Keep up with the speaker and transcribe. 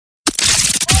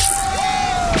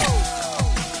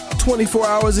24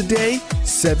 hours a day,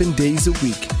 7 days a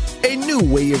week. A new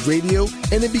way of radio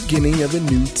and the beginning of a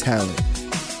new talent.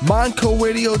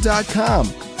 MindCoRadio.com,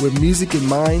 where music and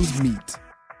minds meet.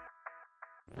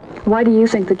 Why do you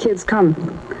think the kids come?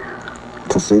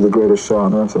 To see the greatest show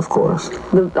on earth, of course.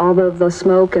 All the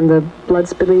smoke and the blood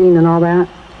spitting and all that?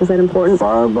 Is that important?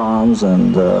 Firebombs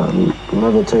and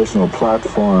levitational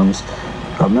platforms.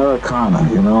 Americana,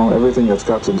 you know, everything that's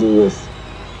got to do with,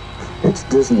 it's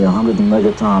Disney, 100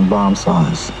 megaton bomb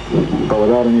size, but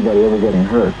without anybody ever getting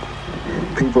hurt.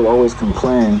 People always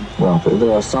complain, well,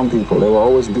 there are some people, there will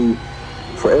always be,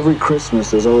 for every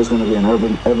Christmas, there's always going to be an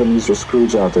Ebenezer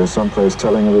Scrooge out there someplace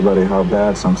telling everybody how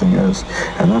bad something is,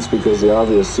 and that's because the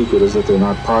obvious secret is that they're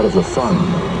not part of the fun.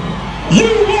 You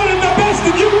wanted the best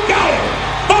and you got it!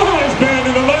 The highest band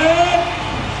in the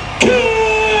land, Kiss!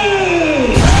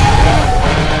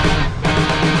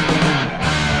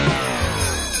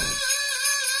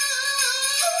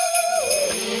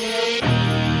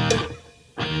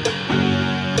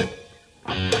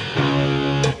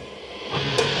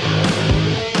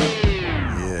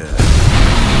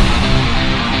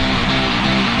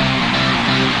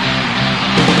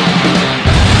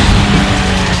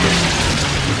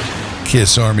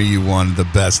 Kiss Army, you wanted the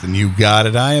best and you got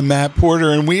it. I am Matt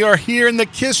Porter, and we are here in the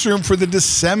Kiss Room for the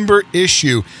December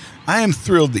issue. I am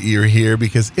thrilled that you're here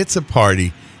because it's a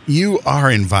party. You are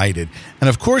invited. And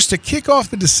of course, to kick off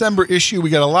the December issue, we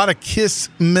got a lot of Kiss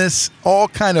Miss, all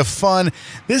kind of fun.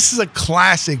 This is a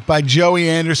classic by Joey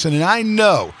Anderson, and I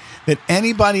know that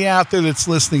anybody out there that's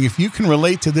listening, if you can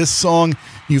relate to this song,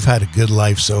 you've had a good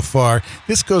life so far.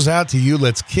 This goes out to you.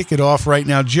 Let's kick it off right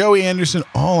now. Joey Anderson,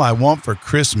 All I Want for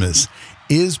Christmas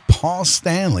is Paul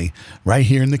Stanley, right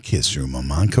here in the Kiss Room on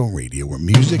Monco Radio, where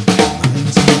music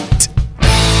minds meet.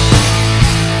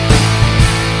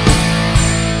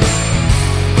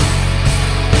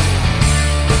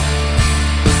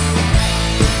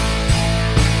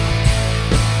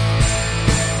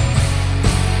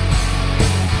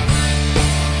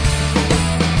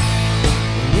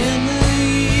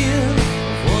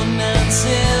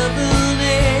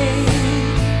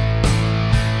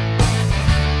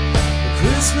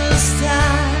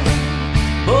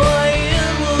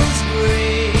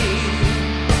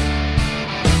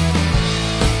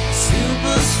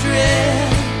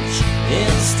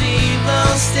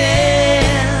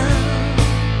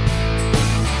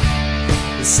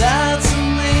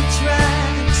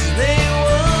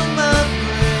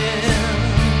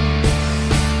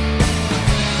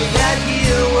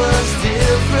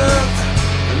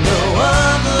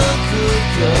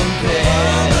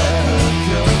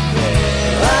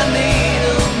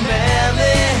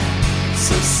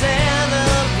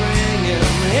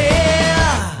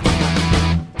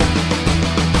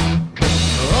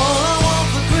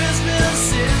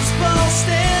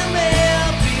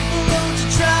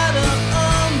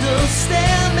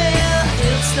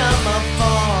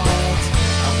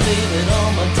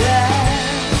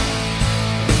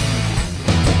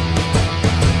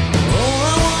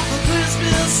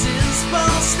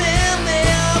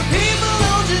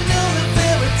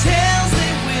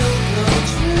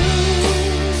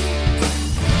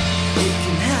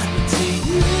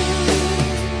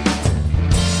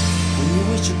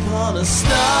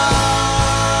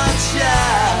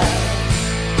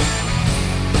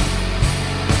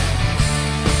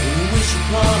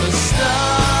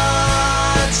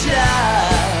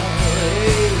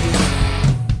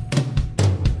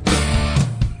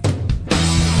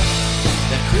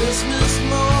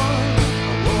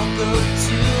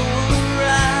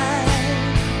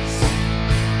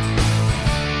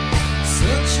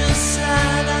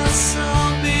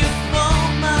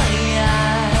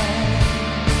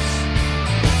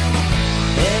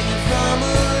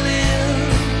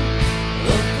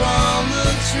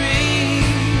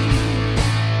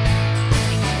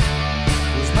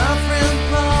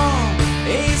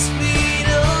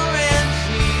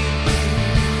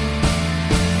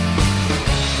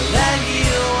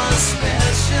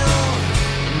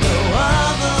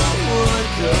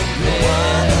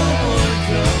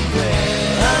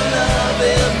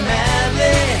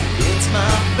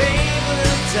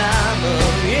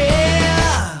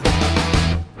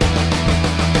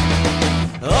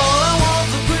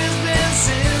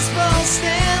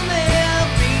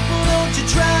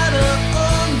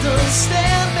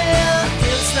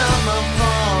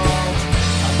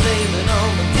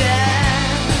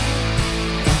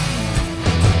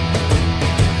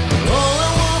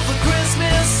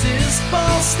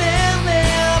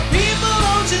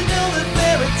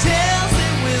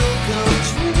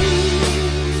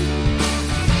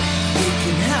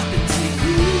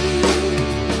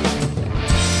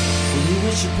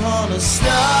 upon a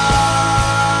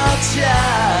star,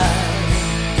 child.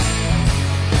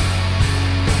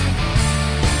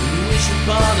 When you wish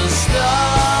upon a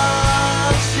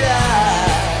star, child.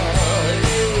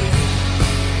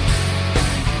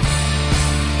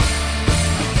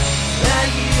 That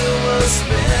you were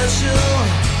special,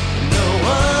 no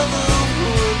other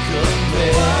would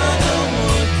compare.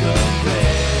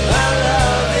 Our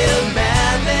love is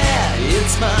madness,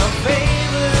 it's my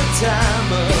favorite time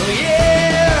of year.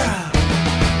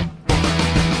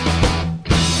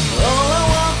 All I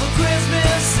want for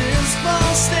Christmas is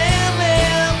small Stanley.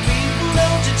 People,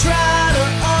 don't you try to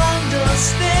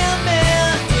understand me.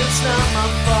 It's not my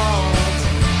fault,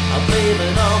 I blame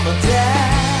it on my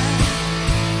dad.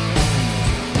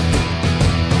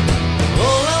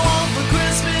 All I want for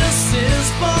Christmas is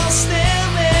small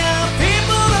Stanley.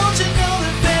 People, don't you know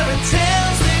that fairy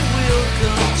tales, they will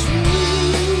come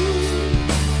true.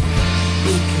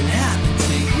 It can happen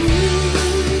to you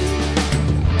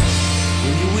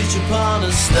when you wish upon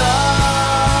a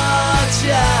star,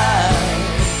 child.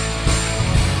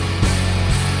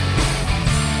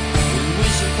 When you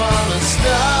wish upon a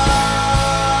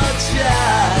star,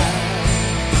 child.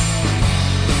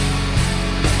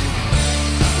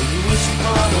 When you wish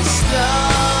upon a star,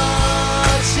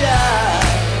 child.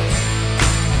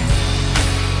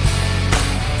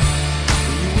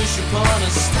 When you wish upon a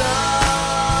star,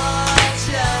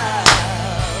 child.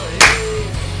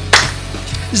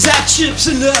 Is that chips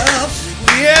enough?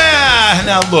 Yeah.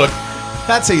 Now look,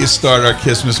 that's how you start our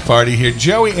Christmas party here.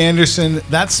 Joey Anderson,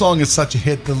 that song is such a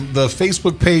hit. The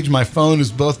Facebook page, my phone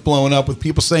is both blowing up with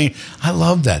people saying, I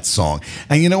love that song.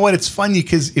 And you know what? It's funny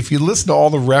because if you listen to all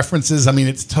the references, I mean,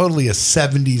 it's totally a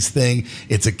 70s thing.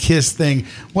 It's a Kiss thing.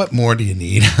 What more do you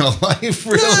need in a life,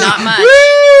 really? Not much.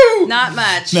 Woo! Not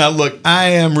much. Now, look,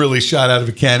 I am really shot out of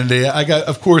a cannon today. I got,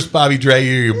 of course, Bobby Dreyer,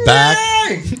 you're back.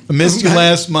 Yay! I missed you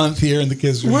last month here in the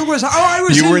Kiss Room. Where was I? Oh, I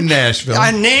was You were in Nashville.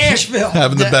 Nashville.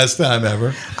 Having the best time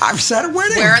ever. I was at a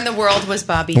wedding. Where in the world was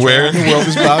Bobby? Where in Dreyer? the world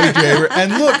is Bobby Dreyer?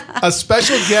 And look, a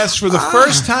special guest for the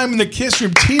first time in the Kiss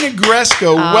Room, Tina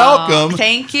Gresco. Welcome.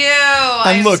 Thank you.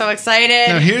 I'm look, so excited.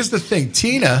 Now, here's the thing.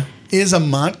 Tina is a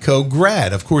Montco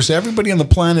grad. Of course, everybody on the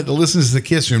planet that listens to the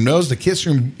Kiss Room knows the Kiss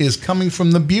Room is coming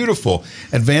from the beautiful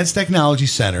Advanced Technology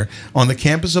Center on the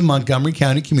campus of Montgomery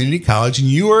County Community College, and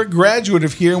you are a graduate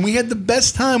of here, and we had the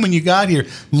best time when you got here,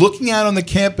 looking out on the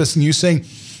campus and you saying,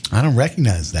 I don't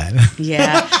recognize that.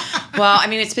 Yeah. Well, I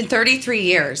mean, it's been 33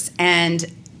 years, and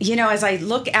you know, as I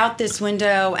look out this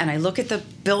window and I look at the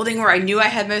building where I knew I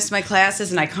had most of my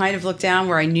classes, and I kind of look down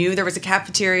where I knew there was a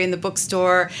cafeteria in the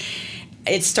bookstore,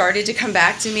 it started to come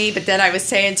back to me. But then I was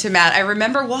saying to Matt, I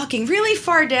remember walking really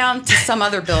far down to some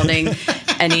other building,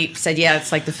 and he said, yeah,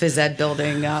 it's like the phys ed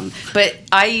building. But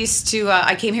I used to,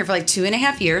 I came here for like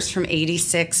 2.5 years, from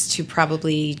 86 to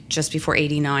probably just before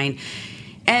 89.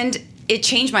 And it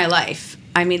changed my life.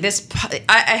 I mean,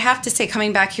 I have to say,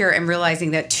 coming back here and realizing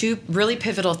that two really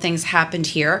pivotal things happened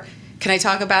here. Can I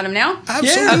talk about them now?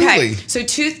 Absolutely. Okay. So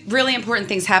 2 really important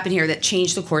things happened here that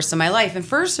changed the course of my life. And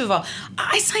first of all,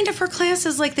 I signed up for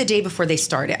classes like the day before they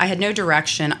started. I had no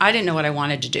direction. I didn't know what I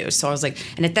wanted to do. So I was like,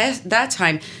 and at that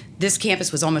time, this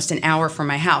campus was almost an hour from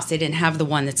my house. They didn't have the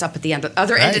one that's up at the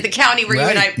other end of the county where you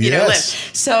and I live.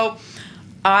 So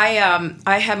I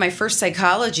had my first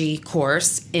psychology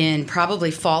course in probably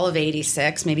fall of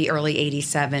 86, maybe early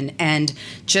 87. And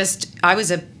I was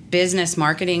a business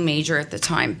marketing major at the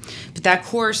time. But that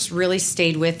course really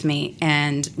stayed with me.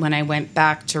 And when I went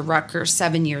back to Rutgers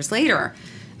 7 years later,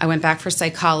 I went back for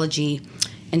psychology,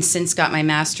 and since got my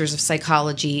master's of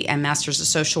psychology and master's of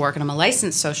social work, and I'm a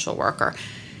licensed social worker.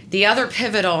 The other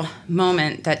pivotal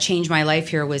moment that changed my life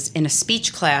here was in a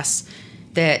speech class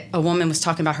that a woman was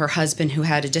talking about her husband who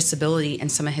had a disability and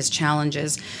some of his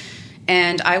challenges.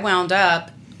 And I wound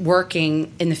up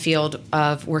working in the field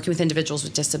of working with individuals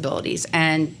with disabilities.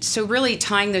 And so really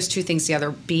tying those two things together,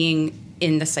 being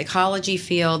in the psychology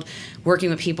field,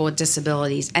 working with people with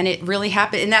disabilities. And it really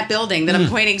happened in that building that I'm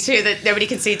pointing to that nobody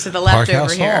can see to the left Parkhouse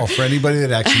over here. Hall. For anybody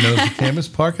that actually knows the campus,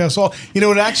 Parkhouse Hall. You know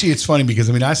what? Actually, it's funny because,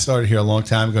 I mean, I started here a long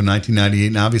time ago, 1998,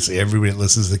 and obviously everybody that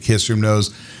listens to the Kiss Room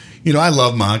knows, you know, I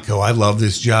love Montco. I love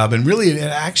this job. And really,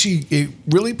 it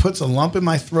really puts a lump in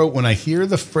my throat when I hear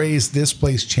the phrase, this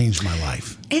place changed my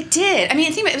life. It did. I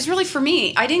mean, think about it, it was really for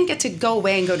me. I didn't get to go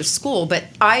away and go to school, but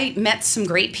I met some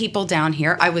great people down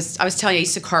here. I was telling you, I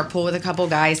used to carpool with a couple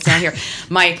guys down here.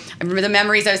 I remember the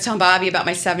memories I was telling Bobby about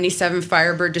my 77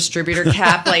 Firebird distributor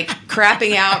cap, like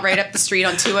crapping out right up the street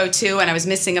on 202, and I was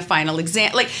missing a final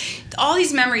exam. Like, all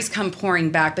these memories come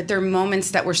pouring back, but they're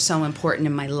moments that were so important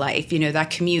in my life. You know, that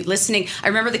commute, listening. I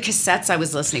remember the cassettes I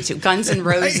was listening to: Guns N'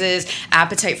 Roses,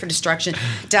 Appetite for Destruction,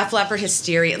 Def Leppard,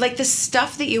 Hysteria, like the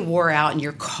stuff that you wore out in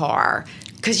your car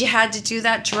because you had to do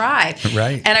that drive.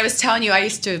 Right. And I was telling you, I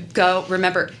used to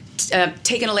remember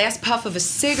taking a last puff of a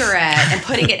cigarette and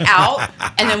putting it out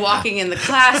and then walking in the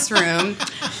classroom.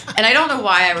 And I don't know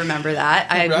why I remember that.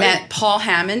 I met Paul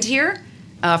Hammond here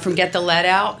from Get the Lead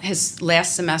Out, his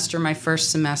last semester, my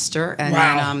first semester.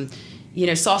 And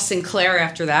then, saw Sinclair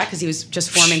after that because he was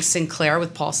just forming Sinclair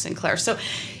with Paul Sinclair. So,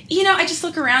 I just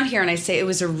look around here and I say it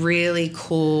was a really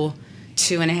cool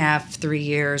 2.5, 3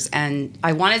 years, and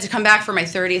I wanted to come back for my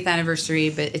 30th anniversary,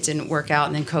 but it didn't work out,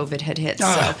 and then COVID had hit.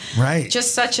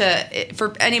 Just such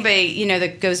for anybody,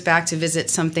 that goes back to visit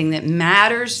something that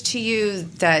matters to you,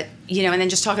 that, and then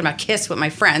just talking about KISS with my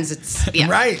friends, it's,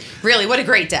 really, what a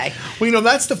great day. Well,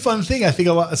 that's the fun thing. I think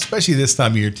a lot, especially this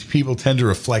time of year, people tend to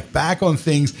reflect back on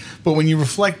things, but when you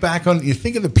reflect back on, you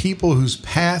think of the people whose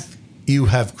path you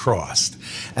have crossed.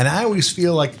 And I always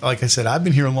feel like I said, I've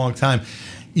been here a long time.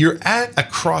 You're at a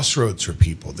crossroads for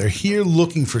people. They're here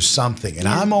looking for something. And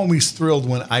I'm always thrilled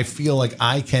when I feel like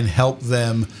I can help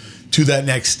them to that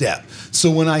next step.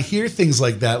 So when I hear things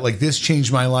like that, like this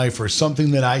changed my life, or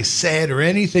something that I said, or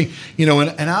anything,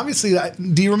 and obviously,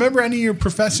 do you remember any of your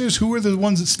professors? Who were the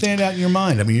ones that stand out in your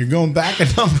mind? I mean, you're going back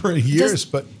a number of years,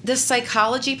 but... The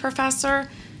psychology professor,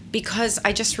 because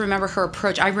I just remember her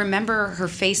approach. I remember her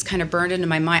face kind of burned into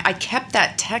my mind. I kept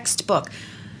that textbook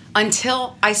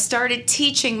until I started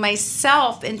teaching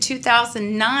myself in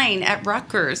 2009 at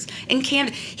Rutgers in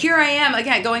Camden. Here I am,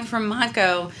 again, going from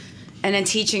Montco and then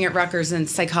teaching at Rutgers in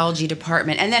psychology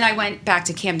department. And then I went back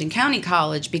to Camden County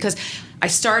College because I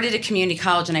started a community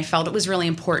college and I felt it was really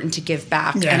important to give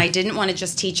back. Yeah. And I didn't want to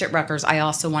just teach at Rutgers. I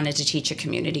also wanted to teach at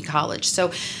community college.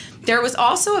 So there was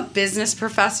also a business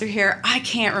professor here. I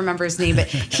can't remember his name, but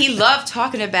he loved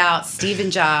talking about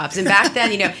Stephen Jobs. And back then,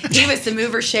 he was the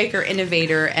mover, shaker,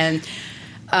 innovator. And,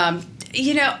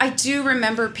 I do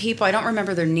remember people. I don't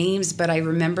remember their names, but I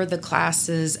remember the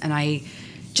classes. And I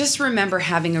just remember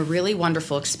having a really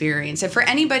wonderful experience. And for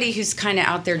anybody who's kind of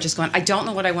out there just going, I don't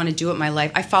know what I want to do with my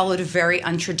life, I followed a very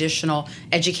untraditional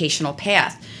educational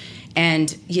path.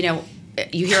 And,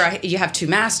 you hear you have 2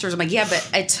 masters. I'm like, yeah, but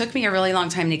it took me a really long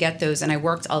time to get those, and I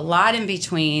worked a lot in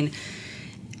between.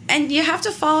 And you have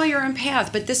to follow your own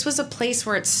path. But this was a place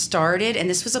where it started, and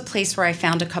this was a place where I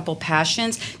found a couple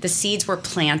passions. The seeds were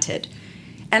planted.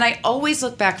 And I always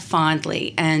look back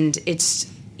fondly, and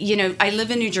it's, I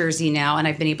live in New Jersey now, and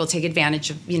I've been able to take advantage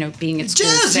of, being at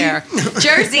schools there.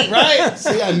 Jersey. Right.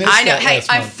 See, I missed I know. That Hey, last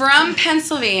I'm month. from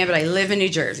Pennsylvania, but I live in New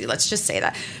Jersey. Let's just say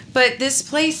that. But this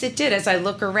place, it did, as I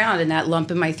look around, and that lump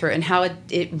in my throat, and how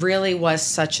it really was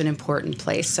such an important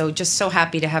place. So just so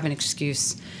happy to have an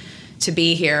excuse to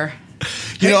be here.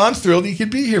 I'm thrilled you could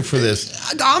be here for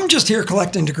this. I'm just here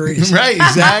collecting degrees. Right,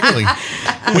 exactly.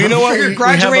 Well, you know what? Figure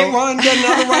graduate one, get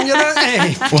another one,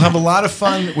 Hey. We'll have a lot of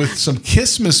fun with some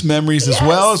Kissmas memories as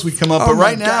well as we come up. Oh but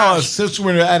right my now, gosh. since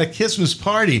we're at a Kissmas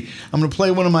party, I'm going to play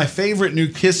one of my favorite new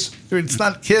Kiss. It's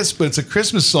not Kiss, but it's a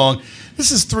Christmas song.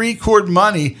 This is 3 Chord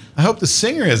Money. I hope the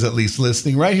singer is at least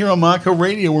listening right here on Montco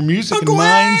Radio, where music Uncle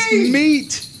and minds Wayne.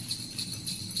 meet.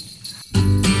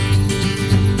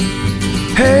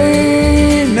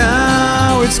 Hey,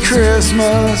 now it's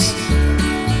Christmas.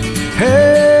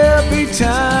 Happy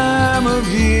time of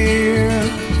year.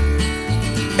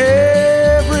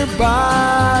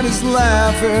 Everybody's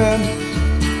laughing,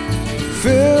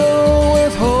 filled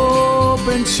with hope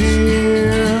and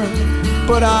cheer.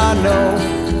 But I know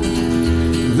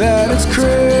that it's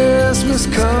Christmas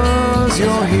 'cause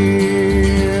you're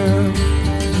here.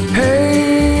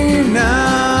 Hey,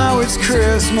 now it's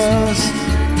Christmas.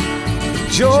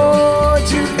 Joy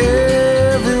to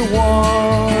everyone.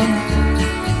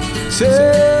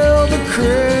 Tell the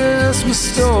Christmas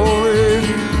story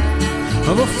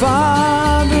of a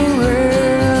father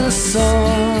and a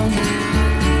son.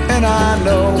 And I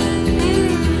know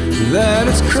that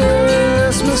it's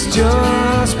Christmas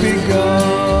just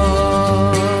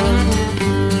begun.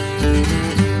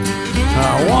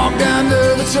 I walk down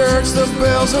to the church, the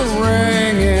bells are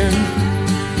ringing.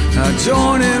 I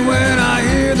join in when I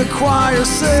hear the choir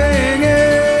singing,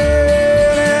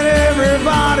 and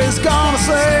everybody's gonna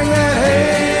sing that,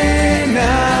 hey,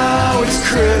 now it's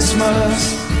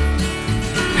Christmas,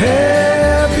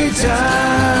 happy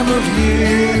time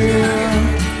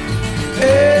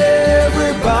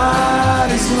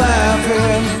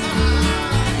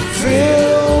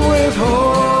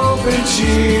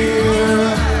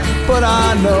cheer. But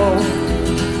I know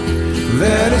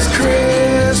that it's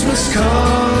Christmas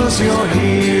 'cause you're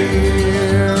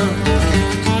here.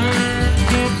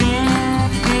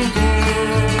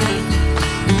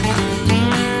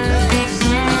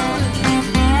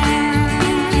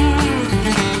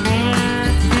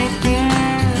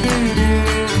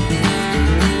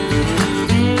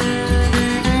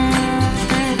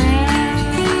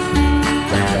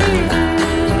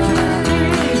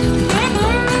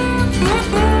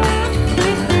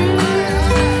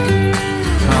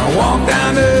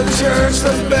 Church,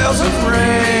 the bells are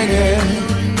ringing.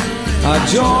 I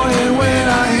join in when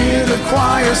I hear the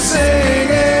choir singing.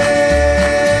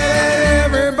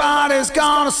 Everybody's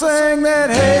gonna sing that,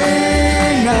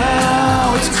 hey,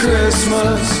 now it's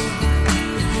Christmas.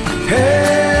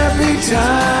 Happy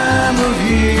time of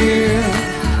year.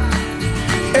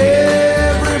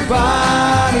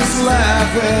 Everybody's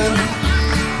laughing,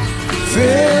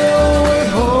 filled with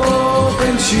hope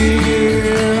and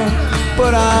cheer.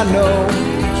 But I know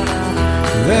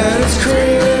that it's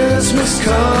Christmas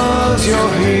 'cause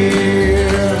you're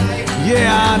here.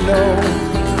 Yeah, I know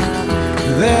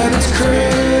that it's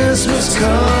Christmas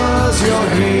 'cause you're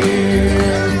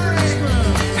here.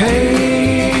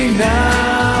 Hey,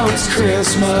 now it's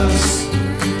Christmas.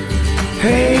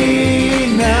 Hey,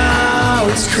 now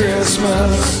it's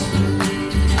Christmas.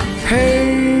 Hey,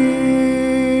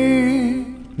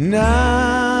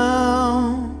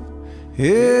 now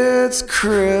it's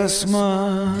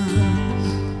Christmas.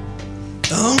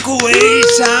 Uncle A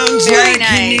sounds Very like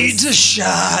he nice. needs a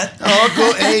shot.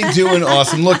 Uncle A doing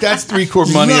awesome. Look, that's 3 Chord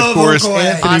Money, Love of course. Uncle A.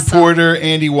 Anthony Awesome. Porter,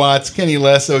 Andy Watts, Kenny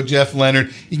Lesso, Jeff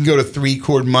Leonard. You can go to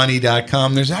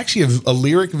 3chordmoney.com. There's actually a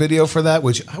lyric video for that,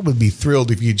 which I would be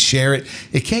thrilled if you'd share it.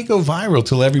 It can't go viral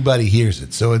till everybody hears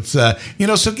it. So it's, so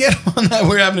get on that.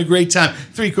 We're having a great time.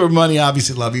 3 Chord Money,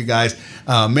 obviously love you guys.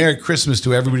 Merry Christmas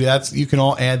to everybody. You can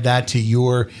all add that to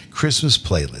your Christmas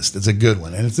playlist. It's a good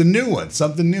one. And it's a new one,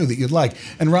 something new that you'd like.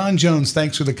 And Ron Jones,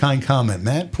 thanks for the kind comment.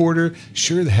 Matt Porter,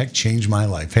 sure the heck changed my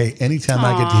life. Hey, anytime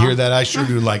I get to hear that, I sure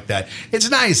do like that. It's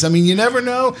nice. I mean, you never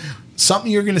know.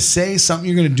 Something you're going to say, something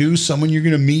you're going to do, someone you're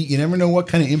going to meet. You never know what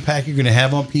kind of impact you're going to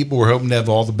have on people. We're hoping to have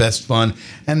all the best fun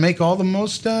and make all the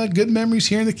most good memories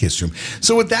here in the Kiss Room.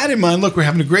 So with that in mind, look, we're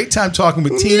having a great time talking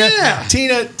with Tina. Yeah.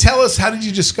 Tina, tell us, how did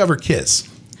you discover Kiss?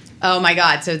 Oh my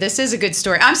God. So this is a good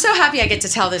story. I'm so happy I get to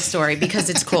tell this story because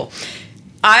it's cool.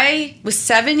 I was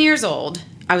 7 years old.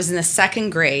 I was in the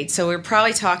 2nd grade. So we're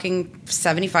probably talking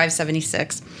 75,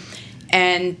 76.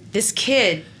 And this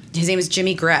kid, his name was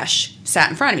Jimmy Gresh,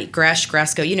 sat in front of me. Gresh,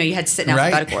 Gresco, you had to sit in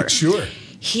alphabetical order. Sure.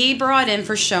 He brought in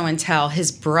for show and tell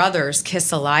his brother's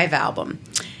Kiss Alive album.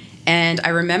 And I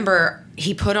remember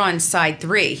he put on side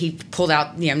 3. He pulled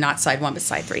out, not side 1, but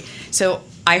side 3. So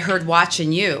I heard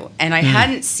Watching You, and I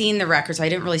hadn't seen the records. I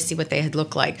didn't really see what they had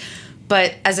looked like.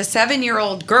 But as a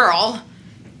 7-year-old girl,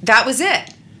 that was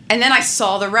it. And then I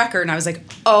saw the record, and I was like,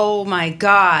 oh, my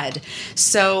God.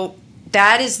 So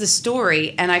that is the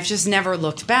story, and I've just never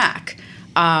looked back.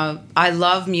 I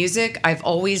love music. But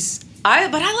I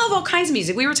love all kinds of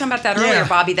music. We were talking about that earlier,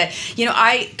 Bobby, that,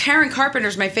 Karen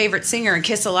Carpenter's my favorite singer and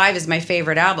Kiss Alive is my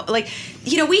favorite album. Like,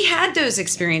 we had those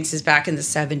experiences back in the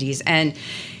 70s, and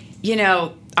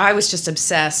I was just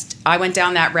obsessed. I went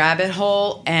down that rabbit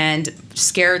hole and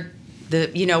scared the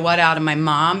out of my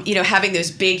mom. Having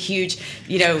those big, huge, 4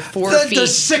 feet. The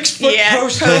 6-foot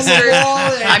poster.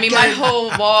 I mean, my whole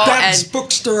wall. That's and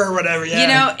bookstore or whatever.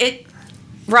 Yeah.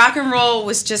 Rock and roll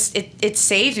was just, it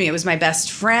saved me. It was my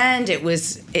best friend. It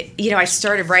was, I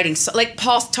started writing, like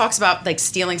Paul talks about like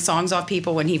stealing songs off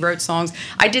people when he wrote songs.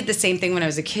 I did the same thing when I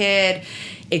was a kid.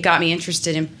 It got me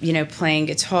interested in, playing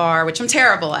guitar, which I'm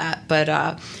terrible at, but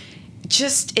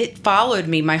it followed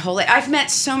me my whole life. I've met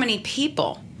so many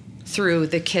people through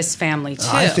the Kiss family too.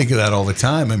 I think of that all the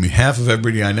time. I mean, half of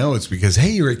everybody I know, it's because, hey,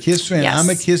 you're a Kiss fan. Yes. I'm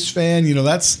a Kiss fan.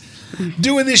 That's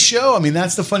doing this show. I mean,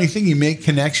 that's the funny thing. You make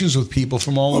connections with people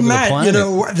from all over Matt, the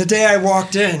planet. the day I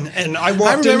walked in, and I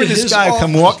remember this guy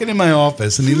come walking in my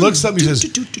office, and he looks up and he says,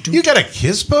 you got a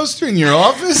Kiss poster in your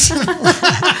office?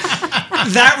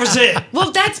 That was it.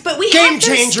 Well, but we Game have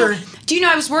those changer. Do you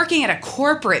know I was working at a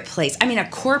corporate place? I mean, a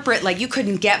corporate, like you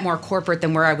couldn't get more corporate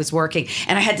than where I was working.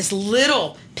 And I had this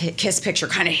little Kiss picture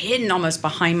kind of hidden almost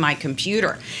behind my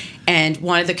computer. And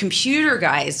one of the computer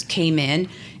guys came in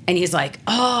and he's like,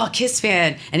 oh, Kiss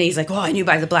fan. And he's like, oh, I knew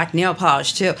by the black nail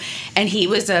polish too. And he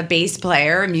was a bass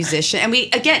player, a musician. And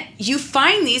you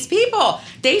find these people.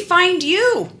 They find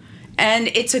you. And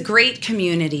it's a great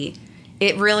community.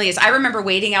 It really is. I remember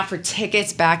waiting out for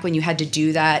tickets back when you had to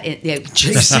do that.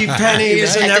 J.C.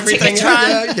 Penney's and everything.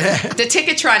 The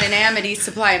Ticketron in Amity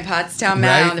Supply in Pottstown,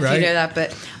 Maryland, if you know that.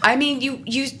 But I mean,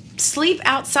 you sleep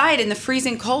outside in the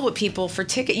freezing cold with people for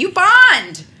ticket. You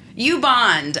bond.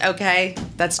 Okay,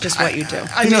 that's just what you do.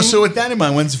 So with that in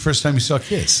mind, when's the first time you saw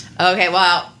Kiss? Okay,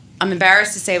 well, I'm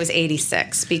embarrassed to say it was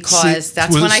 '86 because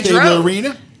that's when I drove. Stabler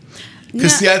Arena?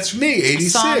 Because that's me,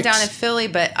 '86. I saw him down in Philly,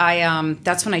 but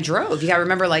that's when I drove. I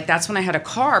remember, that's when I had a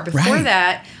car. Before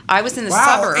that, I was in the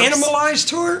suburbs. Animalized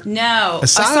tour? No.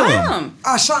 Asylum.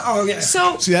 Oh, yeah.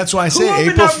 So, see, that's why I say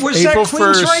April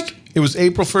 1st. It was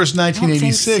April 1st,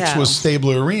 1986 was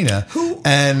Stabler Arena,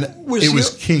 and it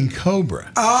was King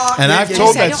Cobra. And I've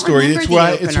told that story.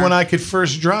 It's when I could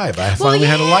first drive. I finally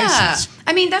had a license.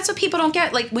 I mean, that's what people don't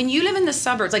get. Like, when you live in the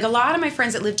suburbs, like a lot of my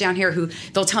friends that live down here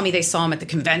they'll tell me they saw him at the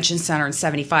convention center in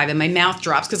 75, and my mouth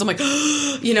drops because I'm like,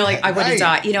 I would have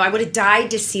died. I would have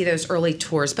died to see those early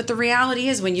tours. But the reality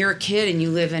is, when you're a kid and you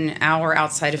live an hour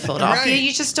outside of Philadelphia,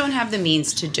 you just don't have the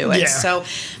means to do it. Yeah. So...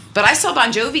 But I saw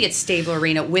Bon Jovi at Stabler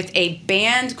Arena with a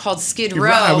band called Skid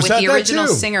Row with the original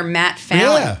singer Matt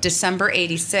Fallon, December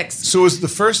 '86. So it was the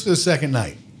first or the second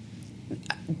night?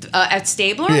 At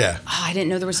Stabler? Yeah. Oh, I didn't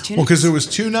know there was 2 nights. Well, because there was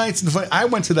 2 nights. I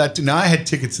went to that too. Now, I had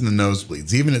tickets in the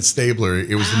nosebleeds. Even at Stabler,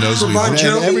 it was the nosebleeds. Bon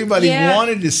Jovi? And everybody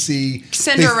wanted to see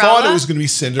Cinderella. They thought it was going to be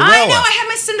Cinderella. I know. I had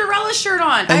my Cinderella shirt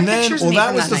on. I have pictures of me that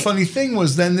from was the night. funny thing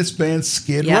was then this band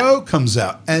Skid Row comes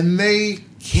out, and they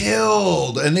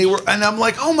killed, and I'm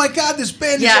like, oh my God, this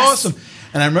band is awesome.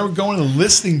 And I remember going to the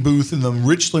listening booth in the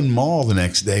Richland Mall the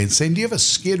next day and saying, do you have a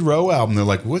Skid Row album? They're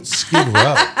like, what's Skid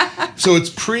Row? So it's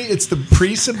the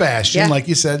pre-Sebastian, like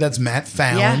you said, that's Matt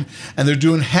Fallon. And they're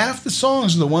doing half the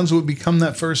songs are the ones that would become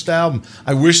that first album.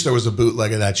 I wish there was a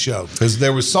bootleg of that show, because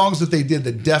there were songs that they did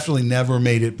that definitely never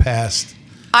made it past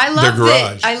their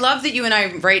garage. I love that you and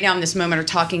I right now in this moment are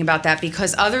talking about that,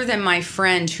 because other than my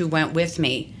friend who went with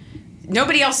me,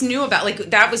 nobody else knew about,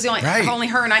 that was the only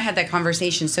her and I had that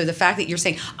conversation. So the fact that you're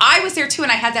saying, I was there too,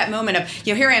 and I had that moment of,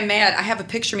 here I am mad. I have a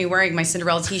picture of me wearing my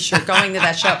Cinderella t-shirt going to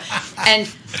that show. And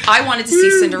I wanted to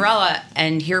see Cinderella,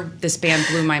 and here this band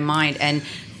blew my mind. And,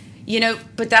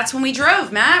 but that's when we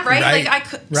drove, Matt, right?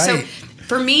 So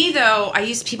for me, though,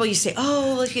 people used to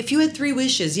say, if you had 3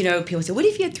 wishes, people say, what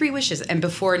if you had 3 wishes? And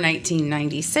before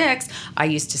 1996, I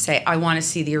used to say, I want to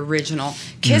see the original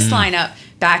Kiss lineup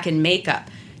back in makeup.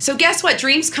 So guess what?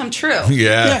 Dreams come true.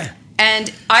 Yeah.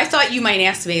 And I thought you might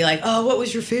ask me, what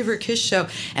was your favorite Kiss show?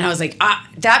 And I was like,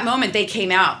 that moment they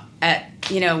came out at,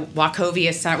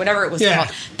 Wachovia Center, whatever it was called.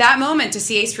 That moment to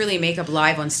see Ace Frehley makeup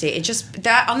live on stage,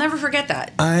 I'll never forget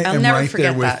that. I'll never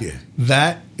forget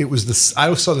that.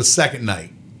 I saw the second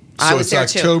night. So I was there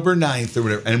it's October 9th or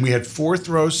whatever. And we had 4th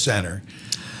row center.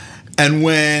 And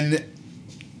when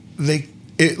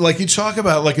like you talk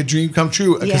about like a dream come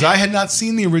true, because I had not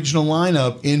seen the original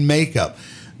lineup in makeup.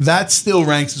 That still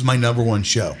ranks as my number 1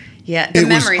 show. Yeah, it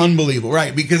was unbelievable,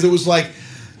 right? Because it was like,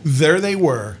 there they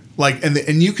were,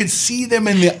 and you could see them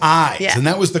in the eyes, and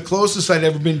that was the closest I'd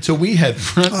ever been until we had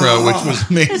front row, which was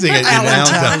amazing in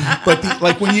Allentown.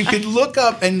 But when you could look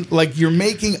up and you're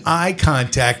making eye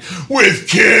contact with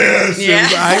Kiss,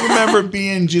 I remember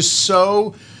being just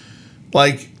so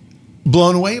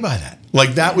blown away by that.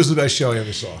 That was the best show I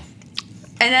ever saw.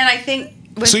 And then I think...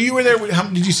 So you were there,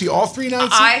 did you see all 3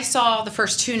 nights? I saw the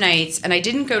first 2 nights, and I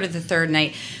didn't go to the 3rd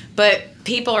night. But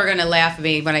people are going to laugh at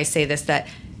me when I say this, that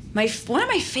one of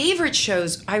my favorite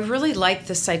shows, I really liked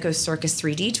the Psycho Circus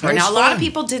 3D tour. Now, a lot of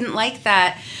people didn't like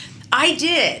that. I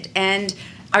did. And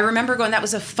I remember going, that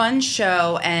was a fun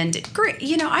show. And great,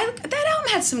 that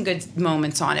album had some good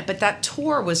moments on it. But that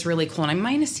tour was really cool. And I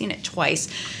might have seen it twice.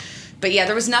 But yeah,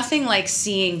 there was nothing like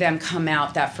seeing them come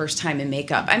out that first time in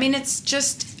makeup. I mean, it's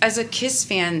just, as a Kiss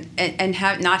fan and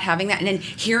not having that, and then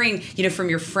hearing, from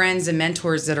your friends and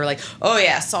mentors that are like, oh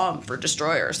yeah, saw him for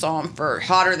Destroyer, saw him for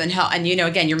Hotter Than Hell. And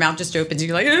again, your mouth just opens and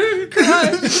you're like, oh,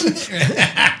 God.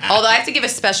 Although I have to give a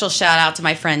special shout out to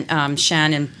my friend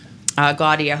Shannon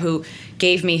Gaudia, who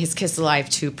gave me his Kiss Alive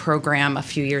 2 program a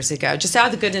few years ago, just out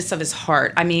of the goodness of his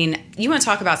heart. I mean, you want to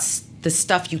talk about the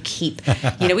stuff you keep.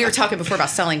 We were talking before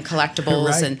about selling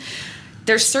collectibles, and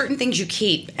there's certain things you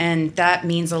keep, and that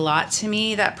means a lot to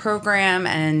me, that program,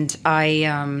 and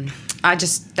I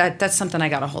just, that's something I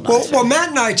got to hold on to. Well, Matt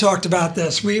and I talked about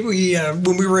this. We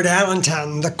when we were at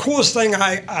Allentown, the coolest thing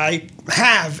I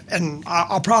have, and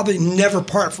I'll probably never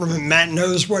part from it, Matt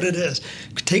knows what it is.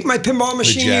 Take my pinball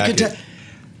machine, you can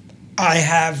I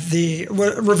have the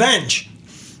Revenge,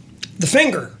 the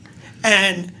finger,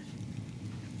 and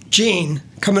Gene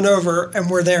coming over, and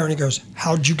we're there, and he goes,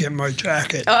 "How'd you get my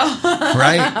jacket?"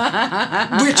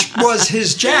 Right. Which was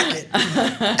his jacket.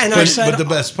 And I said, but the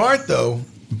best part, though,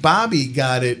 Bobby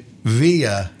got it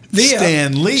via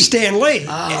Stan Lee. Stan Lee.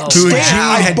 Oh, Who Stan, Gene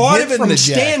I had bought it given from the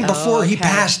Stan jacket. before he Okay.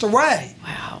 passed away.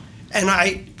 Wow. And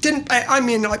I didn't, I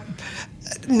mean, like,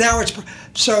 now it's,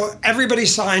 so everybody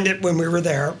signed it when we were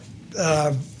there.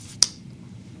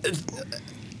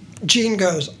 Gene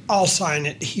goes, "I'll sign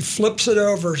it." He flips it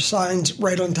over, signs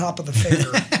right on top of the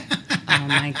finger. Oh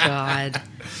my God.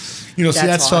 You know, see,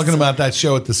 that's talking awesome. about that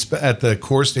show at the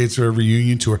Core States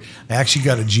reunion tour. I actually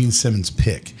got a Gene Simmons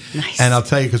pick. Nice. And I'll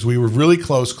tell you, because we were really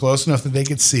close enough that they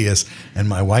could see us. And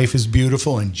my wife is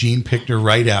beautiful, and Gene picked her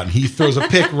right out. And he throws a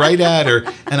pick right at her.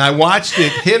 And I watched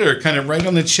it hit her kind of right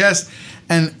on the chest.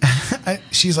 And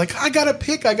she's like, I got a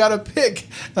pick.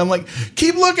 And I'm like,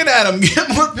 keep looking at him. Get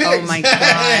more picks. Oh my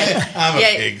God. I'm a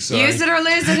pig, sorry. Use it or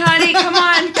lose it, honey. Come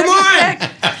on. Come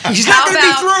on. He's not going to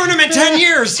be throwing them in 10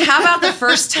 years. How about the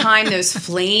first time those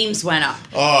flames went up?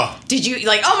 Oh, Did you,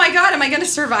 like, oh my God, am I going to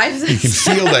survive this? you can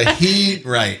feel the heat.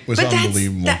 Right. It was But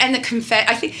unbelievable. and the confetti.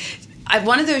 I think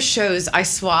one of those shows, I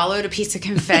swallowed a piece of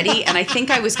confetti, and I think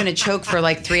I was going to choke for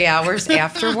like 3 hours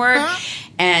afterward.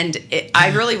 And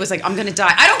I really was like, I'm going to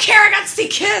die. I don't care. I got to see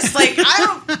Kiss. Like, I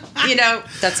don't, you know,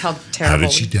 that's how How terrible.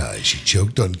 did she die? She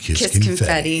choked on Kiss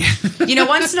confetti. You know,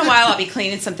 once in a while I'll be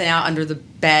cleaning something out under the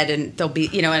bed, and there'll be,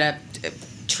 you know, in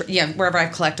wherever I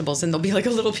have collectibles, and there'll be like a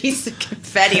little piece of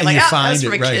confetti. I'm And like, you oh, that find was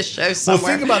from it, a right. Kiss show somewhere.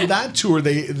 Well, think about that tour.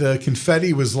 The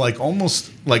confetti was like almost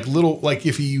like little, like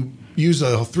if you use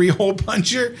a 3-hole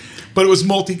puncher, but it was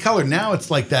multicolored. Now it's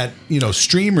like that, you know,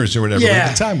 streamers or whatever. Yeah. But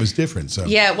at the time it was different. So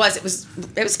Yeah, it was. It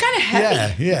was kind of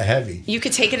heavy. yeah, heavy. You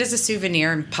could take it as a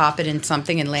souvenir and pop it in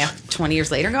something and laugh 20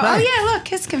 years later and go, Right. oh yeah, look,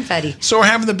 Kiss confetti. So we're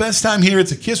having the best time here.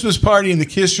 It's a Christmas party in the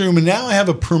Kiss Room, and now I have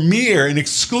a premiere, an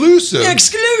exclusive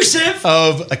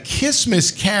of A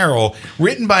Kissmas Carol,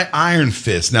 written by Iron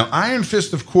Fist. Now, Iron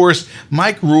Fist, of course,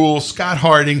 Mike Rule, Scott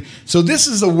Harding. So this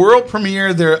is the world premiere.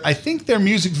 I think their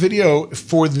music video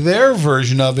for their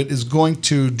version of it is going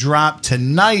to drop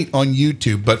tonight on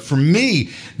YouTube. But for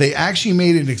me, they actually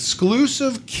made an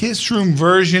exclusive Kiss Room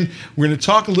version. We're going to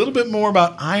talk a little bit more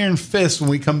about Iron Fist when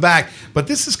we come back. But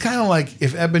this is kind of like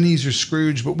if Ebenezer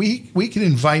Scrooge, but we could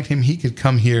invite him. He could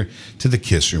come here to the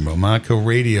Kiss Room, Monaco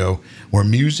Radio, where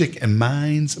music and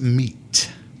minds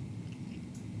meet.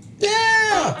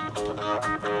 Yeah!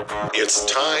 It's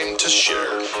time to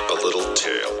share a little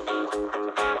tale.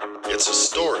 It's a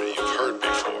story you've heard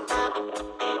before,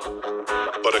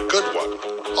 but a good one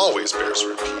always bears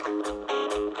repeat.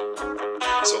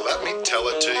 So let me tell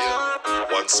it to you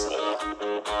once more.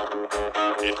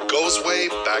 It goes way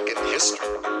back in history.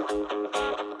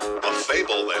 A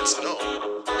fable that's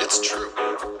known, it's true.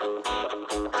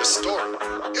 The story,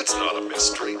 it's not a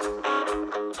mystery.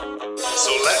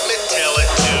 So let me tell it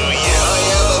to you. I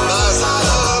am a miser,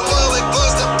 well, it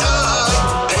was the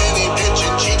time. Penny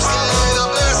pinching cheapskate,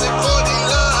 I'm asking for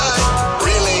delight.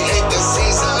 Really hate the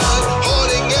season,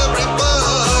 hoarding every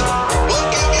bud. Won't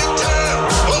give you time,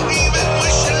 won't even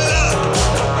wish you luck.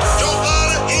 Don't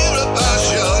wanna hear about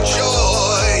your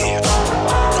joy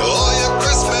or your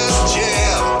Christmas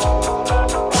jam.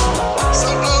 So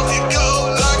off you go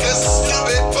like a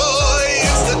stupid boy.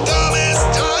 It's the dumbest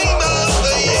time of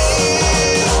the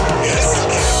year. It's a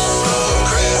gift from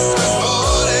Christmas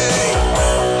morning,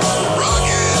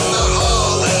 rocking the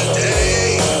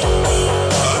holiday.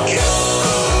 A gift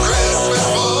from Christmas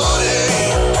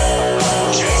morning,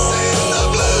 chasing the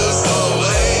blues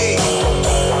away.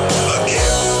 A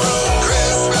gift from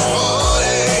Christmas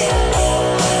morning,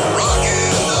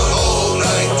 rocking the whole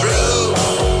night through.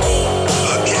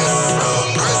 A kiss from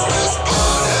Christmas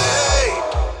party.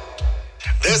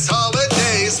 This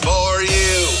holiday's for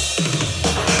you.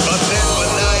 But then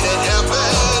one night it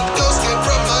happened, ghost came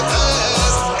from my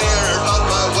past. Error on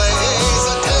my ways,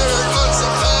 a terror on so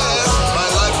fast. My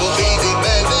life will be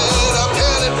demanded, I'm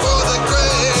headed for the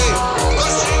grave.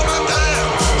 Must change my path,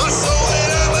 my soul will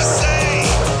never say.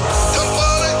 Don't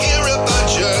wanna hear about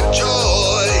your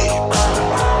joy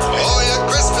or your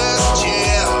Christmas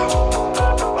jam.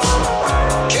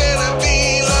 Can I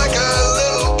be like a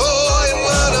little boy and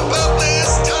learn about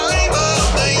this time of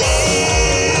the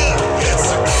year? It's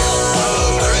a gift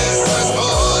from Christmas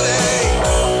morning,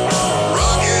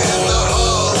 rocking the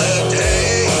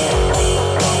holiday.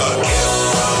 A gift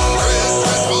from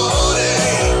Christmas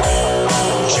morning,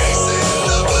 chasing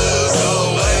the blues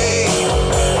away.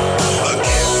 A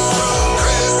gift from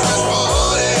Christmas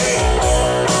morning,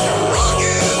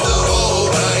 rocking the whole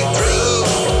night through.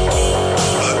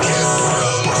 A kiss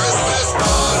from Christmas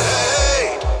morning.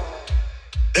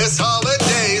 This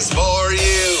holiday's for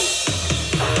you.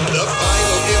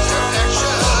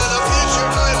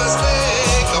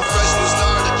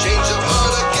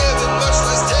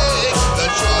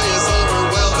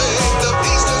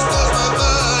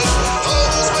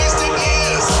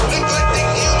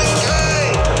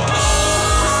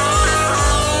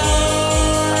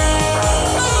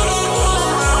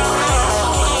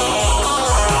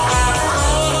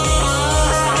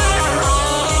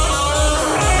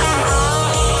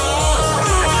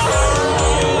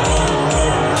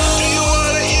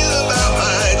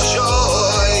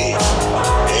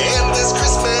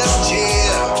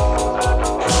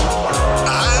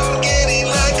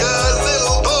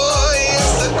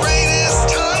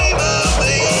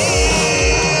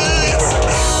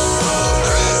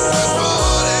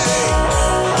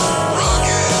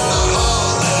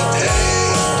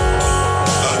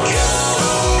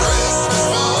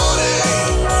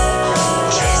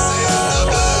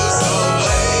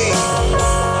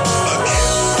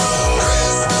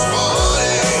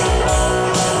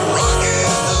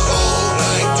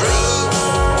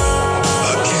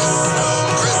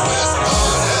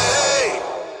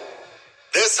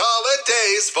 Christmas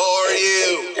holidays for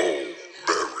you.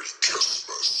 Merry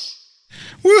Christmas.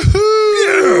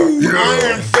 Woohoo!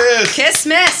 Iron Fist.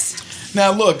 Kiss-miss.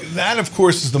 Now, look, that, of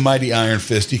course, is the mighty Iron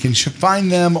Fist. You can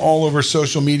find them all over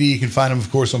social media. You can find them,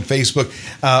 of course, on Facebook.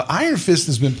 Iron Fist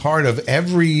has been part of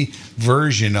every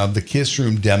version of the Kiss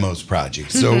Room Demos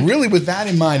project. So really, with that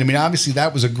in mind, I mean, obviously,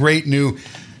 that was a great new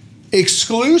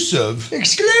exclusive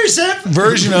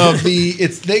version of the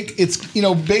it's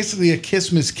basically a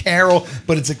Kissmas Carol,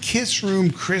 but it's a Kiss Room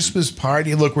Christmas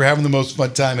party. Look, we're having the most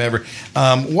fun time ever.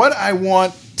 What I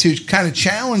want to kind of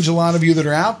challenge a lot of you that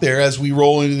are out there as we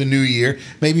roll into the new year,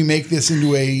 maybe make this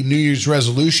into a New Year's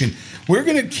resolution. We're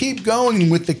going to keep going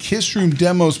with the Kiss Room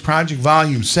Demos Project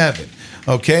Volume 7.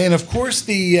 Okay, and of course,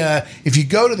 if you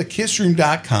go to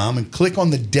thekissroom.com and click on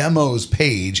the demos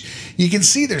page, you can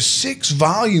see there's 6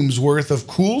 volumes worth of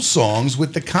cool songs,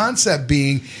 with the concept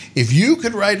being if you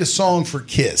could write a song for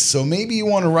Kiss, so maybe you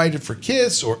want to write it for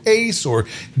Kiss or Ace or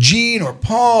Gene or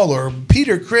Paul or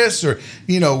Peter Criss or,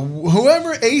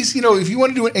 whoever, Ace, if you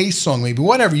want to do an Ace song, maybe,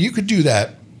 whatever, you could do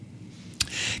that.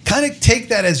 Kind of take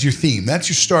that as your theme. That's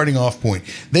your starting off point.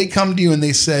 They come to you and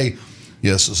they say,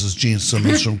 yes, this is Gene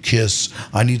Simmons from Kiss.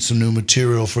 I need some new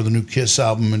material for the new Kiss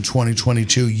album in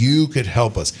 2022. You could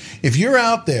help us. If you're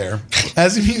out there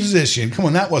as a musician, come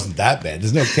on, that wasn't that bad.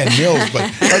 There's no Ken Mills,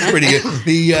 but that's pretty good.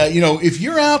 If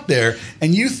you're out there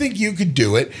and you think you could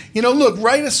do it, look,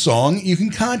 write a song. You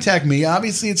can contact me.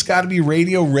 Obviously, it's got to be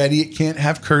radio ready. It can't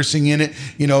have cursing in it,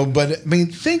 but I mean,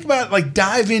 think about it,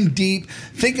 dive in deep.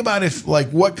 Think about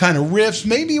what kind of riffs.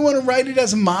 Maybe you want to write it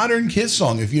as a modern Kiss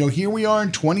song. If, here we are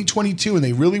in 2022 and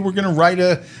they really were going to write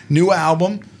a new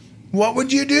album, what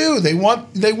would you do? They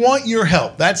want your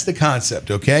help. That's the concept,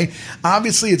 okay?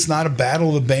 Obviously, it's not a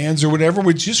battle of the bands or whatever.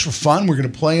 It's just for fun. We're going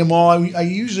to play them all. I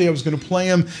was going to play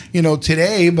them,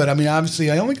 today, but I mean, obviously,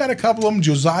 I only got a couple of them.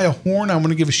 Josiah Horn, I want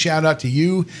to give a shout out to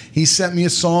you. He sent me a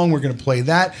song. We're going to play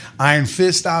that. Iron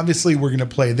Fist, obviously, we're going to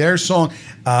play their song.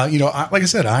 Like I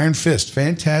said, Iron Fist,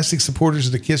 fantastic supporters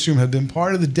of the Kiss Room, have been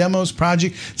part of the Demos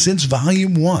project since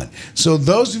Volume 1. So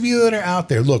those of you that are out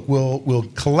there, look, we'll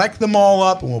collect them all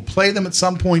up and we'll play them at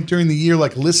some point during the year,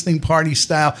 like listening party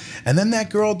style. And then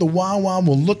that girl at the Wow Wow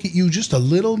will look at you just a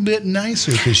little bit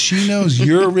nicer because she knows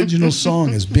your original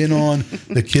song has been on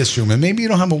the Kiss Room. And maybe you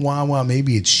don't have a Wow Wow,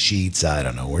 maybe it's Sheets. I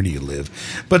don't know. Where do you live?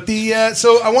 But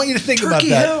so I want you to think about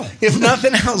that. If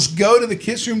nothing else, go to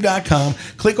thekissroom.com,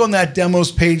 click on that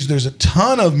demos page. There's a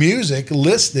ton of music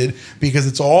listed because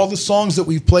it's all the songs that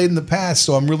we've played in the past.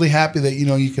 So I'm really happy that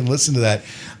you can listen to that.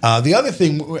 The other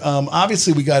thing,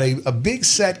 obviously, we got a big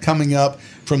set coming up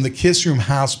from the Kiss Room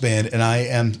House Band, and I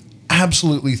am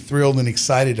absolutely thrilled and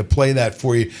excited to play that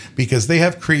for you because they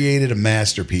have created a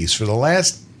masterpiece. For the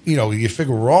last, you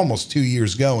figure we're almost 2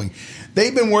 years going.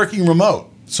 They've been working remote.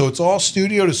 So it's all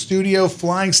studio to studio,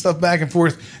 flying stuff back and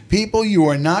forth. People, you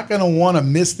are not going to want to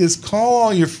miss this. Call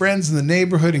all your friends in the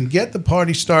neighborhood and get the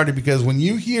party started because when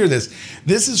you hear this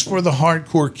is for the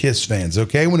hardcore Kiss fans,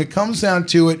 okay? When it comes down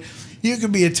to it, you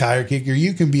can be a tire kicker,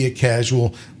 you can be a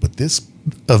casual, but this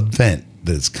event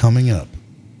that is coming up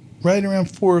right around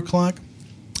 4 o'clock,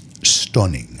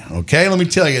 stunning. Okay, let me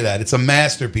tell you that. It's a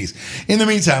masterpiece. In the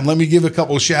meantime, let me give a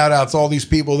couple of shout outs to all these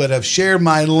people that have shared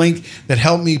my link, that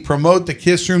helped me promote the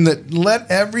Kiss Room, that let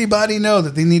everybody know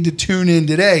that they need to tune in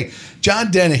today.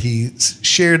 John Dennehy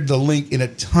shared the link in a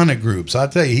ton of groups. I'll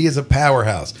tell you, he is a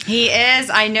powerhouse. He is.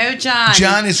 I know John.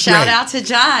 John is Shout great. out to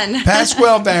John.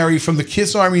 Pasquale Barry from the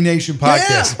Kiss Army Nation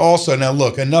podcast. Yeah. Also, now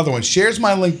look, another one. Shares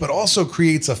my link, but also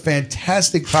creates a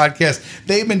fantastic podcast.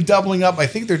 They've been doubling up. I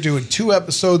think they're doing 2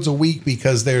 episodes a week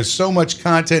because there's so much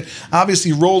content.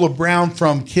 Obviously, Rolla Brown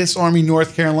from Kiss Army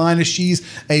North Carolina. She's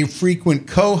a frequent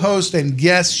co-host and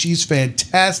guest. She's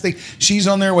fantastic. She's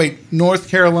on there. Wait, North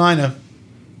Carolina.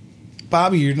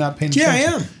 Bobby, you're not paying attention.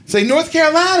 Yeah, I am. Say North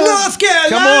Carolina. North Carolina.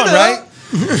 Come on, right?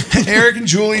 Eric and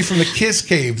Julie from the Kiss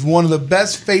Cave, one of the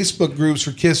best Facebook groups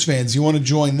for Kiss fans. You want to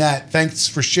join that? Thanks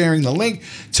for sharing the link.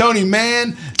 Tony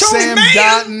Mann, Sam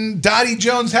Dotton, Dottie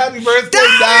Jones, happy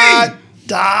birthday,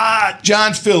 Dot.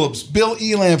 John Phillips, Bill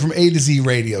Elam from A to Z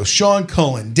Radio, Sean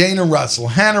Cullen, Dana Russell,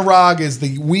 Hannah Rogg is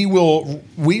the We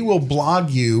Will Blog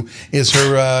You is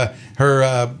her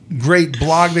great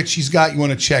blog that she's got. You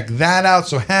want to check that out.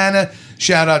 So Hannah,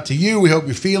 shout out to you. We hope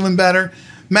you're feeling better.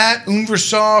 Matt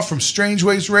Unversaw from Strange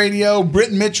Ways Radio,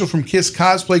 Britton Mitchell from Kiss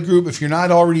Cosplay Group. If you're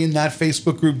not already in that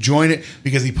Facebook group, join it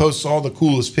because he posts all the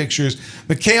coolest pictures.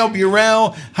 Mikhail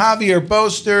Burrell, Javier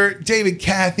Boster, David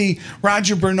Cathy,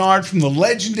 Roger Bernard from the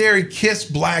legendary Kiss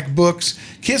Black Books,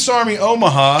 Kiss Army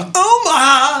Omaha.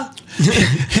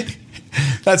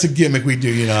 That's a gimmick we do,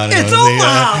 you know. I don't It's know.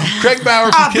 Omaha. Craig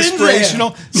Bauer from I've been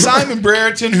Kisspirational. Simon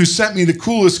Brereton, who sent me the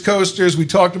coolest coasters. We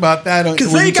talked about that.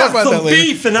 Because they got some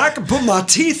beef and I can put my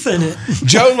teeth in it.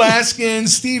 Joe Laskin,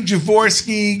 Steve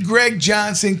Jaworski, Greg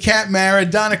Johnson, Kat Mara,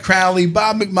 Donna Crowley,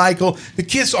 Bob McMichael, the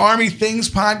Kiss Army Things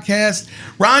podcast,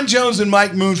 Ron Jones and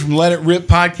Mike Moon from Let It Rip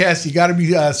podcast. You got to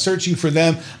be searching for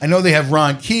them. I know they have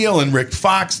Ron Keel and Rick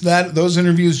Fox. Those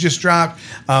interviews just dropped.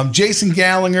 Jason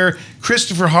Gallinger,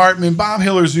 Christopher Hartman, Bob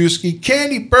Hillerzuski,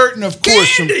 Candy Burton, of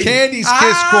course, from Candy's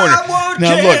Kiss Corner.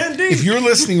 Now, look, if you're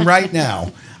listening right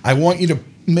now, I want you to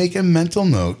make a mental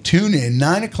note. Tune in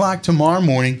 9 o'clock tomorrow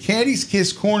morning. Candy's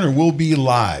Kiss Corner will be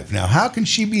live. Now, how can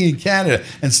she be in Canada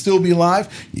and still be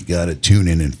live? You got to tune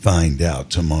in and find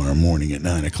out tomorrow morning at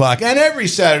 9 o'clock. And every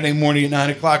Saturday morning at 9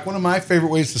 o'clock. One of my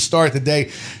favorite ways to start the day.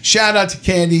 Shout out to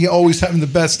Candy. Always having the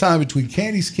best time between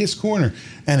Candy's Kiss Corner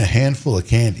and a handful of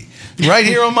candy. Right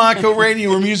here on Mako Radio,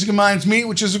 where music and minds meet,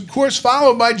 which is, of course,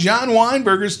 followed by John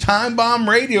Weinberger's Time Bomb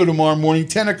Radio tomorrow morning,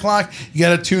 10 o'clock. You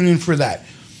got to tune in for that.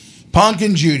 Punk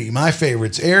and Judy, my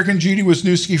favorites. Eric and Judy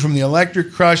Wisniewski from the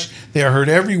Electric Crush. They are heard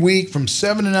every week from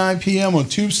 7 to 9 p.m. on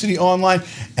Tube City Online.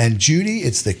 And Judy,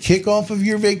 it's the kickoff of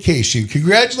your vacation.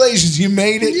 Congratulations, you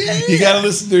made it. Yeah. You got to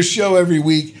listen to their show every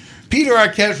week. Peter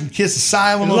Arquette from Kiss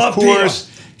Asylum, of course.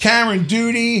 Peter. Cameron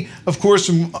Duty, of course,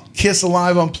 from Kiss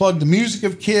Alive Unplugged, the music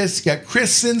of Kiss. You got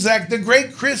Chris Sinzak, the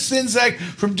great Chris Sinzak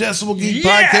from Decibel Geek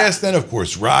Podcast. And, of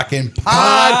course, Rockin'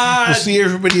 Pod. We'll see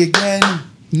everybody again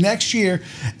next year.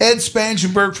 Ed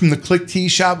Spangenberg from the Click Tea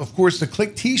Shop. Of course, the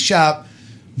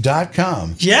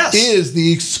ClickTeeShop.com is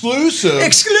the exclusive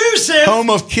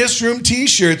home of Kiss Room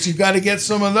t-shirts. You've got to get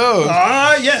some of those.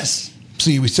 Yes.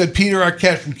 See, we said Peter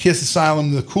Arquette from Kiss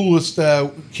Asylum, the coolest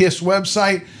Kiss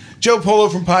website. Joe Polo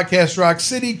from Podcast Rock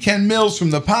City, Ken Mills from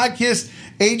the Podcast,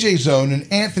 AJ Zone,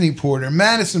 and Anthony Porter,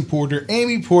 Madison Porter,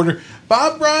 Amy Porter,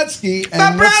 Bob Brodsky,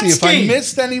 and let's see, if I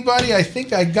missed anybody, I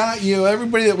think I got you.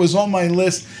 Everybody that was on my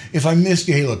list, if I missed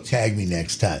you, hey, look, tag me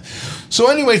next time. So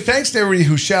anyway, thanks to everybody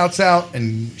who shouts out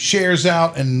and shares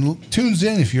out and tunes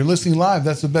in. If you're listening live,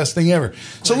 that's the best thing ever.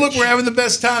 So look, we're having the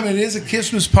best time. It is a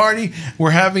Christmas party.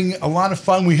 We're having a lot of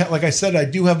fun. Like I said, I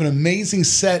do have an amazing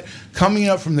set coming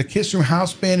up from the Kiss Room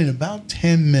House Band in about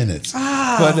 10 minutes.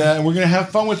 But we're going to have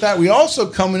fun with that. We also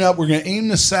coming up, we're going to aim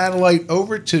the satellite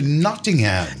over to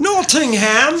Nottingham.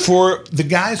 For the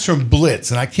guys from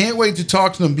Blitz. And I can't wait to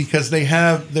talk to them because they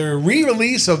have their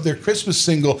re-release of their Christmas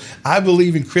single, I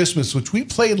Believe in Christmas, which we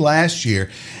played last year.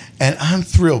 And I'm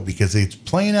thrilled because it's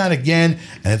playing out again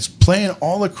and it's playing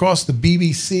all across the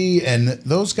BBC. And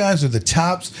those guys are the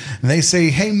tops. And they say,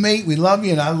 hey, mate, we love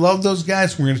you. And I love those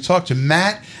guys. We're going to talk to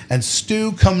Matt and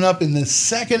Stu coming up in the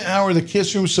second hour of the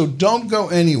Kiss Room. So don't go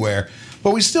anywhere.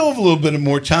 But we still have a little bit of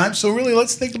more time. So really,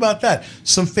 let's think about that.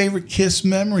 Some favorite Kiss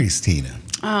memories, Tina.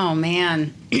 Oh,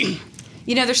 man.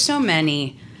 There's so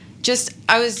many.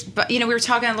 We were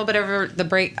talking a little bit over the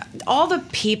break. All the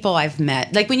people I've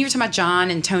met, like when you were talking about John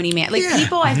and Tony Mann,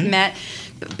 people I've met,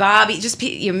 Bobby,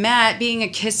 Matt being a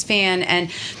Kiss fan.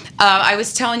 And I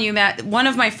was telling you, Matt, one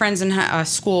of my friends in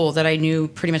school that I knew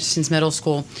pretty much since middle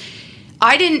school,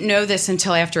 I didn't know this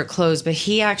until after it closed, but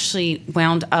he actually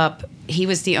he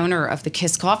was the owner of the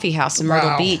Kiss Coffee House in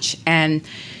Myrtle Beach. And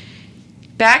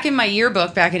back in my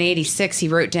yearbook, back in 86, he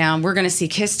wrote down, we're going to see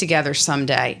Kiss together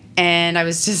someday. And I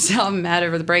was just telling Matt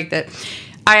over the break that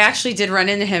I actually did run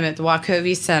into him at the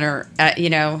Wachovia Center,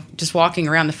 just walking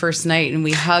around the first night, and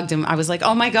we hugged him. I was like,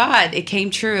 oh my God, it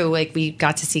came true. Like, we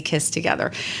got to see Kiss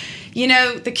together.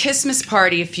 The Kissmas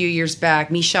party a few years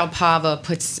back, Michelle Pava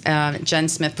Jen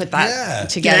Smith put that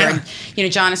together. Yeah.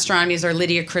 And, John Astronomy,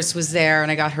 Lydia Chris was there,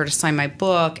 and I got her to sign my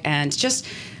book. And just,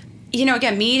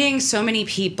 again, meeting so many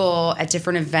people at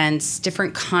different events,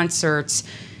 different concerts,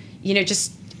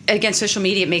 just, again, social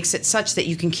media makes it such that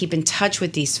you can keep in touch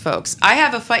with these folks. I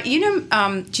have a fight. Do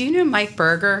you know Mike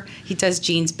Berger? He does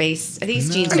Gene's Bass. I think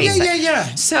he's Gene's Bass.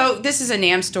 Yeah. So this is a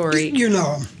NAMM story. You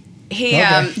know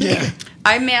him.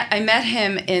 I met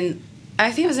him in,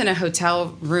 I think I was in a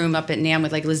hotel room up at NAMM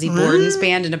with like Lizzie Borden's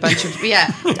band and a bunch of,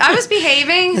 I was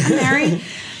behaving. I'm married.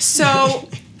 So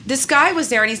this guy was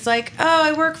there and he's like, oh,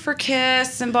 I work for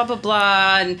Kiss and blah, blah,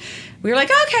 blah. And we were like,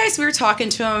 okay. So we were talking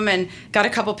to him and got a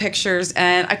couple pictures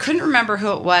and I couldn't remember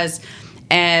who it was.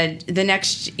 And the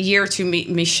next year or two,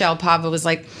 Michelle Pava was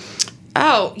like,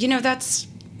 oh,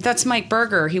 that's Mike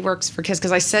Berger. He works for Kiss.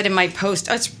 Because I said in my post,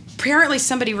 it's apparently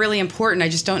somebody really important. I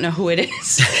just don't know who it is.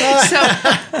 So,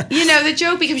 the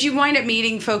joke becomes you wind up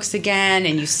meeting folks again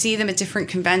and you see them at different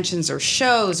conventions or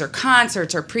shows or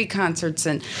concerts or pre-concerts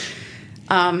and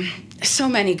so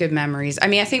many good memories. I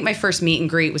mean, I think my first meet and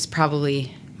greet was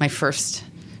probably my first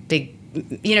big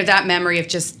that memory of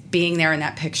just being there in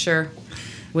that picture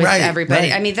with Right, everybody.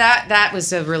 right. I mean, that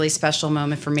was a really special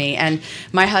moment for me. And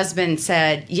my husband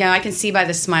said, I can see by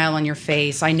the smile on your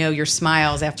face. I know your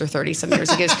smiles after 30-some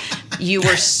years. He goes, you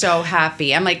were so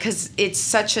happy. I'm like, because it's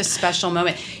such a special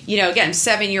moment. Again, I'm a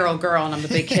 7-year-old girl, and I'm a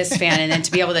big Kiss fan. And then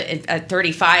to be able to, at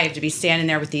 35, to be standing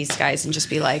there with these guys and just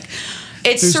be like,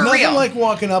 it's There's surreal. nothing like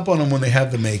walking up on them when they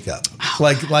have the makeup.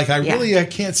 I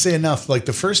can't say enough. Like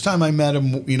the first time I met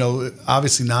them,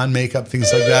 obviously non-makeup,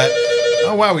 things like that.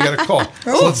 Oh, wow, we got a call.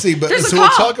 So let's see. We'll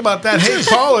talk about that. Hey,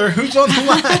 caller, who's on the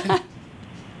line?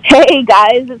 Hey,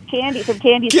 guys, it's Candy from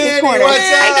Candy's Candy, Corner. what's up?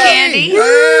 Hi, Candy.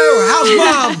 How's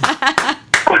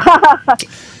mom?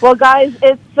 Well, guys,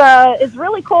 it's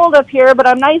really cold up here, but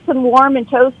I'm nice and warm and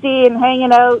toasty and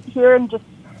hanging out here and just,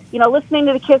 listening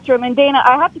to the Kiss Room. And Dana,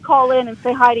 I have to call in and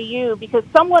say hi to you because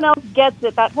someone else gets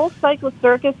it. That whole Psycho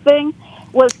Circus thing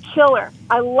was killer.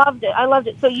 I loved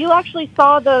it. So you actually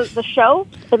saw the show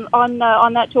on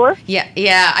that tour?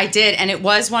 Yeah, I did, and it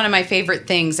was one of my favorite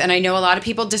things. And I know a lot of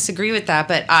people disagree with that,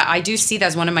 but I do see that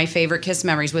as one of my favorite Kiss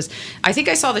memories. I think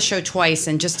I saw the show twice,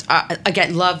 and just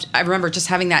again loved. I remember just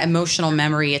having that emotional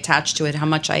memory attached to it. How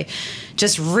much I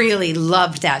just really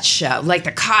loved that show, like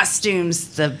the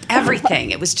costumes, the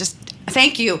everything. It was just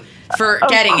thank you for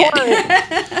getting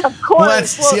it. Of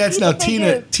course. Well, that's now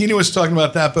Tina. Tina was talking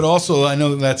about that, but also I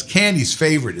know that's Candy's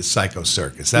favorite is Psycho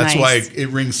Circus. That's why it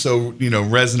rings so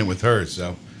resonant with her.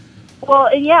 So.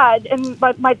 Well, yeah, and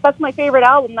that's my favorite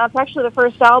album. That's actually the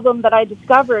first album that I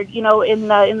discovered, in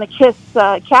the Kiss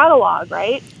catalog,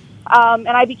 right? And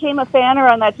I became a fan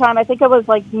around that time. I think I was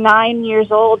like 9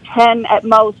 years old, 10 at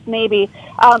most, maybe.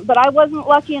 But I wasn't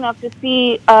lucky enough to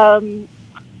see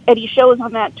any shows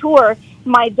on that tour.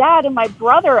 My dad and my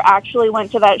brother actually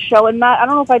went to that show, and Matt, I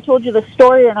don't know if I told you the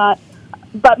story or not,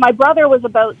 but my brother was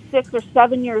about 6 or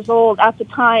 7 years old at the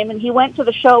time, and he went to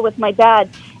the show with my dad,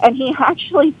 and he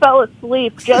actually fell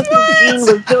asleep just as Gene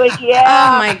was doing. Yeah.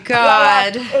 Oh my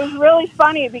God. Yeah. It was really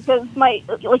funny because like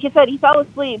you said, he fell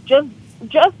asleep just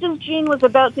as Gene was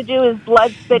about to do his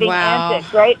blood-spitting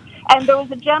antics, right? And there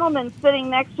was a gentleman sitting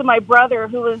next to my brother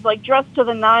who was like dressed to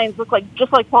the nines, looked like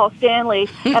just like Paul Stanley,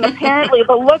 and apparently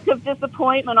the look of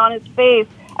disappointment on his face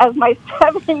as my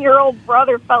 7-year-old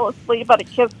brother fell asleep at a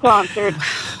Kiss concert.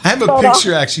 I have a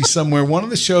picture actually somewhere. One of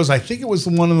the shows, I think it was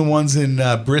one of the ones in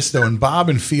Bristow, and Bob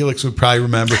and Felix would probably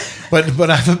remember. But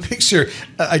I have a picture.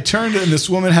 I turned and this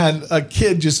woman had a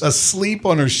kid just asleep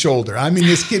on her shoulder. I mean,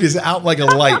 this kid is out like a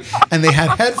light, and they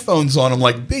had headphones on him,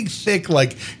 like big, thick,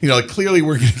 like clearly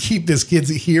we're going to keep this kid's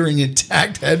hearing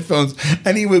intact headphones.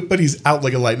 And but he's out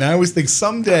like a light. And I always think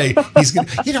someday he's going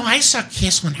to. I saw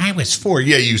Kiss when I was 4.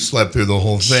 Yeah, you slept through the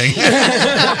whole thing.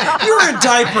 You were in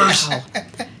diapers.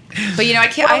 But I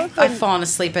can't. I've fallen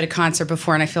asleep at a concert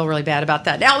before, and I feel really bad about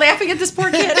that. Now laughing at this poor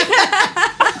kid.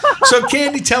 So,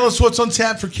 Candy, tell us what's on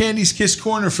tap for Candy's Kiss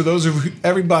Corner for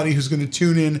everybody who's going to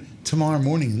tune in tomorrow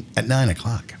morning at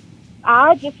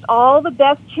 9:00. Just all the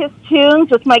best Kiss tunes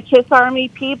with my Kiss Army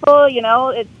people.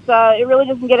 It really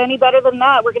doesn't get any better than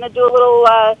that. We're going to do a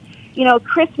little,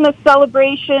 Christmas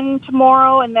celebration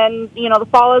tomorrow, and then the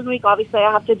following week, obviously,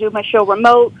 I have to do my show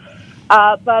remote.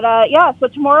 So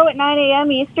tomorrow at 9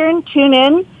 a.m. Eastern, tune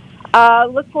in.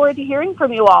 Look forward to hearing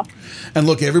from you all. And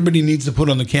look, everybody needs to put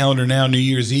on the calendar now, New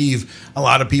Year's Eve. A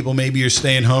lot of people, maybe you're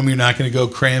staying home. You're not going to go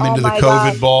cram into the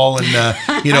COVID ball.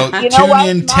 And, tune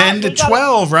in 10 to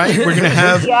 12, right? We're going to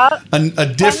have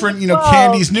a different,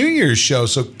 Candy's New Year's show.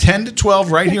 So 10 to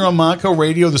 12 right here on Monaco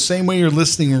Radio, the same way you're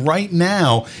listening right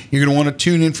now. You're going to want to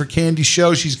tune in for Candy's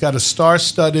show. She's got a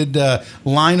star-studded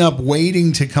lineup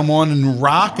waiting to come on and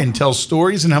rock and tell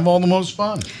stories and have all the most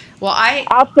fun. Well,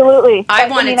 absolutely. I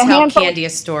want to tell Candy a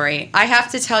story. I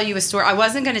have to tell you a story. I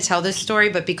wasn't going to tell this story,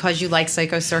 but because you like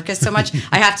Psycho Circus so much,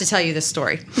 I have to tell you this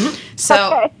story. So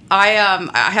okay. I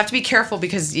have to be careful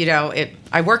because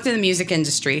I worked in the music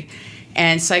industry,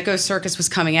 and Psycho Circus was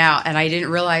coming out, and I didn't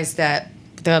realize that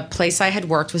the place I had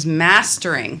worked was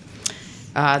mastering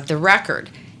the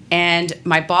record. And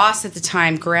my boss at the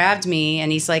time grabbed me,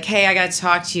 and he's like, "Hey, I got to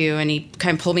talk to you." And he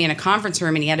kind of pulled me in a conference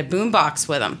room, and he had a boombox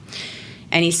with him.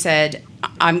 And he said,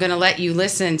 "I'm going to let you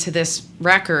listen to this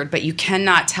record, but you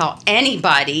cannot tell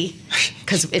anybody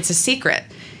because it's a secret."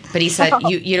 But he said,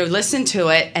 you listen to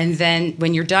it, and then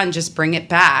when you're done, just bring it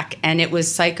back. And it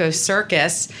was Psycho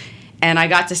Circus. And I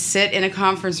got to sit in a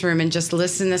conference room and just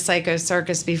listen to Psycho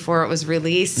Circus before it was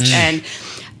released. And,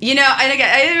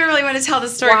 I didn't really want to tell the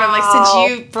story, but I'm like, since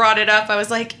you brought it up, I was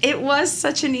like, it was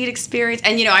such a neat experience.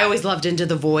 And, I always loved Into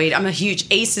the Void. I'm a huge,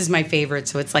 Ace is my favorite,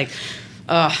 so it's like,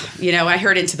 I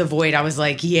heard Into the Void. I was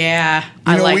like, yeah,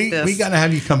 I like this. We got to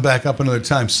have you come back up another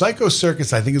time. Psycho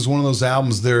Circus, I think, is one of those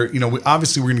albums there.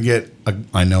 Obviously we're going to get,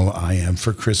 I know I am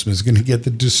for Christmas, going to get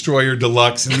the Destroyer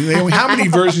Deluxe. And how many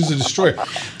versions of Destroyer?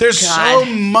 There's so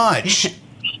much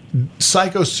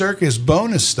Psycho Circus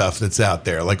bonus stuff that's out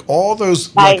there, like all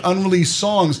those like unreleased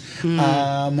songs.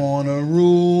 I'm gonna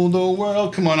rule the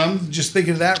world. Come on, I'm just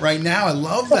thinking of that right now. I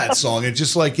love that song. It's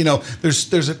just like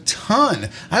there's a ton.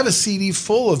 I have a CD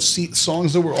full of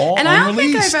songs that were all and unreleased.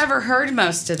 I don't think I've ever heard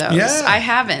most of those. Yeah. I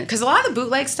haven't, because a lot of the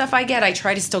bootleg stuff I get, I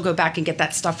try to still go back and get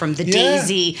that stuff from the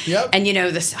Daisy and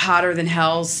this Hotter Than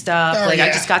Hell stuff. I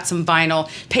just got some vinyl,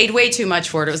 paid way too much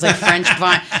for it. It was like French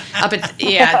vinyl up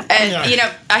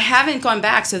at I haven't gone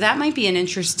back, so that might be an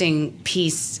interesting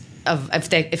piece of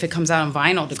if it comes out on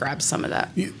vinyl to grab some of that.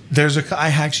 I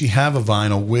actually have a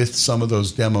vinyl with some of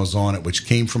those demos on it, which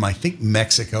came from I think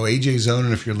Mexico. AJ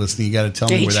Zonin, if you're listening, you got to tell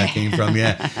me where that came from.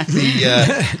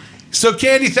 Yeah. So,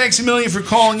 Candy, thanks a million for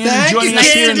calling in and joining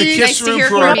us here in the Kiss Room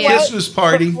for our Christmas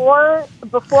party.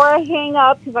 Before I hang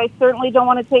up, because I certainly don't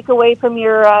want to take away from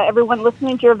your everyone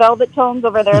listening to your Velvet Tones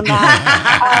over there,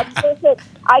 Matt. Listen,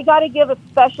 I got to give a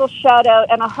special shout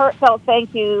out and a heartfelt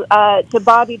thank you to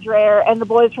Bobby Dreher and the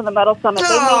boys from the Metal Summit. They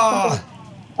made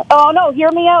something. Oh no,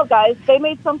 hear me out, guys. They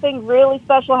made something really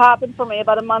special happen for me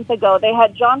about a month ago. They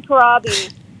had John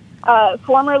Corabi,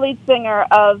 former lead singer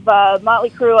of Motley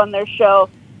Crue, on their show.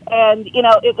 And,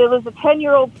 it was a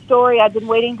 10-year-old story. I've been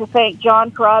waiting to thank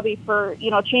John Corabi for,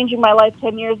 changing my life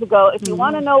 10 years ago. If you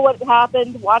want to know what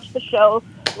happened, watch the show,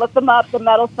 look them up, the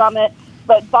Metal Summit.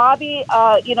 But Bobby,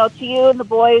 to you and the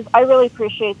boys, I really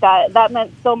appreciate that. That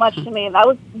meant so much to me. And that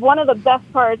was one of the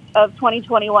best parts of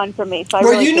 2021 for me.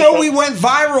 So we went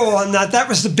viral on that. That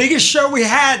was the biggest show we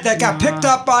had that got picked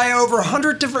up by over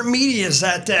 100 different medias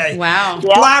that day. Wow.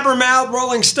 Yep. Blabbermouth,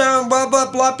 Rolling Stone, blah,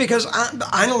 blah, blah, because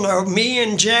I don't know, me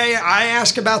and Jay, I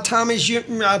asked about Tommy's feet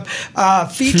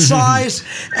size,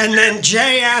 and then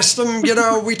Jay asked him,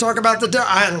 we talk about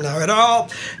I don't know, it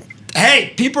all.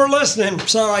 Hey, people are listening,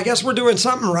 so I guess we're doing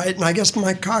something right, and I guess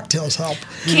my cocktails help.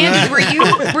 Candy, were you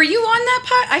on that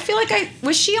part? I feel like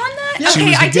was she on that? Yeah. She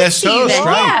was the guest host,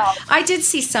 right? Yeah, I did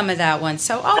see some of that one.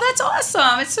 So, that's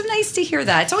awesome. It's so nice to hear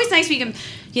that. It's always nice when you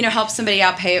can, help somebody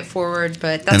out, pay it forward.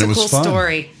 But that's a cool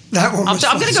story. That one was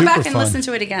I'm going to go back and listen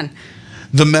to it again.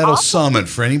 The Metal Summit,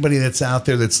 for anybody that's out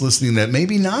there that's listening that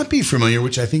maybe not be familiar,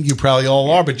 which I think you probably all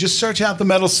are, but just search out the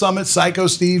Metal Summit, Psycho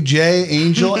Steve, Jay,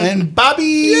 Angel, and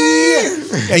Bobby.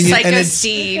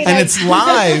 Steve. And it's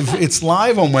live. It's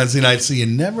live on Wednesday night, so you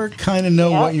never kind of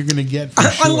know what you're going to get for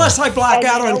sure. Unless I black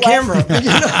out on camera.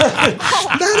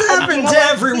 That happens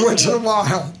every once in a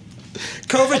while.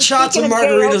 COVID shots and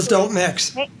margaritas don't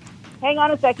mix. Hang on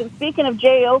a second. Speaking of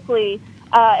Jay Oakley,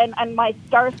 and my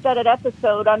star-studded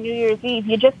episode on New Year's Eve,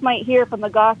 you just might hear from the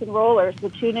Goth and Rollers, so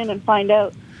tune in and find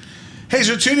out. Hey,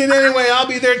 so tune in anyway. I'll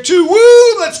be there too.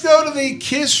 Woo! Let's go to the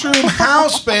Kiss Room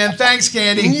House Band. Thanks,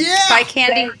 Candy. Yeah. Bye,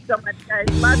 Candy. Thanks so much, guys.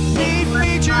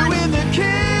 Meet you in the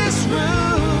Kiss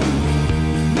Room.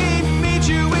 Meet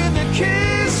you in the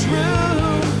Kiss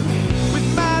Room with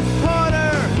Matt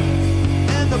Porter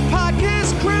and the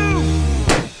podcast crew.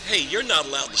 Hey, you're not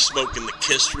allowed to smoke in the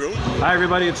Kiss Room. Hi,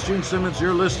 everybody. It's Gene Simmons.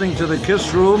 You're listening to the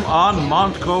Kiss Room on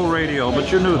Montco Radio, but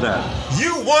you knew that.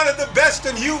 You wanted the best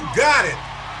and you got it.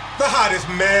 The hottest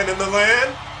man in the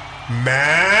land,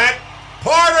 Matt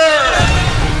Porter.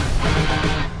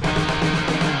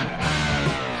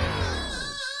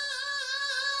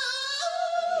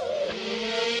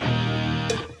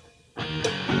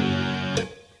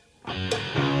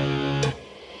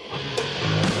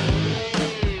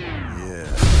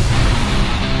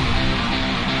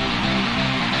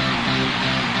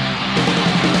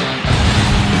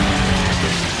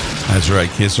 That's right,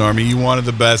 Kiss Army. You wanted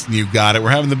the best, and you got it.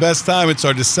 We're having the best time. It's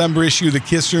our December issue of the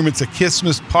Kiss Room. It's a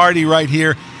Kissmas party right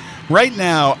here. Right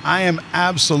now, I am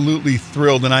absolutely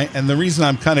thrilled, and the reason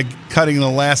I'm kind of cutting the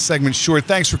last segment short,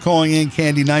 thanks for calling in,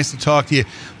 Candy. Nice to talk to you.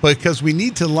 Because we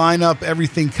need to line up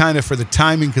everything kind of for the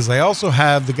timing, because I also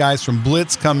have the guys from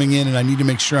Blitz coming in, and I need to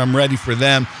make sure I'm ready for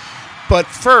them. But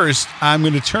first, I'm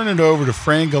going to turn it over to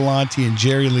Fran Galante and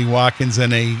Jerry Lee Watkins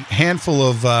and a handful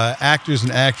of actors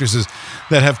and actresses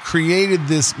that have created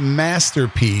this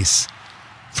masterpiece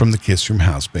from the Kiss Room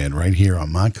House Band right here on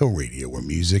Montco Radio, where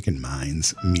music and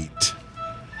minds meet.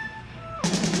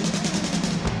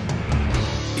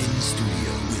 In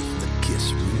studio with the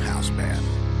Kiss Room House Band.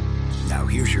 Now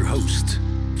here's your host,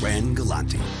 Fran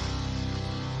Galante.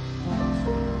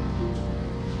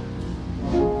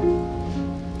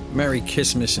 Merry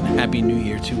Christmas and Happy New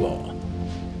Year to all.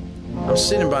 I'm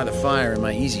sitting by the fire in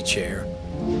my easy chair,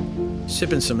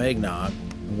 sipping some eggnog,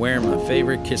 wearing my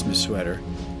favorite Christmas sweater,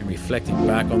 and reflecting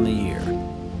back on the year.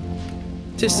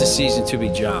 'Tis the season to be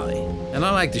jolly, and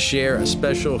I like to share a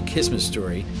special Christmas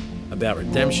story about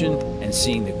redemption and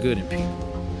seeing the good in people.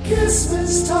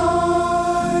 Christmas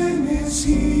time is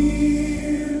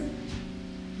here.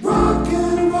 Rock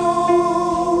and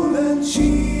roll and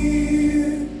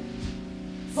cheer.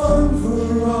 Fun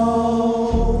for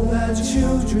all that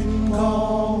children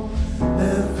call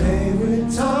their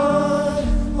favorite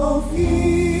time of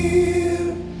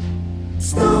year.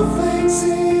 Snowflakes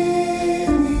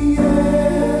in the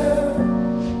air.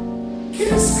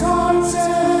 Kiss cards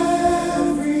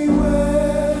everywhere.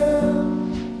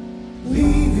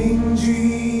 Leaving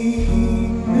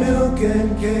dream, milk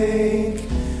and cake,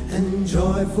 and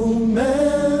joyful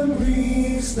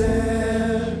memories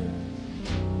there.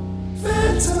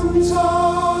 Phantoms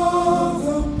of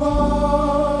the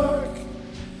park,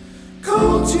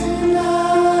 cold gin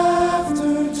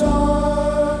after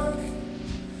dark.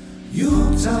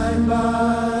 Yuletide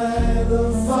by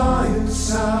the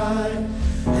fireside,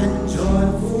 and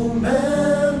joyful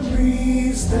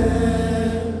memories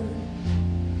there.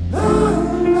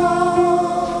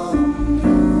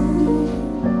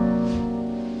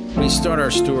 We start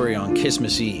our story on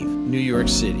Christmas Eve, New York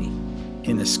City,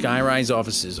 in the skyrise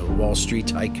offices of Wall Street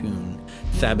tycoon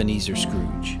Ebenezer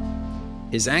Scrooge.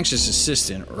 His anxious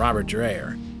assistant, Robert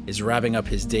Dreyer, is wrapping up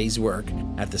his day's work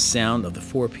at the sound of the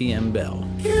 4 p.m. bell.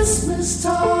 Christmas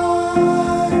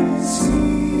time is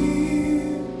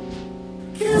here.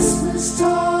 Christmas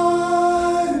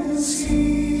time is here.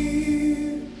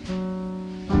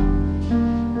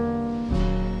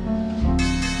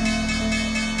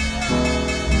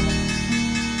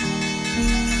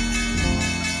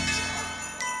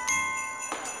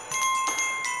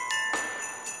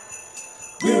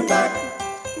 We're back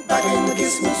in the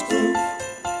Christmas groove.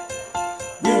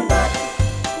 We're back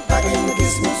in the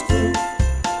Christmas groove.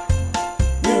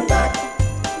 We're back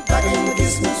in the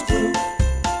Christmas groove.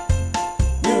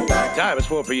 We're back. Time is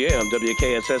 4 p.m.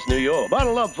 WKSS New York.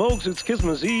 Bottle up, folks. It's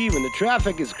Christmas Eve and the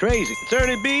traffic is crazy. It's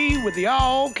Ernie B with the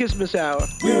All Christmas Hour.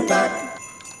 We're back.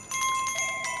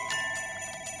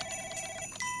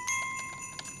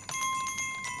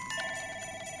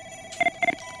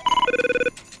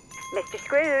 Mr.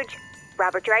 Scrooge,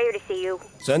 Robert Dreyer to see you.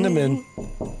 Send him in.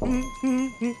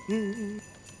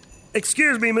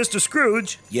 Excuse me, Mr.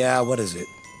 Scrooge. Yeah, what is it?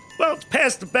 Well, it's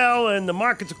past the bell and the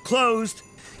markets are closed.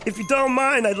 If you don't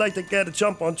mind, I'd like to get a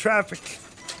jump on traffic.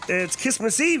 It's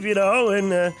Christmas Eve, you know,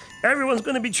 and everyone's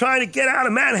going to be trying to get out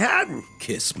of Manhattan.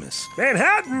 Christmas.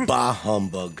 Manhattan? Bah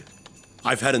humbug.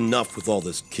 I've had enough with all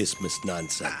this Christmas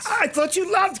nonsense. I thought you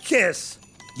loved Kiss.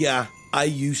 Yeah, I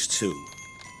used to.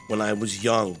 When I was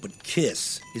young, but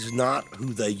Kiss is not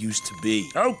who they used to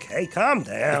be. Okay, calm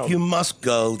down. If you must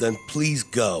go, then please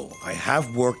go. I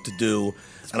have work to do,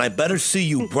 and I better see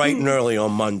you bright and early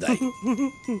on Monday.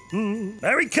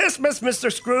 Merry Christmas,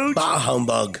 Mr. Scrooge. Bah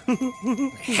humbug.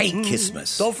 I hate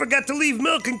Christmas. Don't forget to leave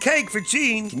milk and cake for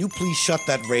Gene. Can you please shut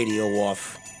that radio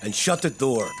off and shut the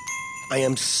door? I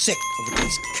am sick of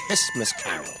these Christmas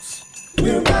carols.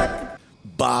 We're back.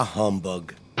 Bah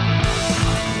humbug.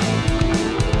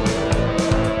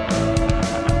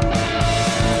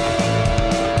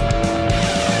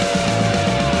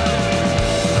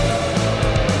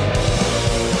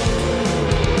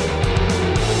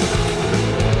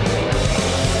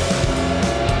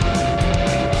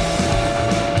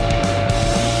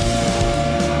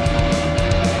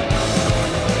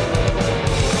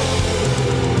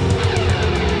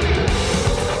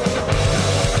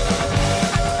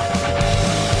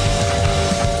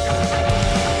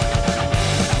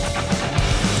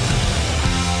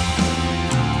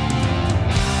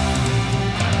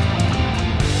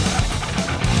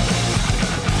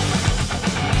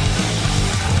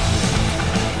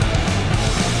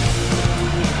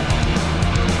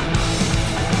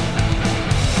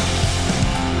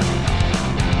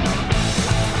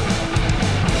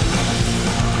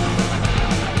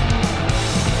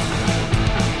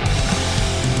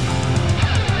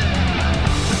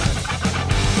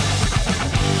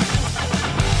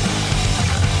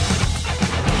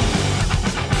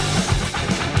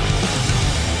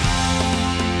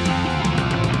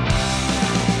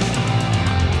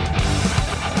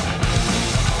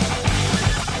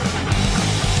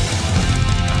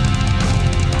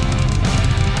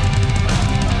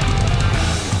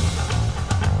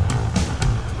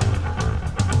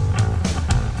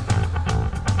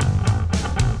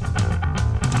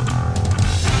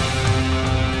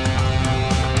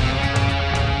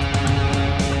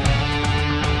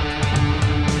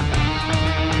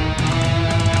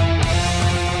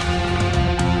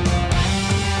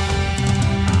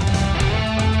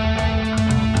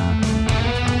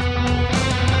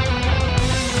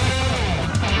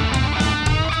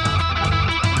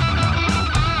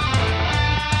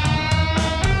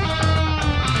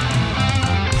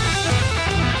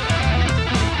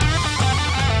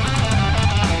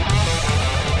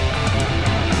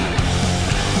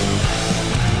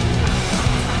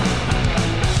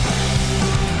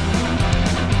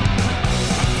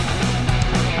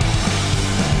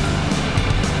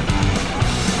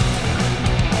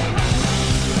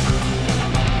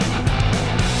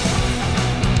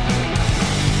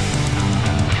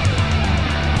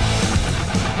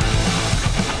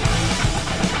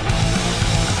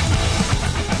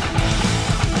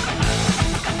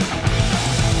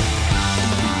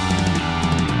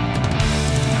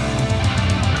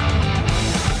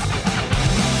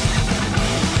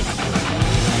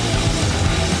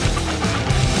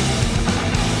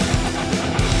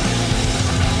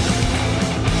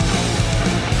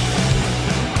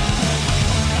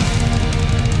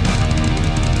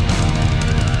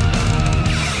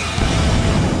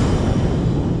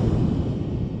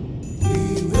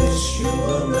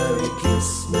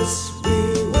 Christmas.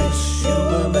 We wish you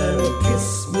a Merry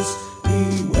Christmas.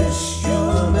 We wish you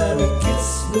a Merry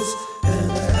Christmas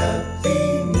and a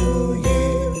Happy New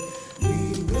Year.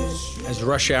 We wish you. As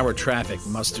rush hour traffic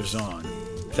musters on,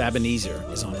 Fab Ebenezer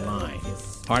is online,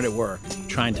 hard at work,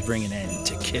 trying to bring an end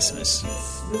to Christmas.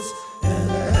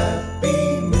 And a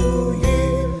Happy New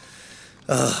Year.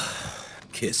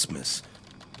 Christmas.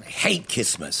 I hate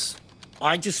Christmas.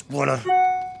 I just wanna...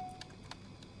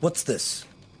 What's this?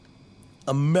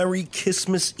 A Merry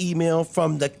Christmas email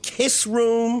from the Kiss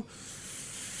Room?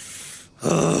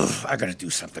 I gotta do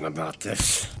something about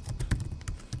this.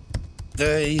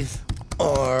 They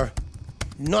are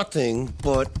nothing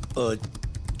but a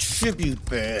tribute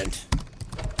band.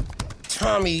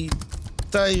 Tommy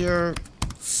Thayer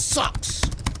sucks.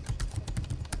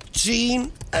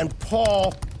 Gene and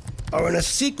Paul are in a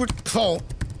secret cult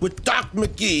with Doc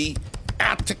McGee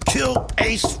out to kill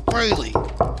Ace Frehley.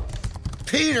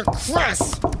 Peter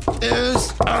Kress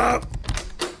is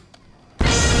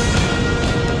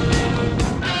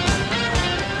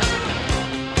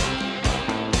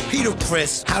Peter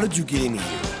Kress, how did you get in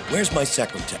here? Where's my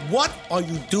secretary? What are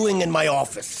you doing in my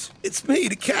office? It's me,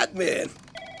 the Catman.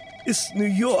 It's New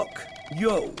York.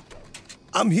 Yo,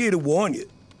 I'm here to warn you.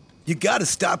 You gotta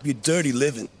stop your dirty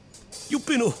living. You've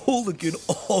been a hooligan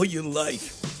all your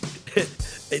life.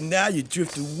 And now you're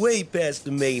drifting way past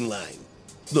the main line.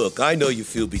 Look, I know you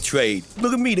feel betrayed.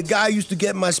 Look at me, the guy who used to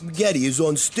get my spaghetti is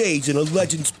on stage in a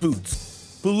Legends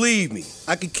boots. Believe me,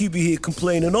 I could keep you here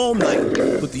complaining all night,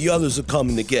 but the others are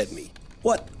coming to get me.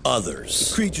 What others?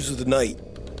 The creatures of the night.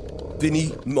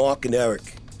 Vinny, Mark, and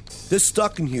Eric. They're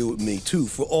stuck in here with me, too,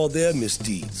 for all their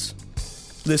misdeeds.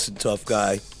 Listen, tough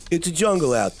guy, it's a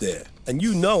jungle out there, and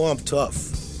you know I'm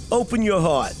tough. Open your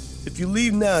heart. If you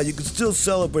leave now, you can still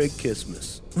celebrate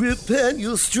Christmas. Repent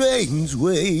your strange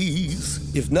ways.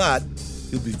 If not,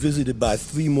 you'll be visited by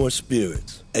 3 more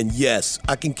spirits. And yes,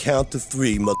 I can count to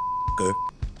 3, motherfucker.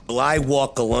 Well, I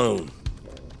walk alone.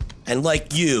 And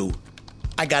like you,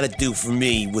 I gotta do for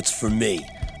me what's for me.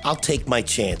 I'll take my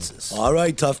chances. All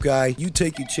right, tough guy, you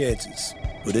take your chances.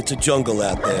 But it's a jungle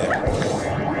out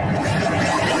there.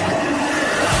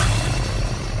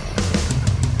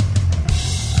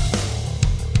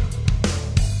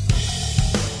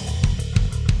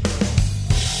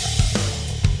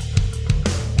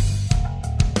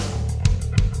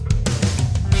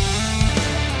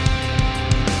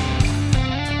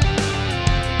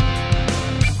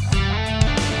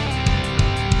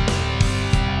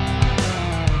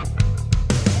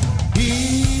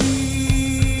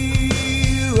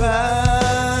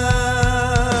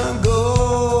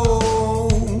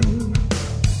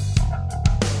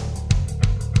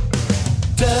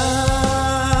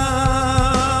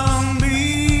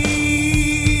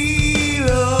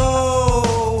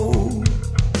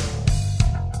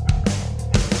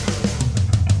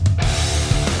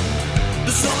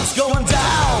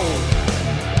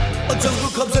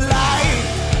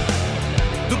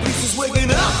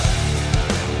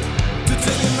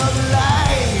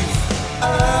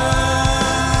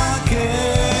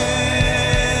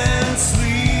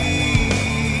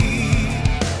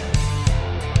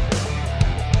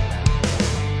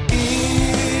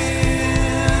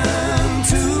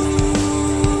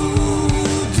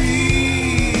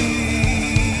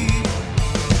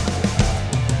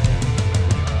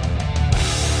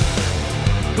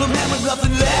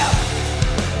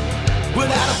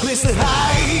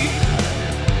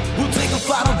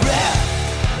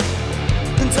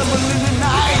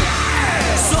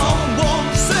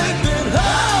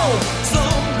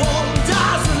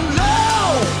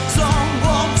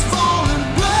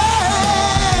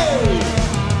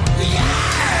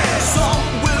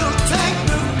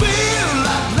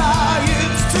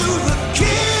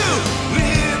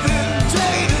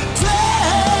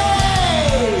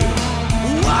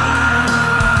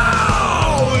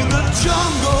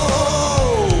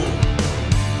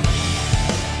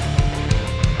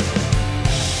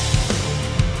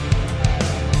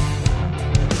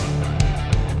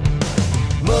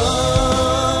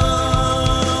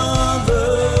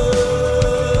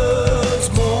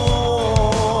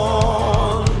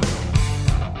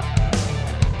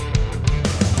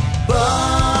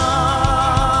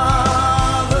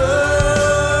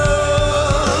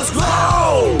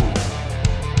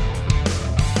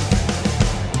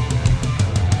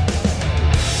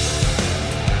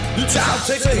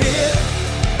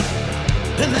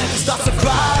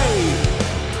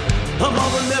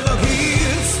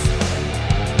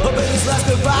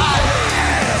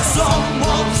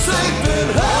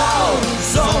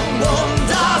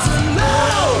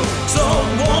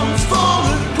 Someone's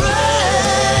falling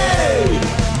prey.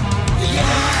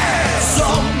 Yeah.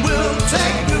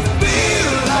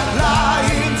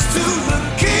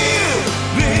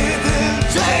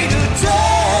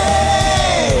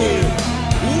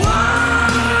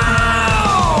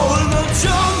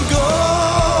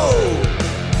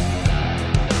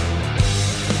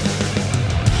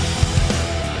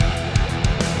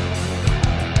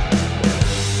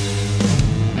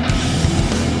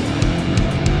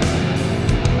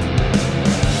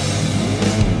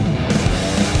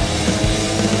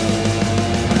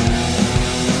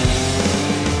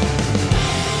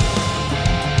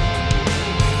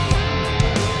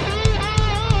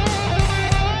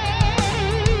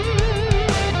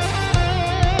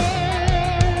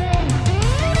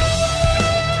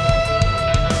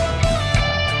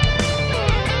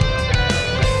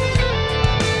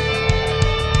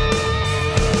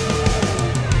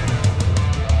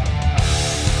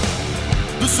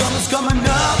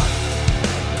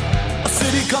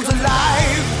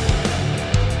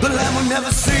 but land will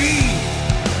never see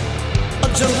a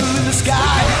jungle in the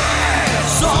sky.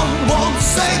 Someone's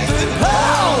safe in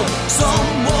hell,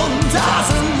 someone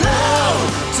doesn't know,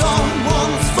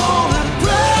 someone's fallen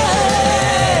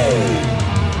prey.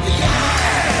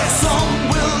 Some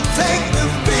will take the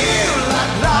fear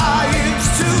like lions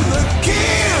to the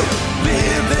kill,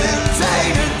 living day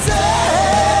to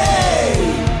day.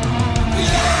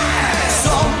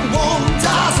 Someone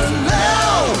doesn't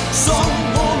know,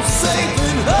 someone's safe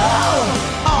in hell,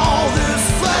 all this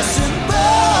flesh and bone.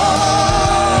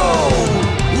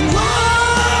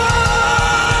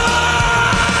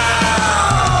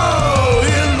 Whoa,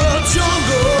 in the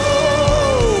jungle.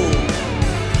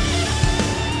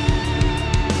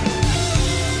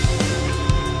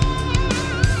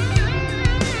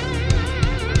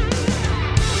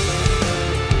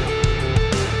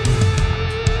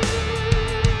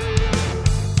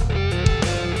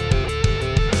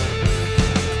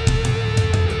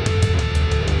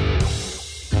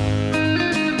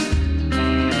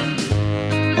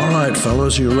 All right,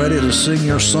 fellas, you ready to sing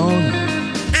your song?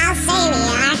 I'll sing,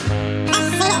 yeah.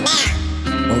 Let's sing it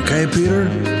now. Okay, Peter?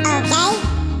 Okay?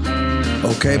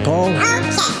 Okay, Paul? Okay.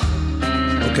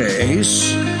 Okay,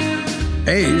 Ace?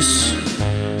 Ace?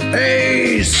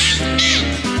 Ace!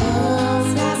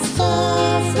 Christmas,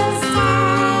 Christmas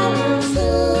time is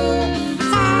here.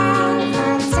 Time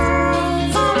for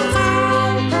toys and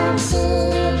time for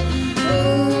cheer.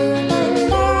 We've been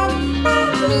good, but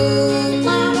we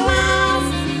can last.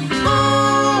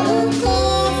 Merry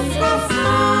Christmas,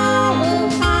 merry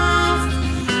fast.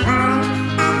 One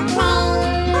a plane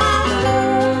that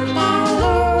moved the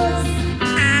loose.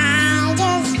 I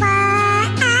just want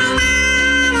a lot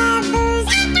of booze.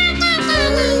 You can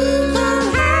hardly stand the way these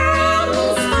Christmas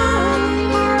don't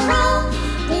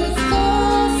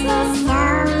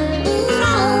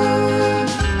behave.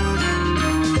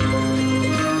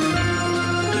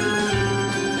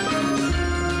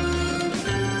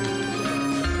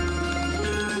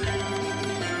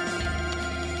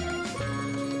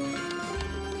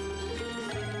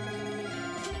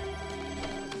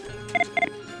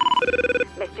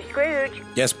 Mr. Scrooge,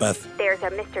 Yes, Beth. there's a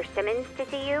Mr. Simmons to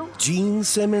see you. Gene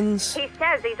Simmons? He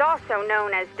says he's also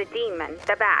known as the Demon,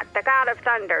 the Bat, the God of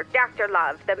Thunder, Dr.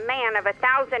 Love, the Man of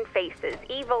 1,000 Faces,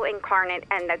 Evil Incarnate,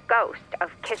 and the Ghost of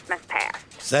Christmas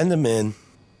Past. Send him in.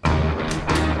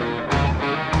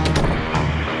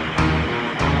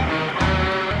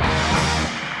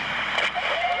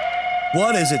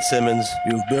 What is it, Simmons?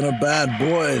 You've been a bad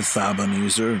boy,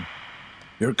 Thabanezer.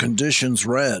 Your condition's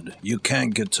red. You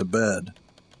can't get to bed.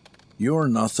 You're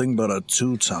nothing but a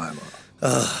two-timer.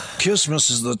 Christmas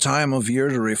is the time of year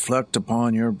to reflect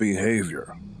upon your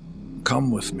behavior.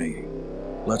 Come with me.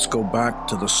 Let's go back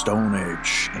to the Stone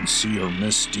Age and see your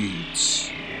misdeeds.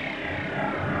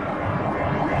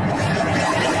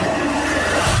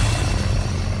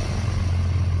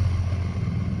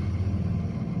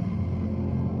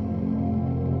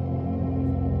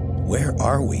 Where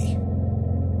are we?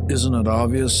 Isn't it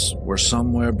obvious? We're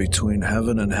somewhere between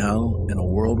heaven and hell in a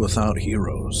world without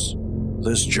heroes.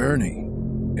 This journey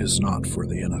is not for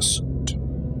the innocent.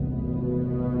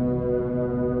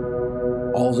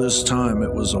 All this time,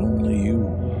 it was only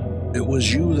you. It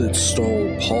was you that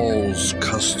stole Paul's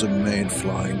custom-made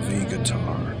Flying V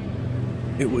guitar.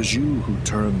 It was you who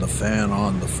turned the fan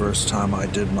on the first time I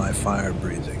did my fire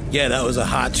breathing. Yeah, that was a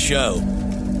hot show.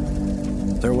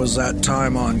 There was that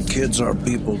time on Kids Are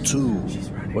People Too,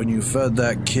 when you fed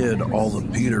that kid all the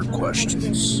Peter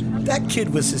questions. That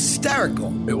kid was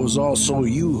hysterical. It was also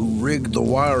you who rigged the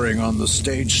wiring on the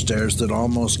stage stairs that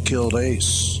almost killed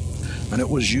Ace. And it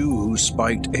was you who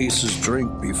spiked Ace's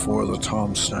drink before the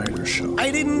Tom Snyder show.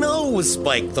 I didn't know it was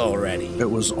spiked already. It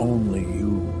was only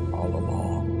you all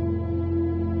along.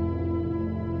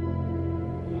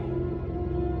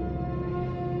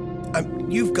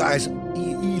 You guys,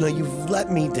 you've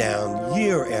let me down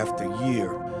year after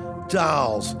year.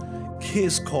 Dolls,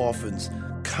 kiss coffins,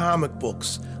 comic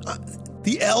books.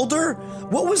 The Elder?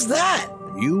 What was that?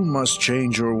 You must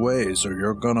change your ways or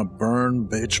you're gonna burn,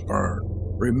 bitch, burn.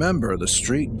 Remember, the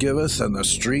street giveth and the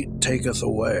street taketh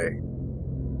away.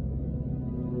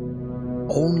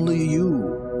 Only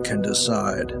you can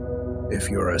decide if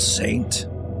you're a saint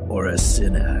or a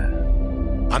sinner.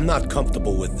 I'm not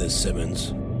comfortable with this,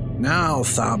 Simmons. Now,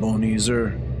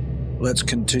 Thabanezer, let's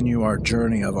continue our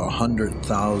journey of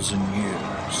 100,000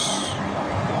 years.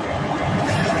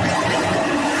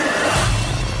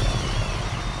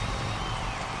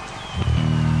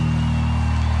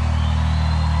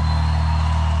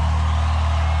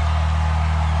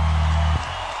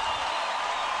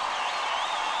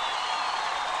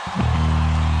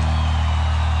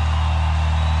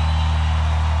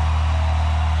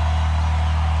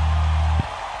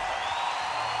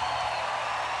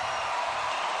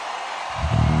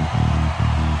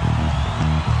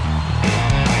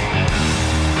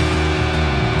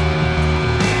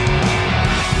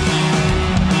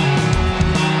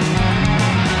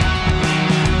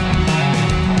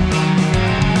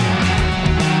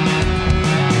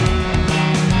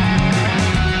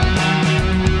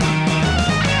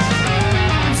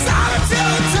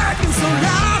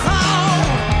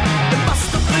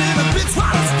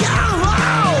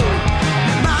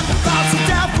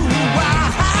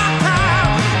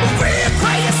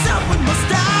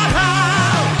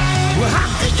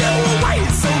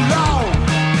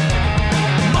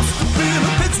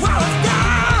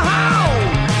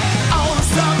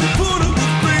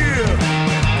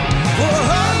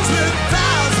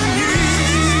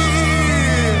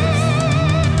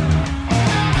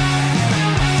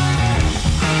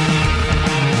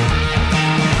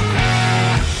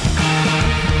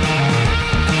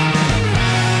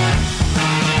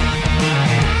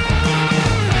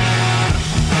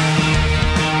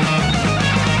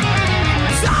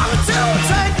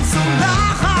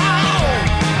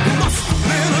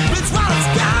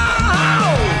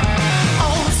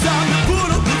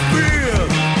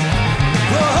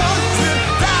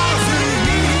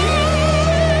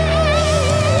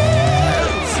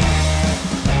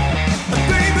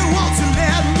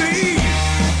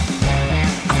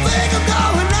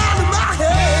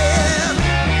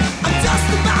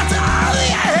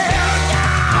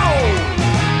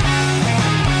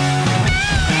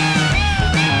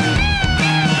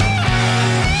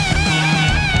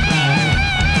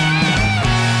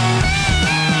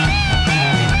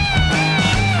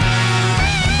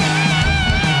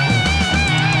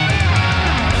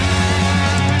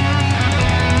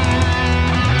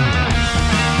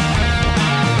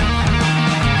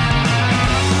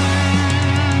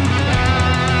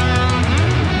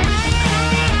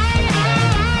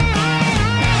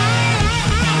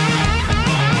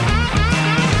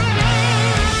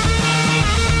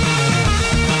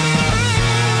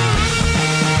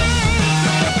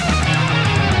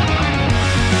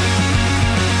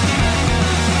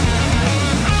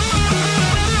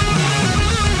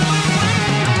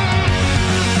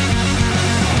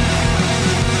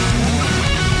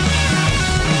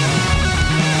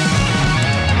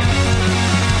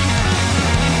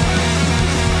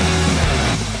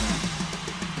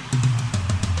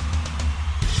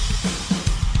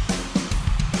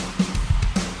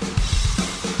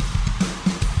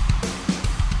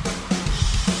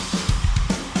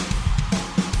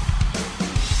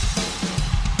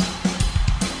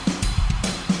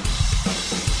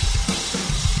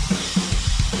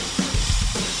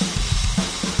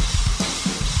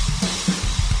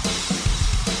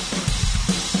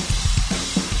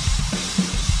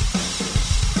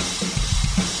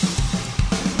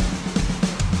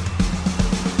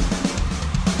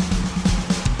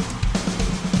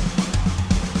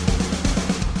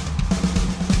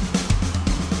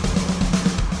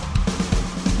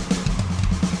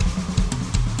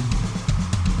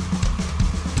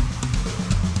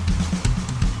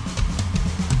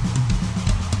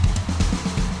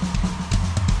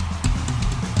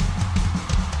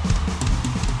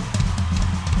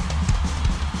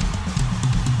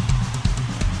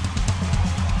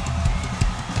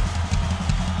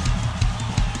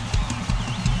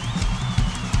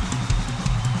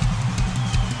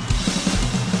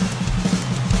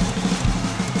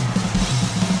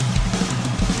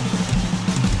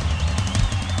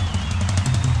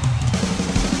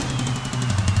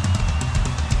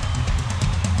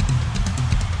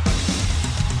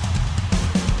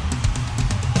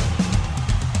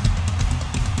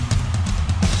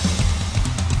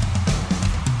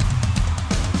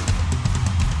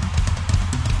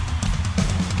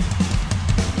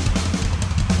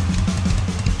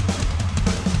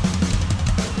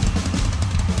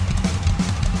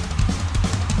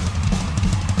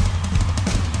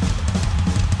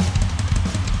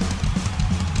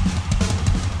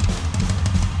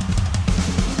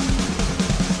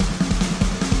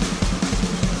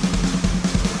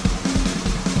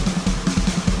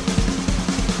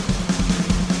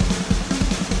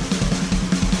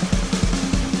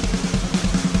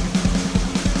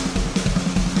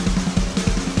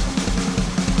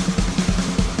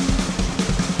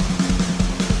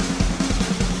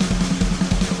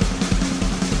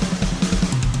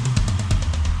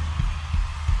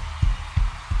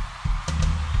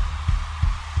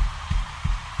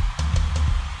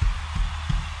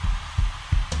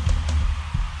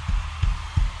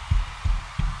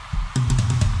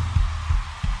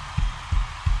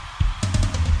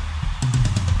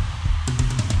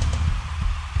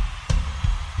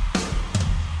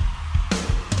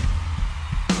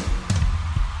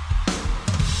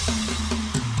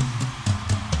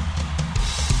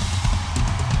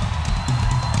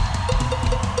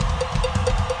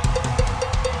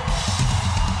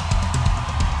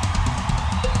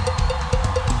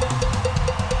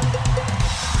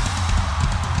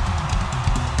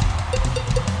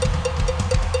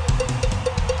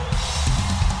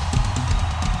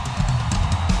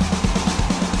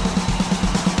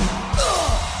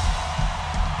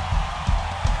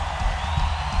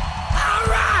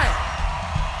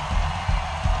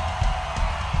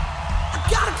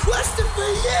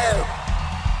 over you.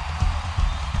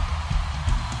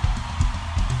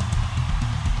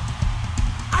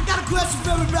 I got a question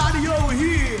for everybody over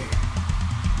here.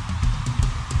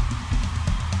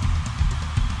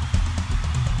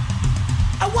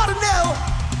 I want to know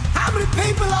how many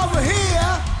people over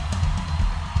here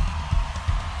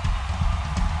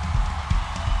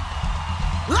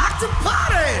like to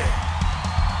party.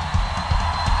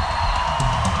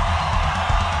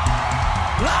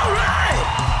 All right.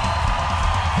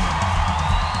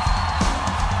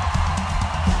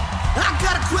 I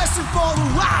got a question for the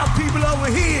wild people over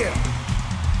here.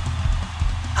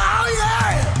 Oh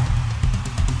yeah.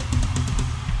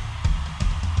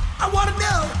 I want to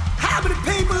know how many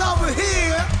people over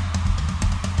here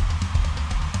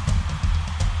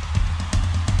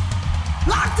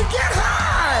like to get high.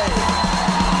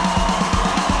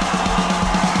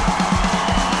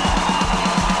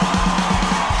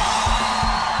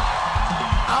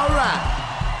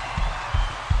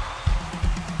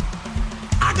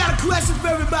 Question for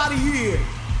everybody here.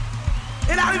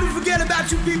 And I didn't forget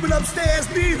about you people upstairs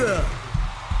neither.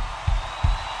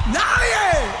 Now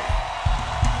yeah.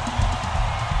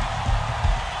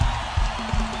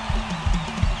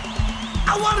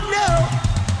 I want to know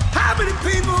how many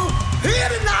people here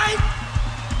tonight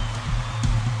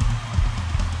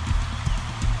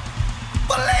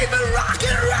believe in rock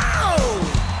and roll.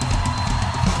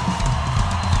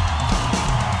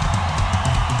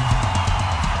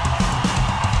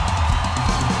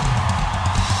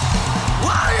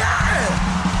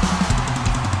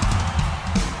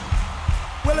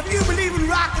 Well, if you believe in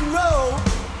rock and roll,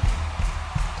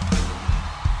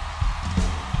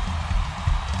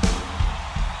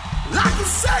 like you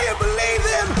say you believe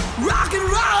in rock and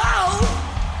roll,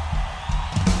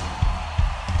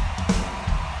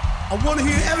 I want to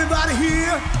hear everybody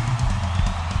here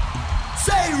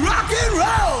say rock and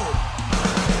roll.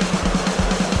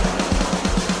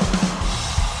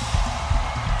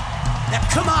 Now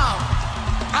come on,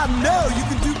 I know you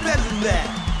can do better than that.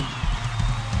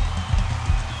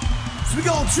 So we're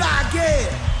gonna try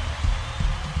again.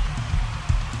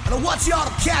 And I want y'all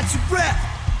to catch your breath.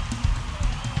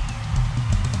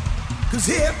 Cause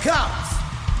here it comes.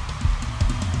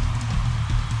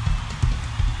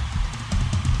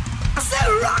 I said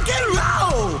rock and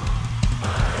roll.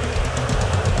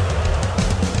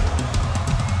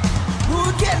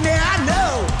 We're getting there, I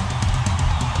know.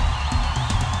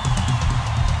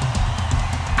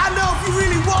 I know if you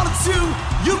really wanted to,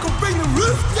 you can bring the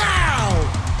roof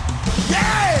down.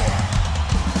 Yeah!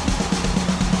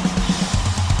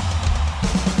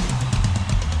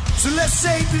 So let's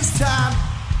say it this time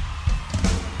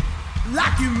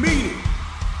like you mean it.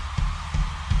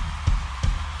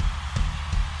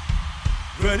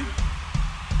 Ready?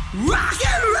 Rock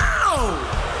and roll!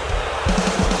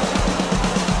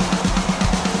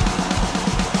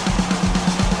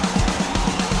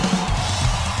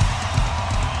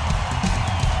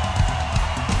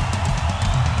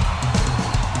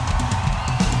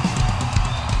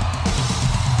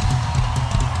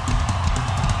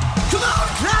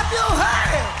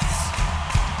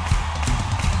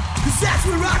 That's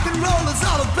what rock and roll is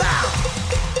all about.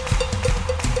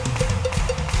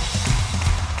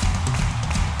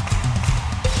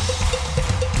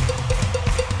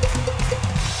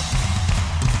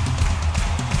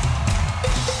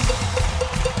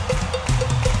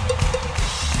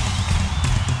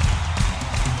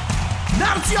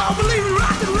 Now that y'all believe in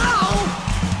rock and roll,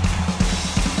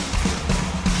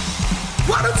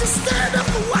 why don't you stand up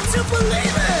for what you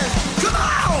believe in? Come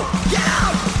on, get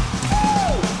out!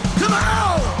 Come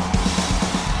on!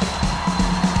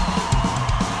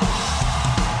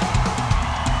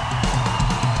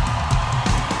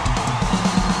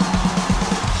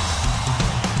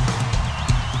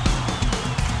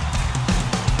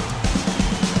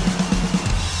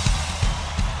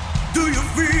 Do you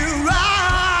feel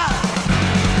right?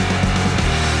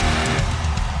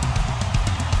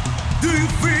 Do you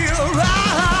feel right?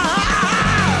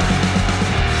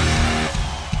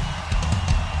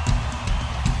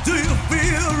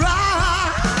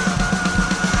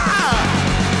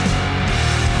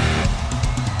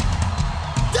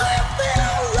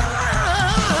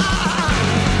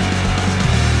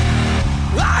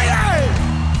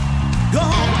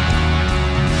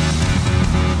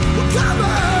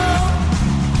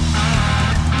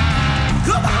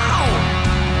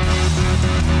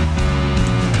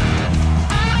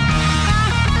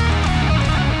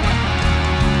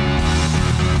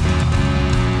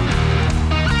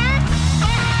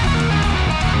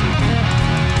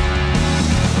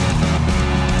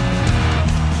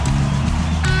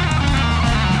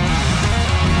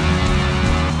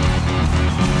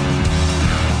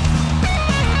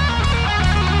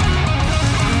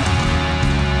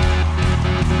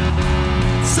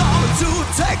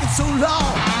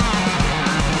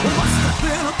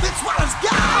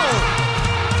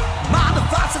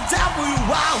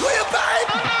 Will babe,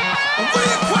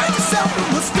 reacquaint yourself with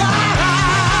the sky.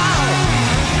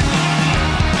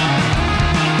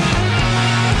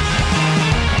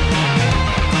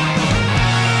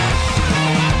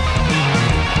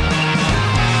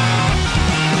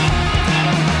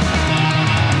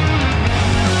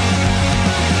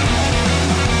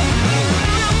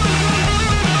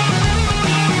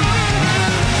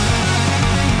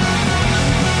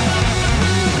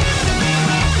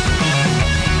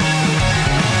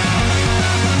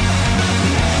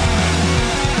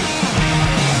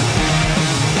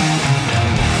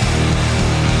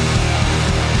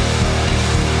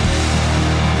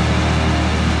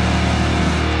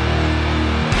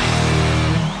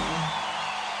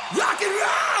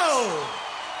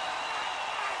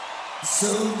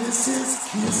 So this is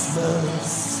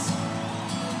Christmas,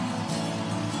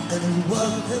 and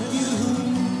what have you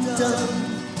done?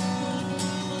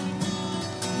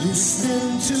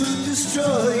 Listening to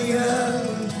Destroyer,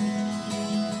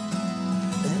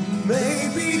 and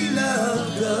maybe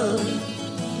Love Gun.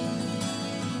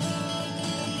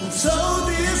 And so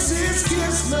this is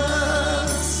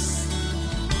Christmas,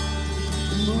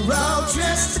 and we're all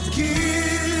dressed to kill.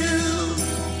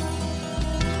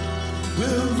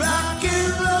 We'll rock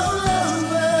and roll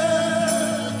over,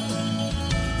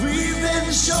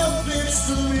 revenge sure fits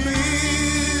the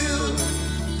bill.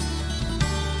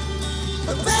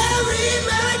 A very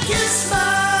Merry Christmas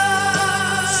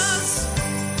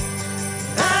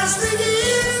as the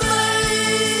year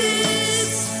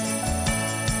fades.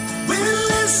 We'll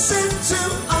listen to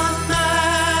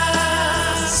Unmasked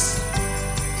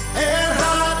and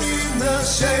Hide in the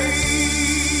Shade.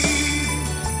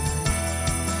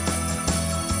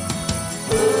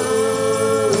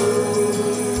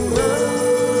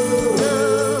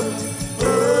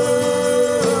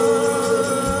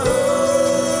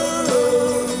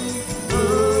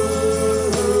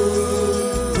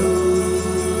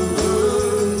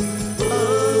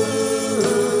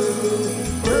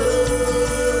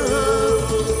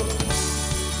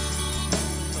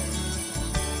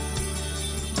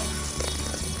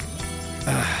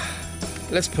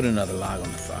 Let's put another log on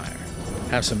the fire,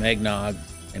 have some eggnog,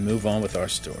 and move on with our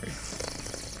story.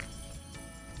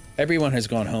 Everyone has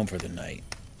gone home for the night.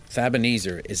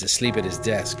 Ebenezer is asleep at his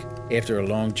desk after a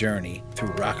long journey through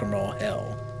rock and roll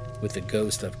hell with the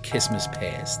ghost of Christmas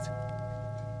past.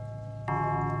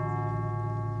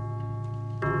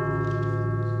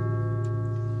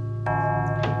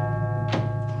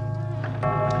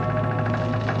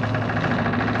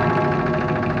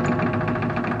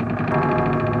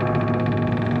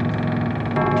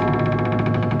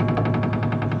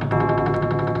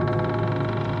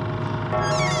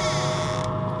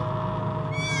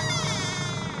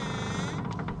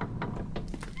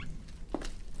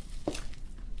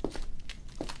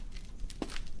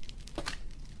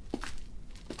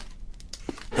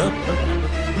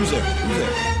 Who's there?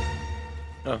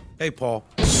 Oh, hey, Paul.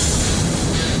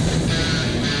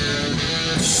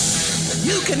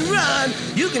 You can run,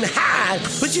 you can hide,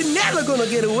 but you're never gonna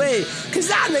get away,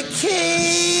 'cause I'm the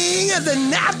king of the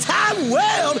nighttime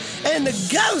world and the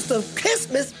ghost of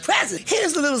Christmas present.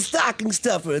 Here's a little stocking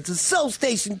stuffer. It's a Soul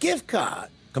Station gift card.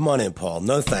 Come on in, Paul.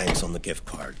 No thanks on the gift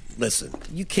card. Listen,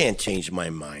 you can't change my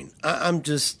mind. I'm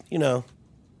just,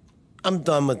 I'm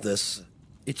done with this.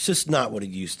 It's just not what it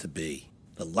used to be.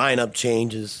 The lineup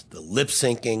changes, the lip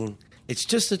syncing. It's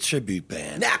just a tribute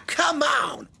band. Now come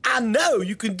on! I know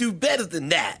you can do better than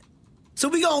that. So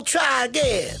we gonna try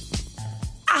again.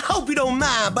 I hope you don't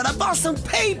mind, but I bought some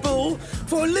people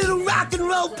for a little rock and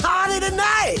roll party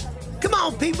tonight. Come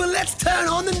on, people, let's turn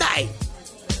on the night.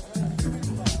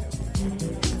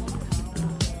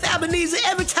 Ebenezer,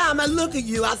 every time I look at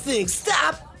you, I think,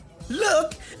 stop,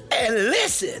 look, and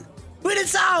listen. But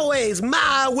it's always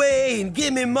my way and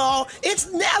give me more. It's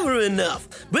never enough.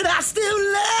 But I still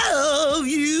love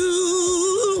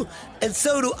you. And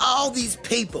so do all these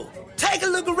people. Take a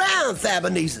look around,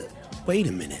 Ebenezer. Wait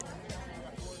a minute.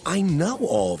 I know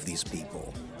all of these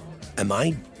people. Am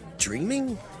I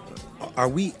dreaming? Are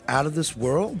we out of this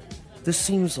world? This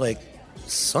seems like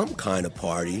some kind of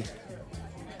party,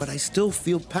 but I still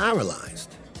feel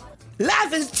paralyzed.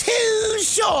 Life is too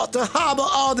short to harbor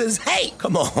all this hate.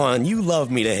 Come on, you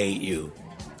love me to hate you.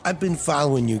 I've been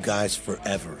following you guys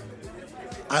forever.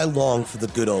 I long for the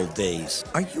good old days.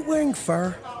 Are you wearing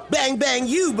fur? Bang, bang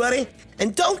you, buddy.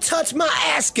 And don't touch my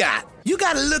ascot. You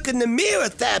gotta look in the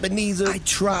mirror, Ebenezer. I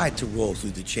tried to roll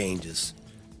through the changes.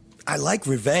 I like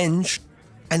Revenge,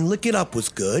 and Lick It Up was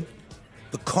good.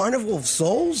 The Carnival of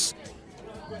Souls?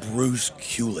 Bruce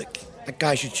Kulick. That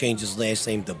guy should change his last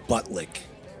name to Buttlick.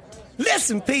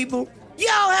 Listen, people,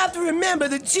 Y'all have to remember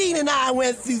that Gene and I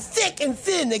went through thick and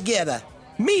thin together.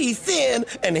 Me thin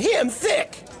and him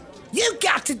thick. You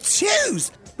got to choose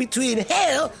between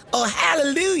hell or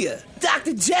hallelujah.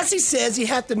 Dr. Jesse says you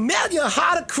have to melt your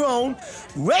heart of chrome,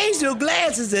 raise your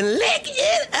glasses, and lick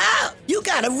it up. You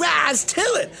gotta rise to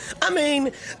it. I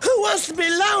mean, who wants to be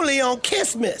lonely on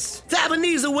Christmas?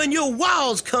 Ebenezer, when your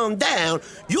walls come down,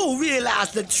 you'll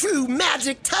realize the true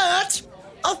magic touch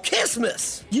of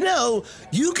Christmas. You know,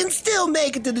 you can still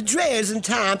make it to the Dreers in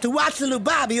time to watch little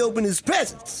Bobby open his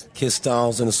presents. Kiss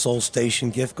dolls and a Soul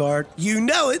Station gift card? You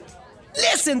know it.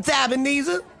 Listen,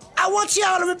 Ebenezer, I want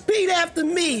y'all to repeat after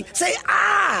me. Say,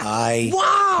 I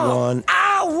want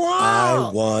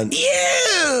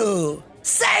you.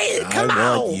 Say it, come on.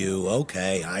 I want you.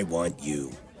 Okay, I want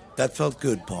you. That felt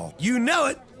good, Paul. You know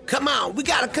it. Come on, we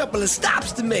got a couple of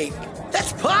stops to make.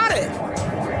 Let's party.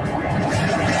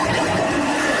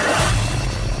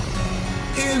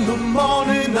 In the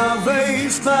morning I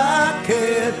raise my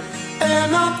head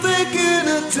and I'm thinking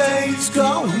a day's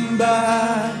gone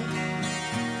by.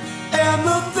 And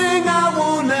the thing I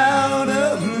want out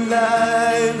of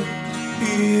life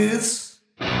is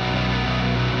I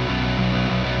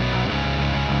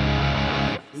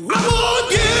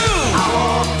want you. I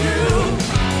want you.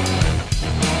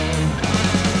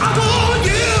 I want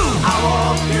you. I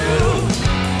want you.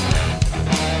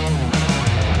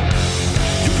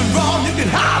 You can run, you can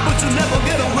hide, but you'll never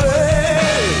get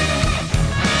away.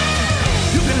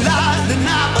 You can lie and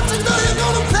deny, but you know you're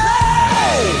gonna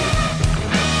pay.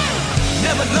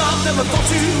 Never loved, never thought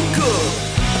you could.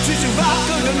 I treat you right,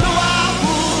 cause you know I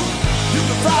would. You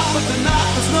can fight, but tonight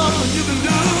there's nothing you can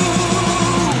do.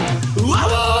 I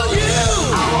want you.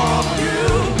 I want you.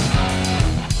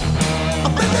 I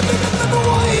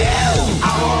want you.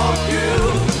 I want you.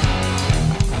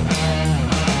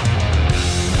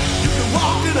 You can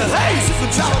walk in a haze, you can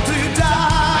travel till you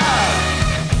die.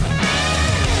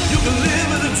 You can live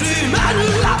in a dream and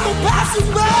your life will pass you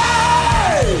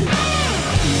by.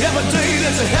 Every day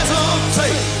that you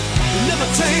hesitate, you never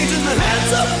change in the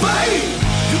hands of fate.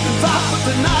 You can fight, but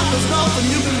tonight there's nothing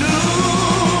you can do.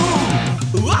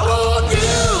 I want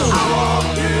you. I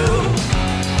want you.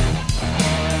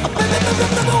 I want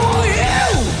you.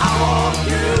 I want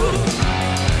you.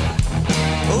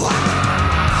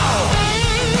 Wow.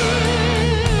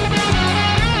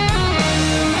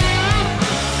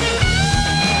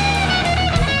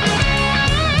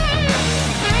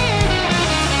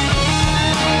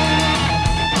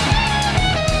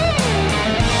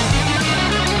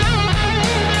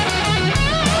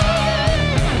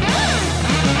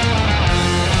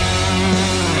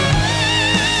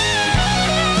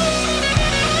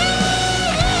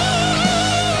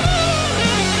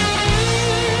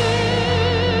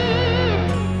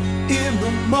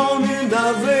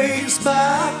 I raise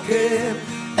my head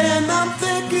and I'm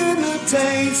thinking the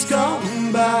day's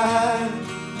gone by.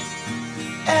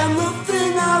 And the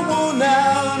thing I want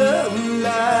out of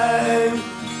life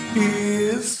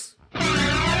is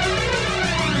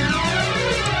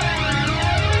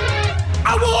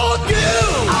I want you.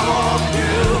 I want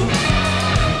you.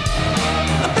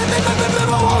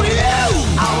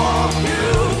 I want you. I want you.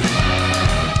 I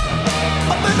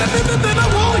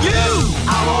want you. I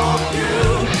want you. I want you.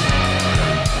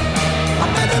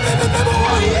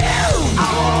 I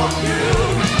want you.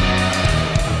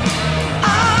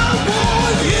 I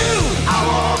want you. I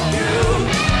want you. I want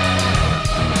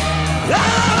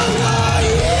you. I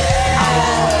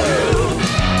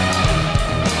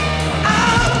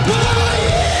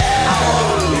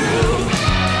want you. I want you.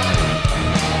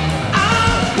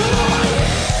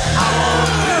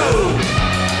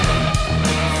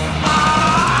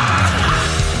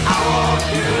 I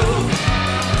want you.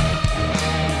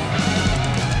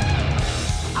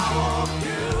 I want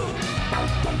you.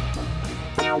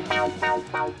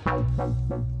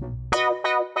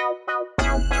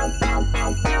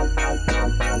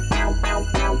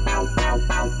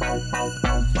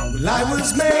 Well, I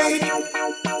was made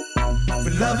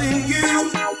for loving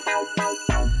you.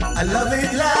 I love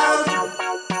it loud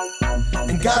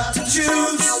and got to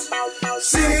choose.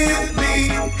 Simply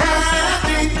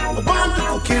having a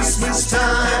wonderful Christmas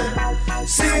time.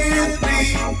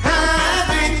 Simply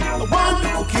having a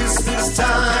wonderful Christmas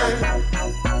time.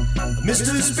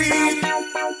 Mr. Speed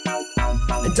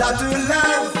and Dr.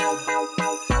 Love,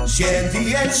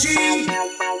 Shandy and she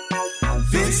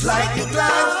fits like a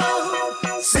glove.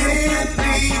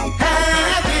 Simply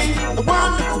having a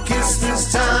wonderful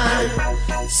Christmas time.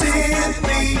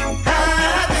 Simply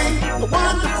having a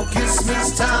wonderful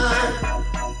Christmas time.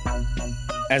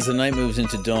 As the night moves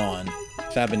into dawn,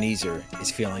 Ebenezer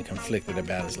is feeling conflicted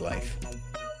about his life.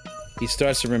 he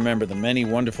starts to remember the many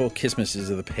wonderful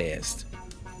Christmases of the past.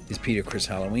 His Peter Criss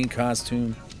Halloween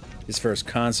costume, his first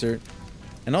concert,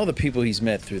 and all the people he's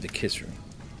met through the Kiss Room.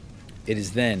 It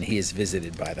is then he is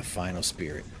visited by the final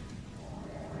spirit.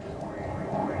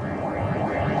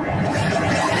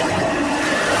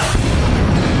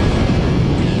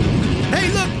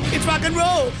 Hey, look, it's rock and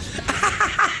roll.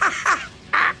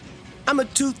 I'm a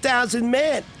 2000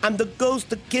 man. I'm the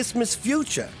ghost of Christmas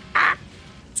future.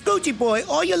 Scoochie boy,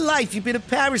 all your life you've been a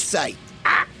parasite.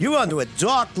 You're under a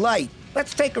dark light.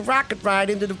 Let's take a rocket ride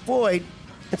into the void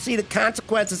and see the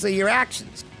consequences of your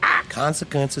actions.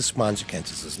 Consequences,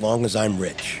 sponsequences, as long as I'm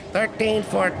rich. 13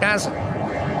 for a dozen.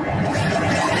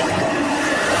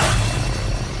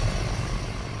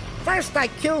 First I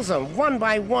kills them one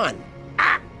by one.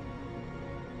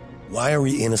 Why are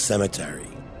we in a cemetery?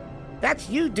 That's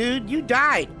you, dude. You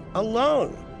died.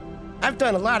 Alone. I've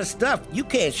done a lot of stuff. You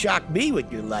can't shock me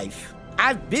with your life.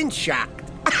 I've been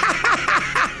shocked.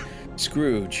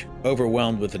 Scrooge,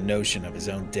 overwhelmed with the notion of his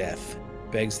own death,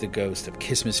 begs the ghost of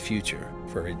Christmas future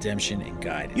for redemption and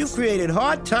guidance. You've created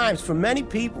hard times for many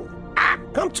people.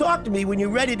 Come talk to me when you're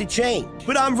ready to change.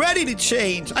 But I'm ready to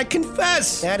change, I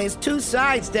confess. Now there's two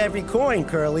sides to every coin,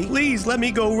 Curly. Please let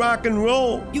me go rock and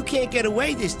roll. You can't get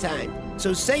away this time,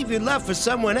 so save your love for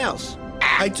someone else.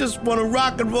 I just want to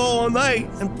rock and roll all night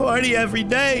and party every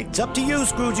day. It's up to you,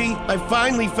 Scroogey. I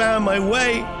finally found my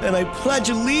way, and I pledge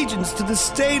allegiance to the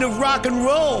state of rock and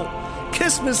roll.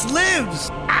 Christmas lives.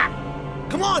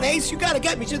 Come on, Ace, you gotta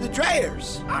get me to the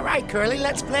Dreyers. All right, Curly,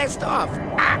 let's blast off.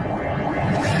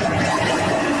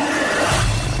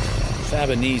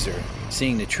 Ebenezer,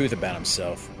 seeing the truth about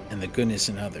himself and the goodness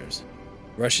in others,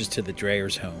 rushes to the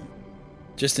Dreyer's home,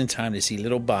 just in time to see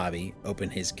little Bobby open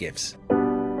his gifts.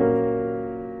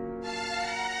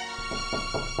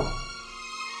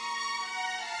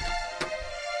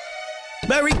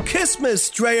 Merry Christmas,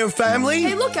 Dreyer family!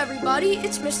 Hey, look, everybody,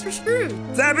 it's Mr. Scrooge.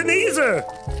 Ebenezer!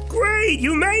 Great,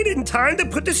 you made it in time to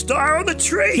put the star on the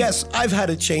tree! Yes, I've had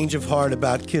a change of heart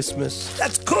about Christmas.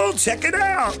 That's cool, check it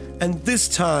out! And this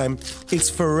time, it's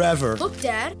forever. Look,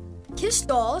 Dad, Kiss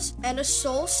dolls and a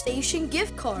Soul Station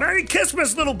gift card. Merry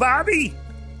Christmas, little Bobby!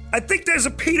 I think there's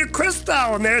a Peter Criss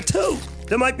doll in there, too.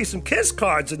 There might be some Kiss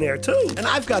cards in there, too. And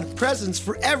I've got presents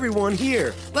for everyone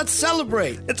here. Let's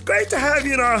celebrate. It's great to have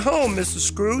you in our home, Mr.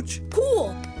 Scrooge.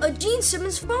 Cool. A Gene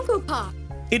Simmons Funko Pop.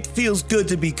 It feels good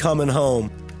to be coming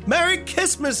home. Merry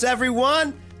Christmas,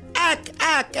 everyone. Ack,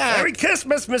 ack, ack. Merry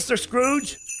Christmas, Mr.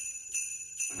 Scrooge.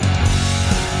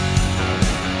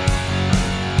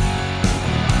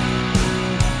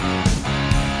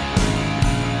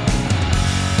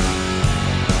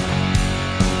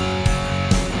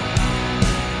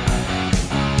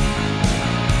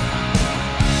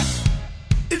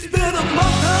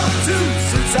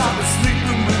 Since I was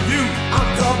sleeping with you, I'm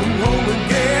coming home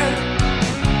again.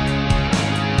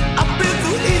 I've been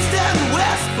through east and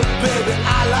west, but baby,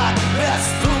 I like best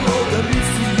the road that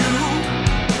leads to you.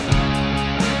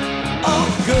 Oh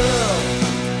girl,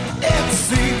 it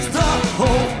seems the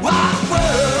whole wide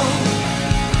world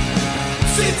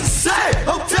seems to say,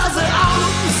 hotels are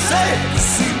all the same. You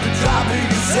seem to drive me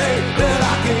insane, that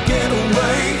I can't get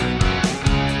away.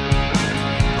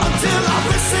 Until I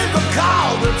receive a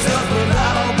call that tells me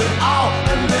that I'll be all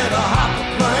and then I hop the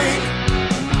plane.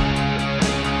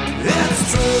 It's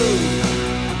true,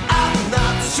 I'm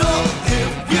not sure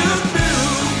if you knew.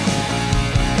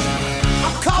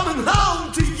 I'm coming home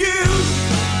to you.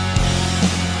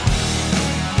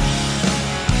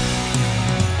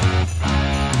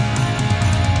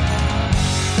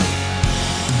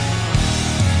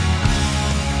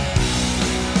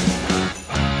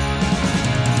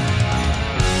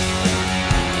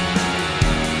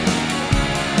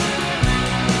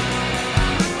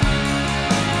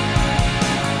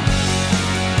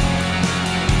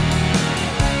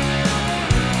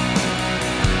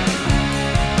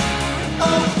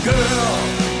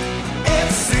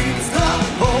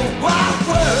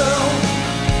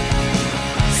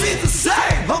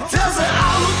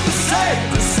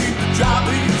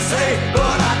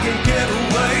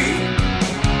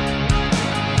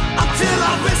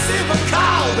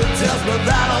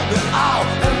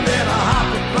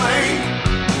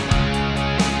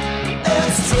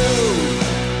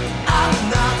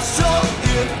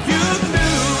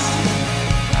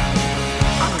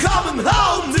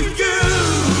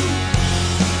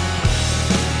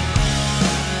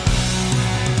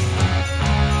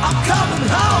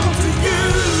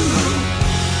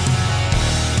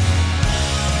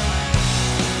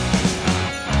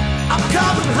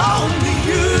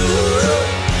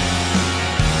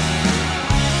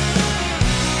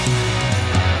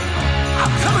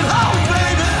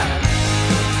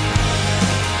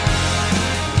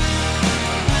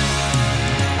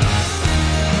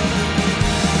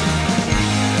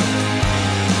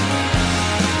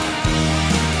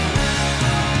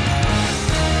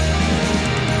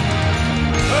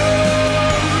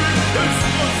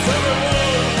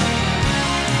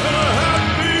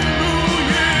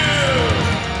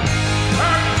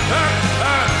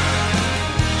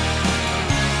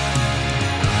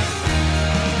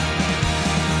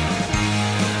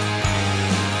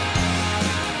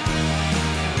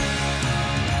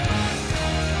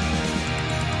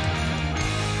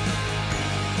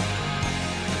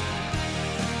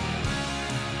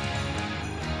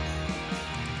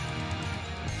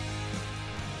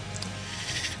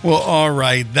 Well, all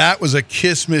right. That was a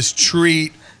Kissmas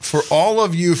treat for all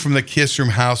of you from the Kiss Room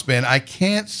House Band. I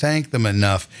can't thank them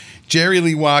enough. Jerry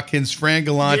Lee Watkins, Fran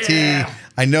Galante. Yeah.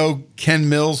 I know Ken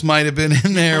Mills might have been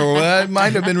in there, or that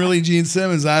might have been really Gene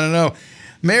Simmons. I don't know.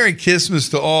 Merry Christmas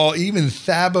to all, even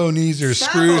Thabo Neezer,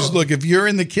 Scrooge. Look, if you're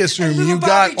in the Kiss Room, you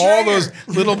got all those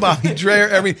little Bobby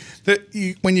Dreyer.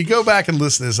 When you go back and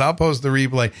listen to this, I'll post the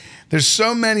replay. There's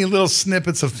so many little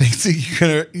snippets of things that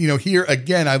you're gonna, hear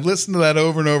again. I've listened to that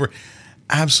over and over.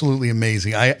 Absolutely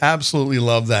amazing. I absolutely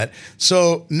love that.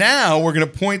 So now we're going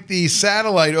to point the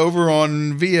satellite over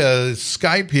on via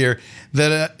Skype here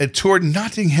toward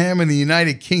Nottingham in the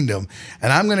United Kingdom.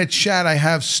 And I'm going to chat. I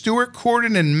have Stuart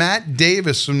Corden and Matt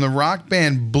Davis from the rock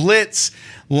band Blitz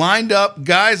lined up.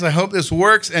 Guys, I hope this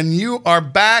works. And you are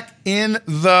back in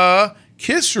the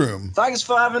Kiss Room. Thanks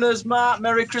for having us, Matt.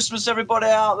 Merry Christmas, everybody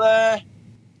out there.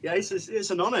 Yeah,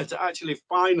 it's an honor to actually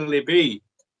finally be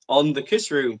on the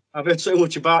Kiss Room. I've heard so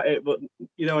much about it, but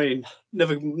I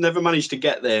never managed to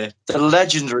get there. The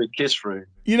legendary Kiss Room.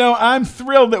 I'm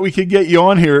thrilled that we could get you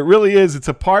on here. It really is. It's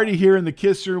a party here in the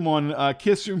Kiss Room on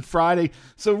Kiss Room Friday.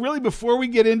 So really, before we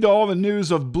get into all the news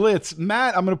of Blitz,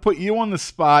 Matt, I'm going to put you on the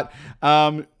spot.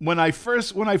 When I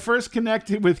first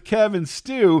connected with Kev and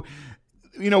Stu,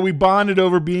 we bonded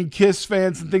over being Kiss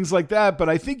fans and things like that, but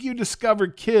I think you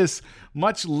discovered Kiss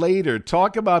much later.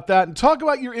 Talk about that and talk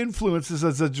about your influences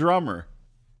as a drummer.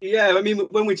 Yeah, I mean,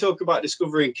 when we talk about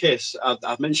discovering Kiss,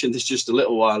 I've mentioned this just a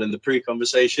little while in the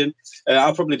pre-conversation.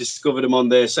 I probably discovered them on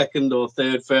their second or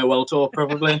third farewell tour,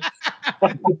 probably.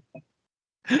 But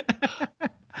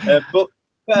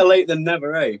better late than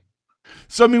never, eh?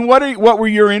 So, I mean, what were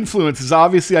your influences?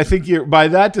 Obviously, I think by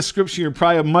that description, you're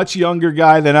probably a much younger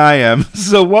guy than I am.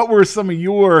 So what were some of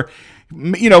your,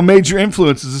 major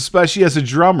influences, especially as a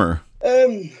drummer?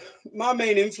 My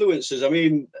main influences, I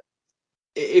mean,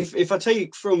 if I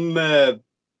take from my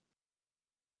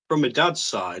dad's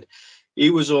side, he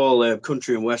was all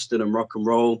country and western and rock and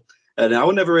roll. And I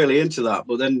was never really into that.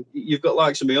 But then you've got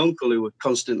likes of my uncle who were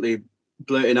constantly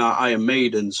blurting out Iron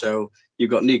Maiden. So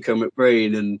you've got Nico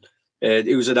McBrain, and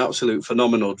he was an absolute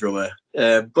phenomenal drummer.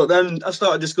 But then I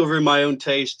started discovering my own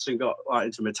tastes and got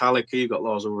into Metallica. You got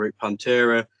Lars Ulrich,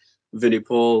 Pantera, Vinnie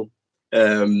Paul.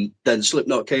 Then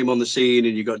Slipknot came on the scene,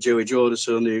 and you got Joey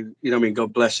Jordison, who,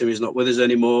 God bless him, he's not with us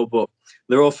anymore, but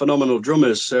they're all phenomenal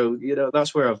drummers. So,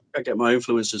 that's where I get my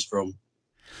influences from.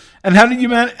 And how did you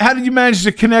manage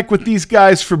to connect with these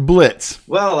guys for Blitz?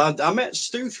 Well, I met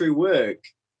Stu through work,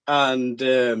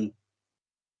 and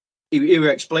he were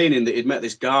explaining that he'd met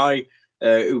this guy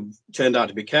who turned out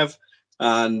to be Kev,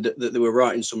 and that they were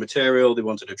writing some material. They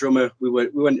wanted a drummer. We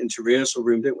went into rehearsal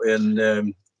room, didn't we?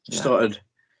 And started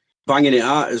banging it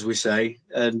out, as we say.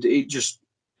 And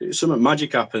something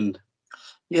magic happened.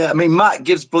 Yeah, I mean, Matt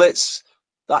gives Blitz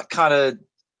that kind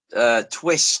of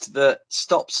twist that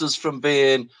stops us from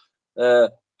being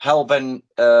hellbent.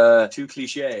 Too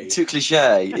cliche.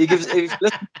 He gives too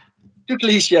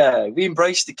cliche. We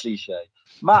embrace the cliche.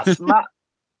 Matt's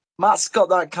got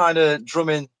that kind of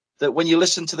drumming that when you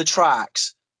listen to the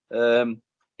tracks,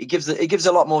 it gives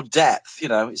a lot more depth.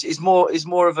 He's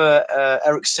more of a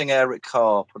Eric Singer, Eric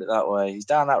Carr, put it that way. He's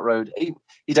down that road.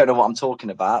 You don't know what I'm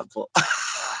talking about, but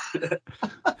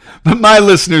but my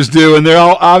listeners do, and they're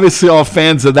obviously all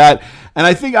fans of that. And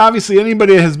I think obviously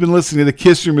anybody that has been listening to the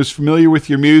Kiss Room is familiar with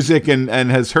your music and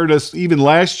has heard us. Even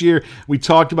last year, we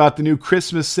talked about the new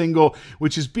Christmas single,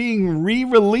 which is being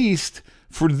re-released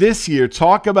for this year.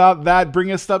 Talk about that.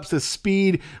 Bring us up to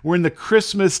speed. We're in the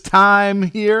Christmas time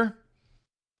here.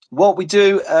 What we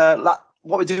do, what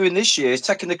we're doing this year is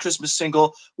taking the Christmas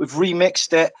single. We've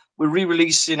remixed it. We're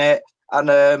re-releasing it,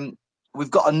 and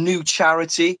we've got a new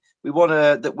charity. We're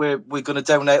going to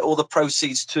donate all the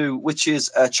proceeds to, which is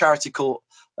a charity called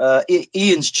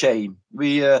Ian's Chain.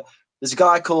 There's a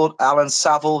guy called Alan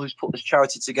Saville who's put this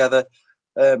charity together.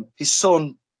 His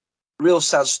son, real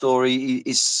sad story.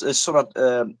 His son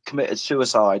had committed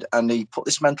suicide, and he put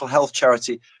this mental health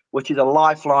charity, which is a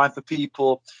lifeline for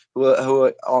people who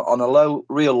are on a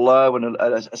real low, and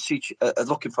are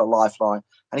looking for a lifeline.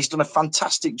 And he's done a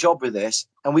fantastic job with this.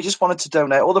 And we just wanted to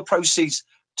donate all the proceeds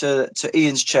to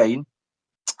Ian's Chain.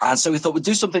 And so we thought we'd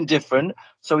do something different.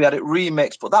 So we had it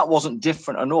remixed, but that wasn't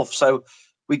different enough. So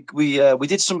we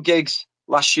did some gigs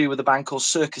last year with a band called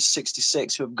Circus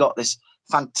 66, who have got this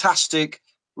fantastic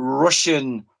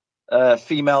Russian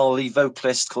female lead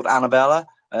vocalist called Annabella.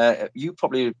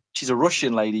 She's a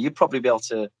Russian lady. You'd probably be able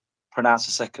to pronounce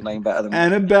the second name better than me.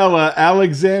 Annabella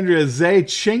Alexandria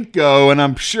Zaychenko, and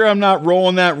I'm sure I'm not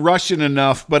rolling that Russian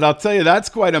enough, but I'll tell you, that's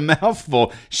quite a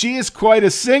mouthful. She is quite a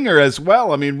singer as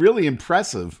well. I mean, really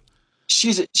impressive.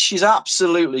 she's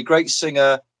absolutely great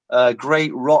singer,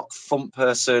 great rock funk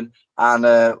person, and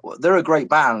they're a great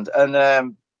band.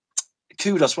 And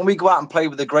kudos when we go out and play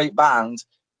with a great band.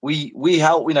 We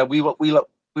help. You know, we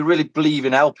really believe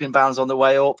in helping bands on the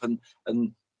way up and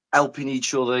helping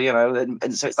each other. You know,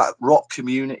 and so it's that rock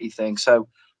community thing. So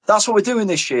that's what we're doing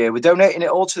this year. We're donating it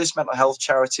all to this mental health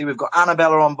charity. We've got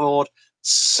Annabella on board,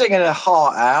 singing her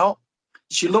heart out.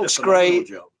 She looks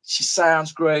great. She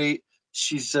sounds great.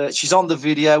 She's on the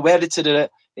video. We edited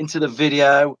it into the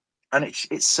video, and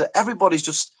it's everybody's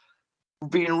just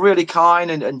being really kind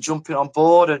and jumping on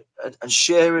board and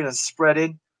sharing and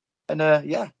spreading. And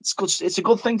yeah, it's good. It's a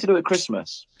good thing to do at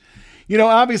Christmas. You know,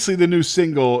 obviously the new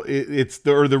single, it's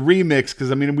the remix,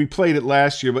 because I mean we played it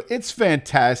last year, but it's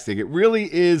fantastic. It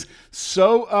really is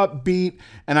so upbeat,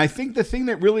 and I think the thing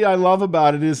that really I love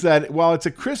about it is that while it's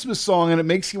a Christmas song and it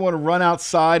makes you want to run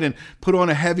outside and put on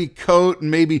a heavy coat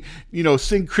and maybe, you know,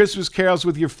 sing Christmas carols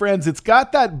with your friends, it's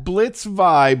got that Blitz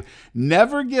vibe.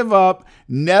 Never give up,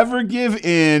 never give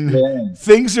in. Yeah.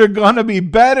 Things are gonna be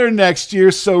better next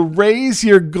year, so raise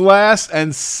your glass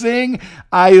and sing.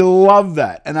 I love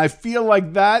that, and I feel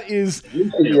like that is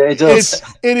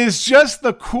it is just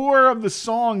the core of the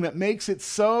song that makes it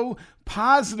so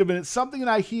positive, and it's something that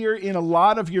I hear in a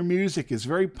lot of your music is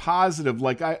very positive.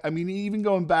 Like I mean, even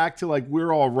going back to like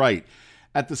We're All Right.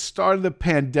 At the start of the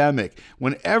pandemic,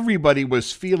 when everybody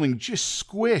was feeling just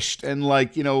squished and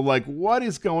like, you know, like what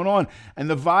is going on? And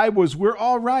the vibe was, we're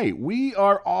all right. We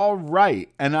are all right.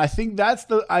 And I think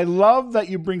I love that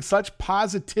you bring such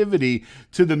positivity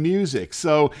to the music.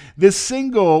 So this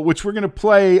single, which we're going to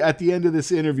play at the end of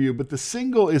this interview, but the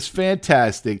single is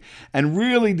fantastic and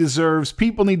really deserves,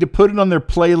 people need to put it on their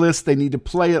playlist. They need to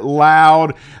play it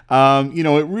loud. You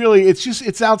know,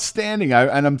 it's outstanding.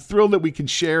 And I'm thrilled that we can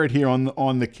share it here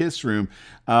on the Kiss Room.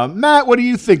 Matt, what do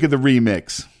you think of the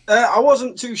remix? I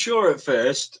wasn't too sure at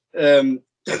first. If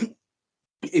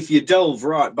you delve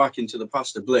right back into the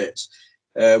past of Blitz,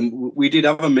 we did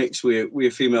have a mix with a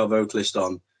female vocalist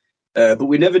on, but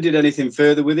we never did anything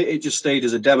further with it. It just stayed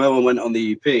as a demo and went on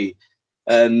the EP.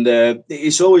 And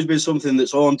it's always been something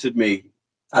that's haunted me.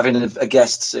 Having a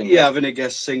guest singer. Yeah, having a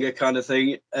guest singer kind of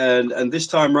thing. And this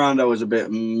time round I was a bit,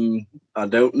 I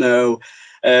don't know.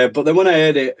 But then when I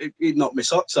heard it, it knocked my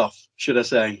socks off, should I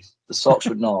say. The socks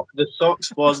would not. The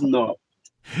socks was not.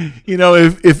 You know,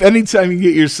 if any time you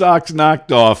get your socks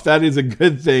knocked off, that is a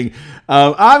good thing.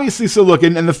 Obviously, so look,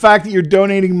 and the fact that you're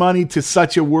donating money to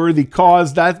such a worthy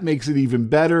cause, that makes it even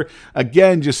better.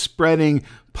 Again, just spreading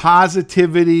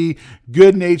positivity,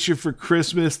 good nature for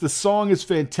Christmas. The song is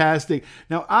fantastic.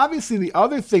 Now, obviously, the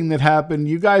other thing that happened,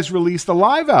 you guys released a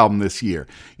live album this year.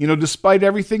 You know, despite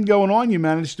everything going on, you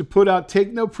managed to put out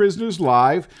Take No Prisoners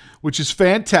Live, which is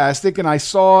fantastic. And I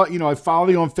saw, you know, I follow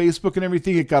you on Facebook and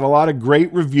everything. It got a lot of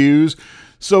great reviews.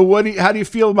 So how do you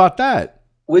feel about that?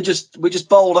 We just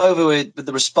bowled over with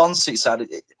the response it's had.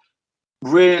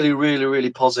 Really, really,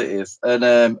 really positive. And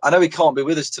I know he can't be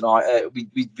with us tonight.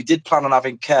 We did plan on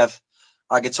having Kev,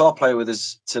 our guitar player, with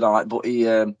us tonight, but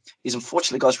he's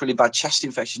unfortunately got this really bad chest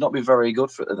infection. He's not been very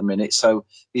good for it at the minute, so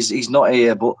he's not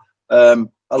here. But a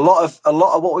lot of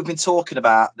what we've been talking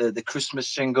about, the Christmas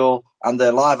single and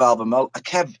the live album,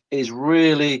 Kev is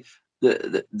really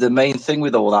the main thing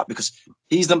with all that, because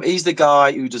he's the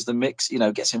guy who does the mix, you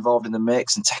know, gets involved in the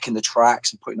mix and taking the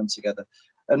tracks and putting them together.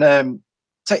 And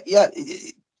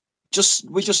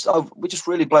we're just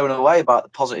really blown away about the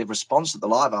positive response that the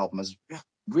live album has.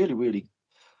 Really, really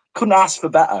couldn't ask for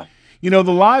better. You know,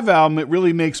 the live album, it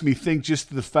really makes me think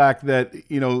just the fact that,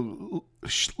 you know,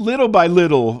 little by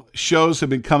little, shows have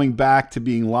been coming back to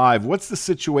being live. What's the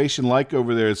situation like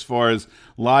over there as far as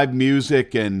live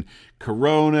music and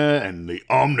Corona and the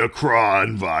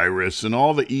Omicron virus and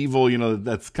all the evil, you know,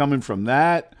 that's coming from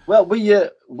that? Well, we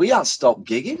haven't stopped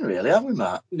gigging, really, have we,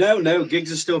 Matt? No,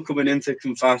 gigs are still coming in thick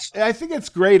and fast. I think it's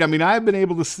great. I mean, I've been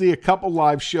able to see a couple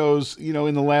live shows, you know,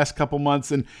 in the last couple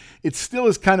months, and it still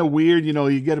is kind of weird. You know,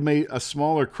 you get a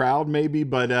smaller crowd maybe,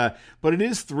 but it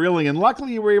is thrilling. And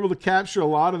luckily, you were able to capture a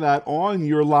lot of that on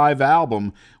your live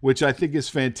album, which I think is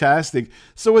fantastic.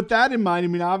 So with that in mind, I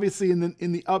mean, obviously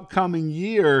in the upcoming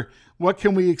year, what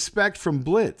can we expect from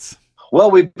Blitz? Well,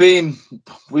 we've been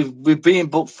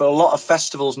booked for a lot of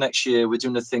festivals next year. We're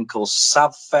doing a thing called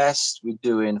Savfest. We're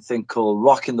doing a thing called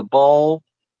Rockin' the Ball,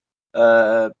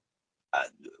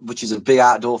 which is a big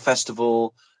outdoor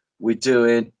festival. We're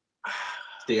doing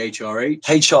the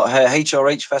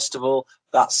HRH festival.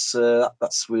 That's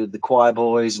with the Choir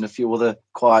Boys and a few other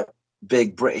quite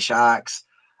big British acts.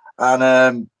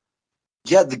 And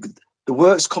the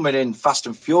work's coming in fast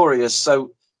and furious.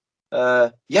 So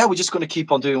we're just going to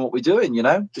keep on doing what we're doing, you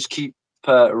know, just keep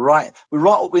we're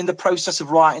in the process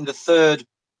of writing the 3rd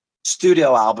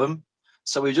studio album.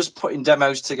 So we're just putting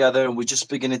demos together, and we're just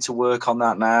beginning to work on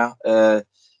that now.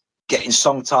 Getting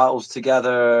song titles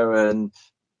together and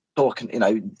talking.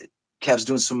 Kev's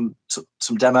doing some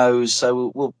demos,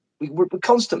 so we're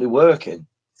constantly working.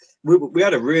 We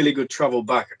had a really good travel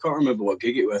back. I can't remember what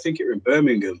gig it was. I think it was in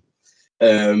Birmingham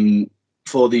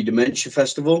for the Dementia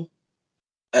Festival.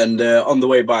 And on the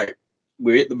way back,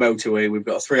 we hit the motorway. We've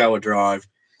got a 3-hour drive.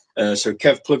 So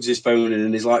Kev plugs his phone in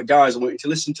and he's like, guys, I want you to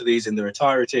listen to these in their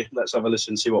entirety. Let's have a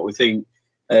listen, see what we think.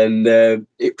 And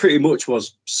it pretty much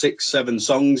was 6-7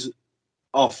 songs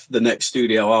off the next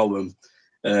studio album.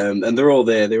 And they're all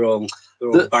there. They're all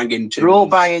banging tunes. They're all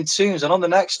banging tunes. And on the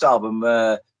next album,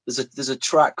 there's a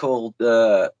track called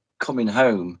Coming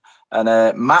Home.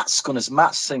 And Matt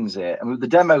sings it. And the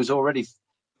demo's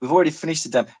we've already finished the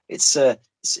demo. It's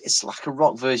like a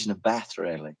rock version of Beth,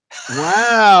 really.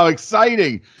 Wow,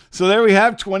 exciting. So there we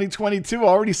have 2022,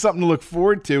 already something to look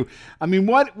forward to. I mean,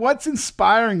 what's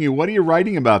inspiring you? What are you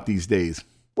writing about these days?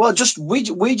 Well,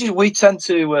 we tend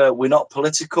to, we're not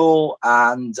political,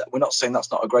 and we're not saying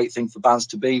that's not a great thing for bands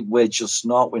to be. We're just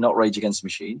not. We're not Rage Against the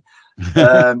Machine.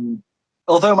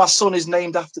 Although my son is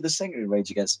named after the singer in Rage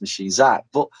Against the Machine, Zach.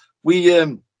 But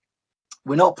we're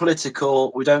not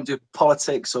political. We don't do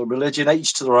politics or religion,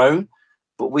 each to their own.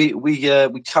 But we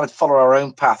kind of follow our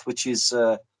own path, which is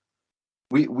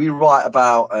we write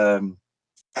about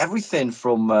everything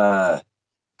from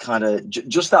kind of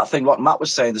just that thing, like Matt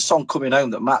was saying, the song Coming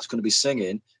Home that Matt's going to be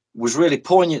singing was really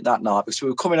poignant that night because we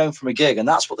were coming home from a gig, and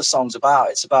that's what the song's about.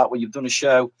 It's about when you've done a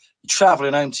show, you're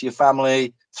traveling home to your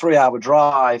family, 3-hour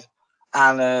drive,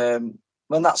 and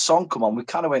when that song come on, we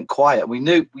kind of went quiet. We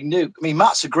knew. I mean,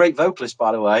 Matt's a great vocalist,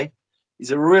 by the way.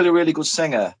 He's a really, really good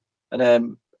singer,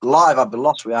 and live I'd be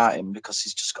lost without him because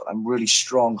he's just got them really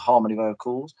strong harmony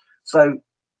vocals. So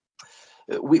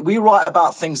we write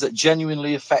about things that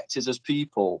genuinely affect us as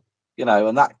people,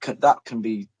 and that can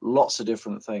be lots of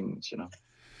different things,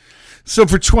 So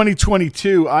for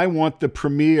 2022, I want the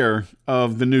premiere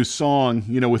of the new song,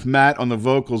 with Matt on the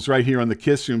vocals right here on the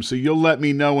Kiss Room. So you'll let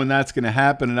me know when that's going to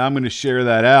happen, and I'm going to share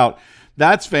that out.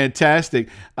 That's fantastic.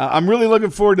 I'm really looking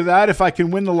forward to that. If I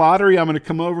can win the lottery, I'm going to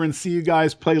come over and see you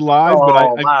guys play live.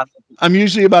 But I'm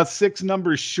usually about 6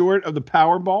 numbers short of the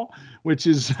Powerball, which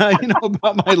is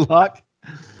about my luck.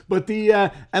 But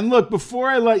and look, before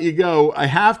I let you go, I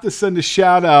have to send a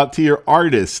shout out to your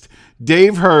artist,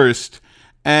 Dave Hurst,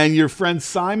 and your friend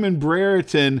Simon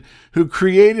Brereton, who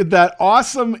created that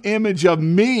awesome image of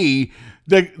me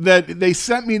that they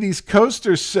sent me these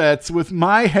coaster sets with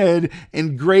my head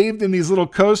engraved in these little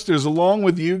coasters along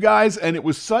with you guys, and it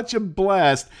was such a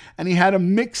blast. And he had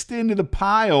them mixed into the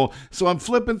pile. So I'm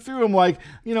flipping through them like,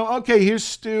 okay, here's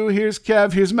Stu, here's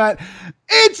Kev, here's Matt.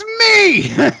 It's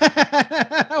me!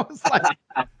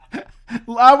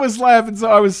 I was laughing,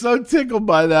 so I was so tickled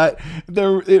by that.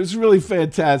 It was really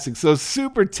fantastic. So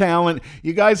super talent.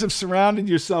 You guys have surrounded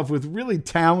yourself with really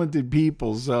talented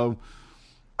people. So,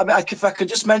 I mean, if I could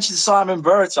just mention Simon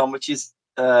Brereton, which is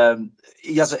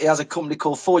he has a company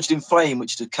called Forged in Flame,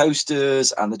 which do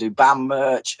coasters and they do band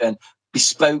merch and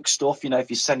bespoke stuff. If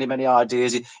you send him any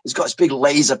ideas, he's got this big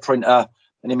laser printer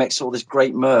and he makes all this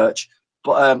great merch.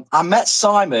 But I met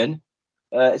Simon.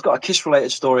 It's got a Kiss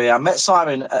related story. I met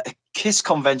Simon at a Kiss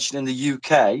convention in the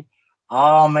UK.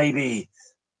 Maybe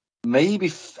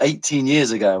 18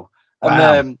 years ago.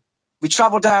 Wow. And we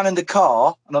travelled down in the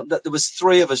car, and there was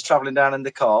 3 of us travelling down in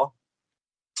the car.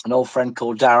 An old friend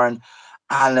called Darren,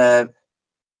 and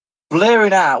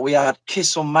blaring out, we had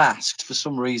Kiss Unmasked for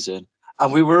some reason,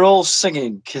 and we were all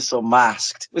singing Kiss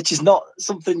Unmasked, which is not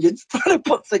something you'd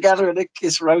put together in a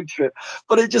Kiss road trip,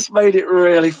 but it just made it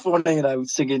really funny,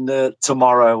 singing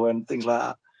Tomorrow and things like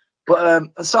that. But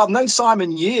so I've known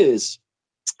Simon years,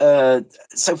 so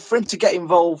for him to get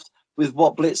involved with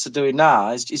what Blitz are doing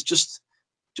now is just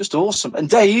awesome. And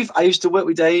Dave, I used to work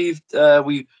with Dave.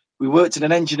 We worked in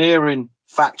an engineering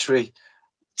factory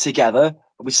together.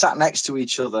 We sat next to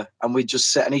each other, and we'd just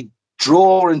sit and he'd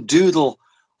draw and doodle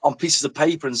on pieces of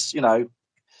paper and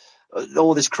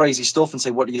all this crazy stuff and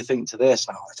say, what do you think to this?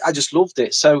 And I just loved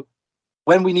it. So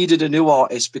when we needed a new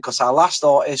artist, because our last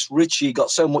artist, Richie, got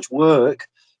so much work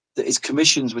that his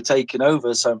commissions were taken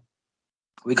over, so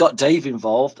we got Dave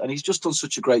involved, and he's just done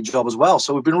such a great job as well.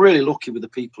 So we've been really lucky with the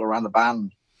people around the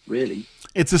band, really.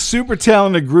 It's a super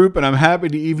talented group, and I'm happy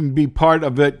to even be part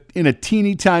of it in a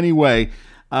teeny tiny way.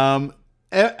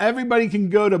 Everybody can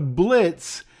go to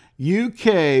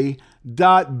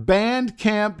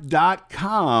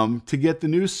blitzuk.bandcamp.com to get the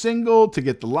new single, to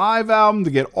get the live album,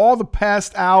 to get all the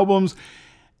past albums.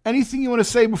 Anything you want to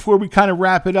say before we kind of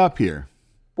wrap it up here?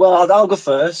 Well, I'll go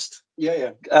first.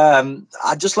 Yeah.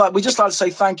 We just like to say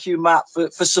thank you, Matt,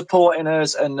 for supporting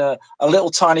us, and a little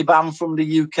tiny band from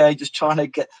the UK just trying to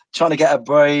get a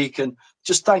break, and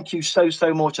just thank you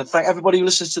so much, and thank everybody who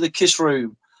listens to the Kiss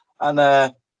Room,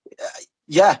 and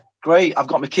yeah, great. I've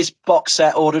got my Kiss box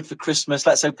set ordered for Christmas.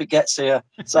 Let's hope it gets here.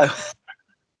 So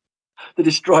the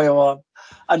Destroyer one,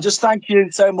 and just thank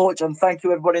you so much, and thank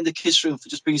you everybody in the Kiss Room for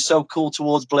just being so cool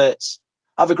towards Blitz.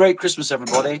 Have a great Christmas,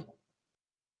 everybody.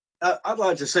 I'd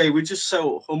like to say we're just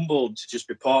so humbled to just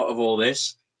be part of all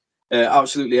this.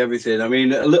 Absolutely everything. I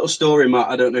mean, a little story, Matt,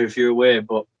 I don't know if you're aware,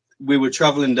 but we were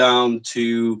traveling down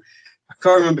to, I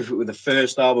can't remember if it was the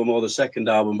first album or the second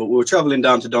album, but we were traveling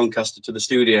down to Doncaster to the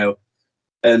studio,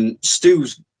 and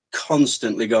Stu's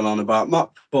constantly gone on about Matt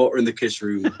Porter in the Kiss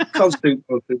Room. Constant.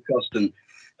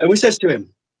 And we says to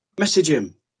him, message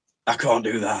him. I can't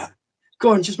do that.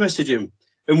 Go on, just message him.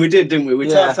 And we did, didn't we? We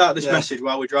typed out this message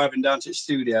while we're driving down to the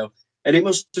studio, and it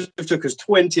must have took us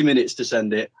 20 minutes to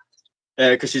send it,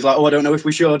 because he's like, I don't know if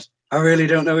we should. I really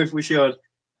don't know if we should.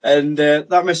 And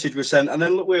that message was sent, and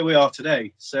then look where we are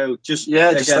today. So just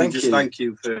thank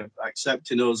you for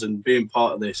accepting us and being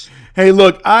part of this. Hey,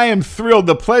 look, I am thrilled.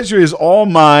 The pleasure is all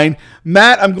mine.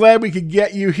 Matt, I'm glad we could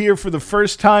get you here for the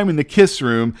first time in the Kiss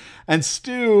Room. And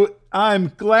Stu,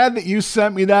 I'm glad that you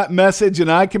sent me that message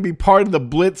and I can be part of the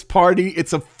Blitz party.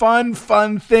 It's a fun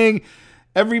thing.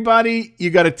 Everybody, you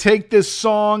got to take this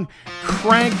song,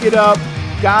 crank it up.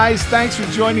 Guys, thanks for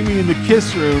joining me in the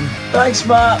Kiss Room. Thanks,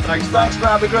 Matt. Thanks, Matt.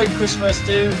 Have a great Christmas,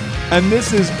 dude. And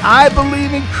this is I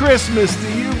Believe in Christmas.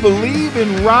 Do you believe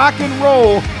in rock and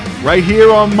roll? Right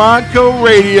here on Montco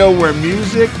Radio, where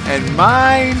music and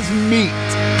minds meet.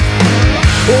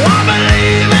 Oh, I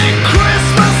believe in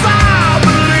Christmas. I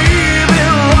believe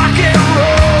in rock and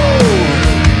roll.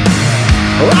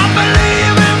 I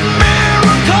believe in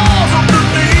miracles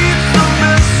underneath the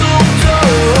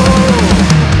mistletoe.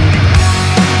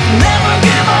 Never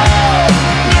give up,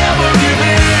 never give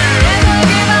in.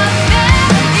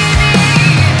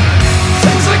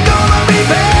 Things are gonna be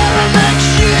better next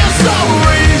year, so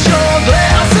raise your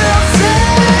glass and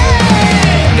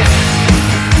sing.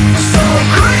 So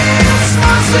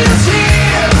Christmas is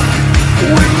here.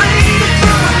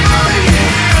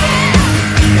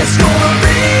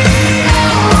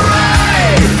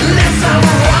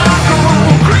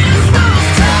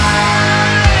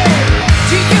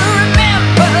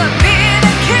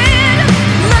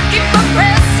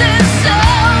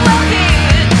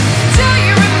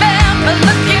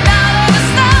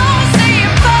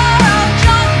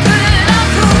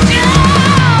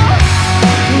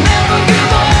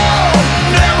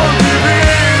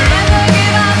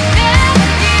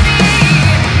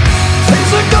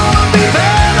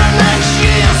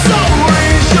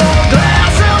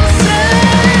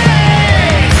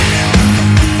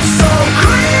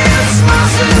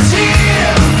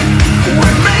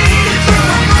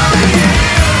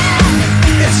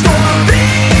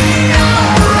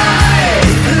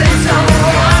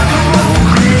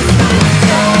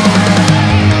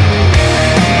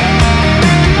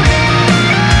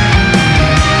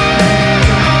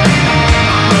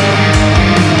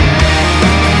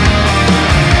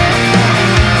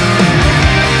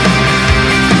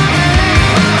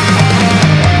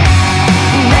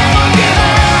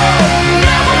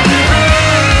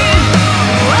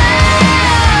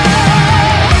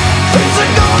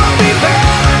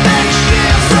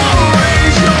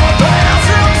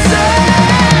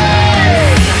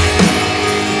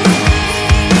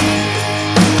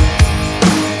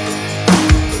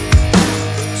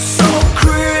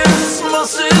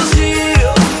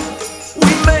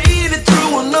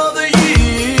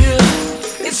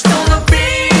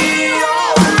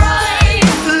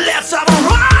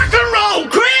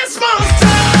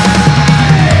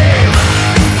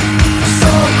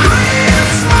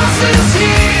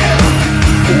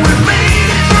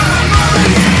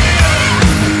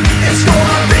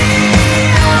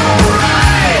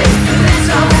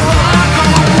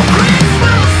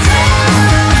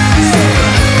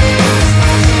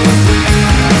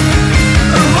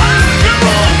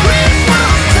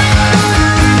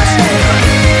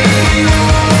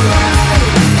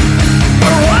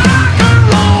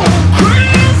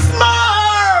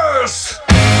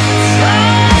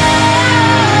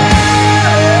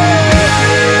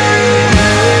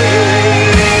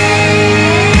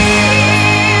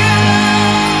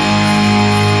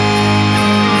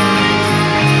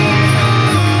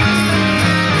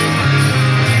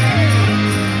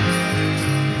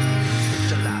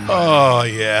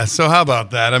 Yeah, so how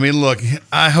about that? I mean, look,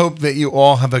 I hope that you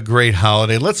all have a great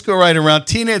holiday. Let's go right around.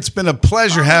 Tina, it's been a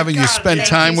pleasure having you spend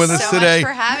time with us today. Thank you so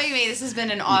much for having me. This has been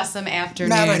an awesome afternoon.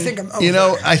 Matt, I think I'm over. You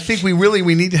know, I think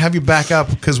we need to have you back up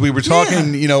because we were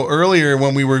talking, earlier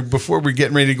before we were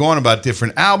getting ready to go on about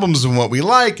different albums and what we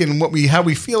like and how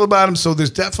we feel about them. So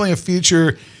there's definitely a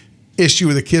future issue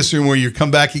with the Kiss Room where you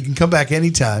can come back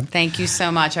anytime. Thank you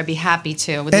so much. I'd be happy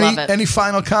to. Would love it. Any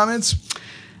final comments?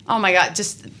 Oh my God,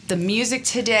 just the music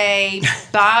today,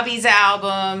 Bobby's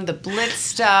album, the Blitz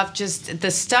stuff, just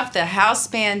the stuff the house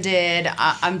band did.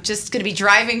 I'm just going to be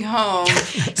driving home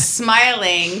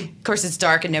smiling. Of course, it's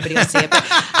dark and nobody will see it, but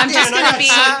I'm just going to be,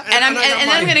 and then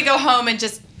I'm going to go home and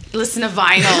just listen to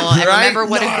vinyl and remember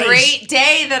what a great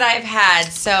day that I've had.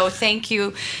 So thank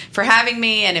you for having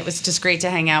me, and it was just great to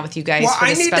hang out with you guys for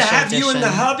this special edition. I need to have you and the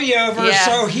hubby over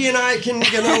so he and I can,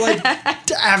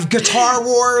 have guitar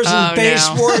wars and bass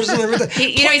wars and everything.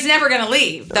 He's never going to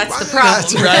leave. That's the problem.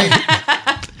 That's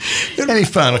right. Any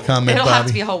final comment, It'll Bobby? have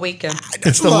to be a whole weekend.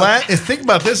 It's the last. Think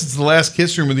about this. It's the last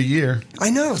Kiss Room of the year. I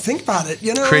know. Think about it.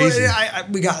 Crazy.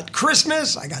 We got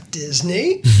Christmas. I got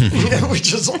Disney,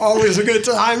 which is always a good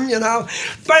time,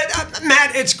 But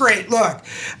Matt, it's great. Look,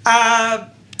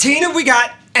 Tina, we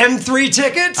got M3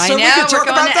 tickets. I so know. We can talk We're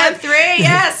going about to that. M3.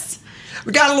 Yes.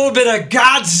 We got a little bit of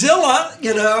Godzilla,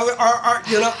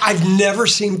 I've never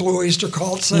seen Blue Oyster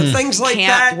Cult, so things like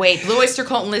that. Can't wait. Blue Oyster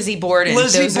Cult and Lizzie Borden.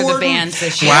 Those are the bands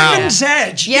this year. Heaven's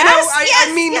Edge. Yes,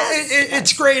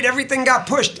 it's great. Everything got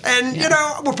pushed. And,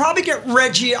 we'll probably get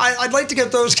Reggie. I'd like to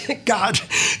get those. God,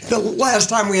 the last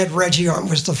time we had Reggie on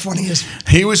was the funniest.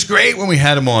 He was great when we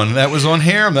had him on. That was on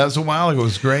Harem. That was a while ago. It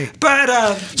was great.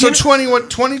 But, so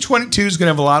 2022 is going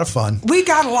to have a lot of fun. We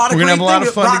got a lot of We're great gonna have a lot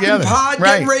of fun Rockin' together. Pod,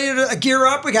 Right. getting ready to gear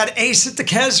up. We got Ace at the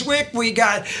Keswick. We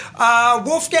got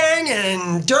Wolfgang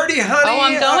and Dirty Honey. Oh,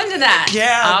 I'm going to that.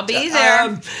 Yeah. I'll be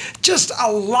there. Just a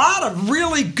lot of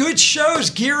really good shows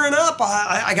gearing up.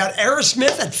 I got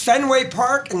Aerosmith at Fenway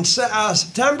Park in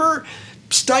September.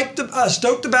 Stoked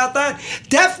about that.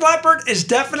 Def Leppard is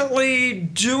definitely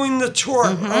doing the tour.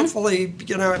 Hopefully,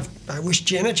 I wish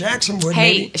Janet Jackson would.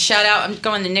 Hey, shout out. I'm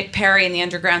going to Nick Perry and the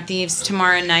Underground Thieves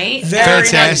tomorrow night.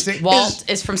 Fantastic. Walt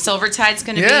is from Silvertide's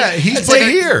going to be. Yeah, he's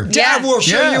played here. Yeah, we'll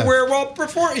show you where Walt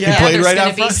performed. He played there's right going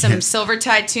out to be front. some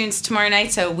Silvertide tunes tomorrow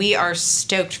night, so we are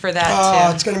stoked for that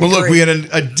too. It's going to be Well, look, great. we had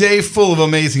a day full of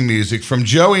amazing music. From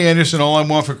Joey Anderson, All I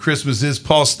Want for Christmas Is,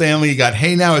 Paul Stanley. You got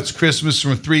Hey Now It's Christmas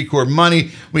from 3 Chord Money.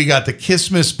 We got the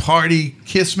Kissmas Party,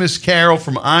 Kissmas Carol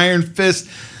from Iron Fist.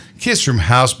 Kiss Room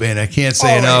House Band, I can't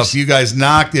say enough. You guys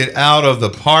knocked it out of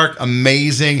the park.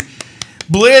 Amazing.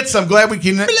 Blitz, I'm glad we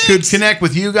could connect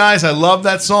with you guys. I love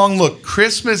that song. Look,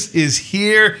 Christmas is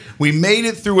here. We made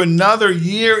it through another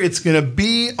year. It's going to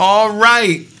be all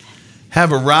right.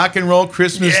 Have a rock and roll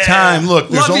Christmas time. Look,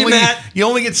 there's you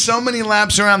only get so many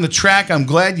laps around the track. I'm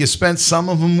glad you spent some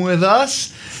of them with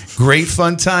us. Great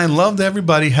fun time. Loved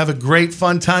everybody. Have a great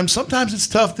fun time. Sometimes it's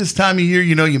tough this time of year.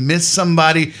 You miss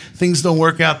somebody. Things don't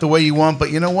work out the way you want.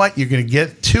 But you know what? You're going to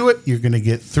get to it. You're going to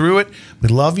get through it. We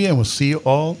love you, and we'll see you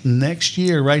all next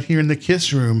year right here in the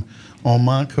Kiss Room on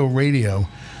Monco Radio,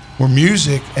 where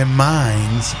music and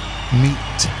minds meet.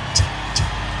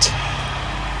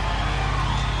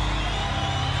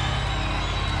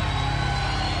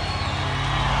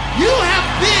 You have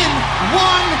been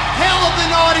one hell of an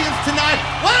audience tonight.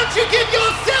 Why don't you give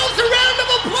yourselves a round of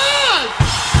applause?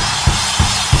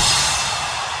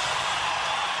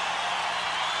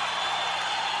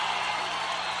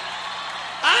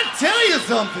 I'll tell you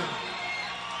something.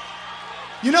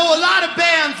 A lot of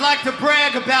bands like to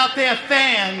brag about their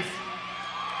fans.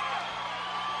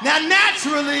 Now,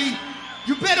 naturally,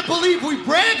 you better believe we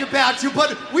brag about you,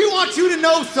 but we want you to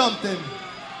know something.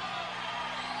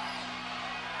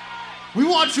 We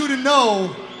want you to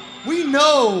know, we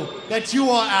know that you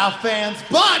are our fans,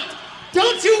 but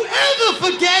don't you ever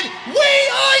forget, we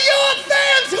are your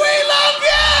fans. We love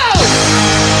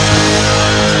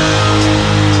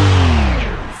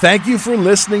you. Thank you for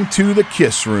listening to The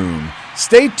Kiss Room.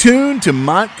 Stay tuned to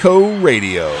Montco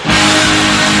Radio.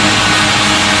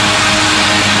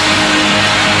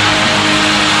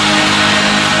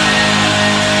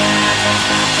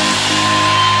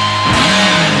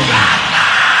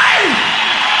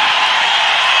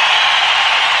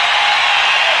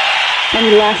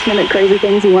 Any last minute crazy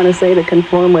things you want to say to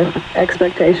conform with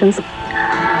expectations?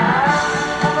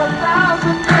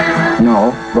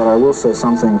 No, but I will say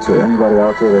something to anybody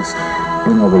out there that's,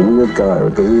 the weird guy or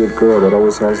the weird girl that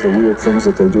always has the weird things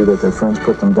that they do that their friends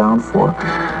put them down for.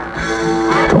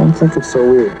 Don't think it's so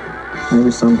weird. Maybe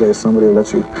someday somebody will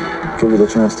let you, give you the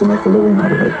chance to make a living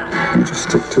out of it. You just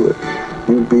stick to it.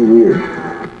 You be weird.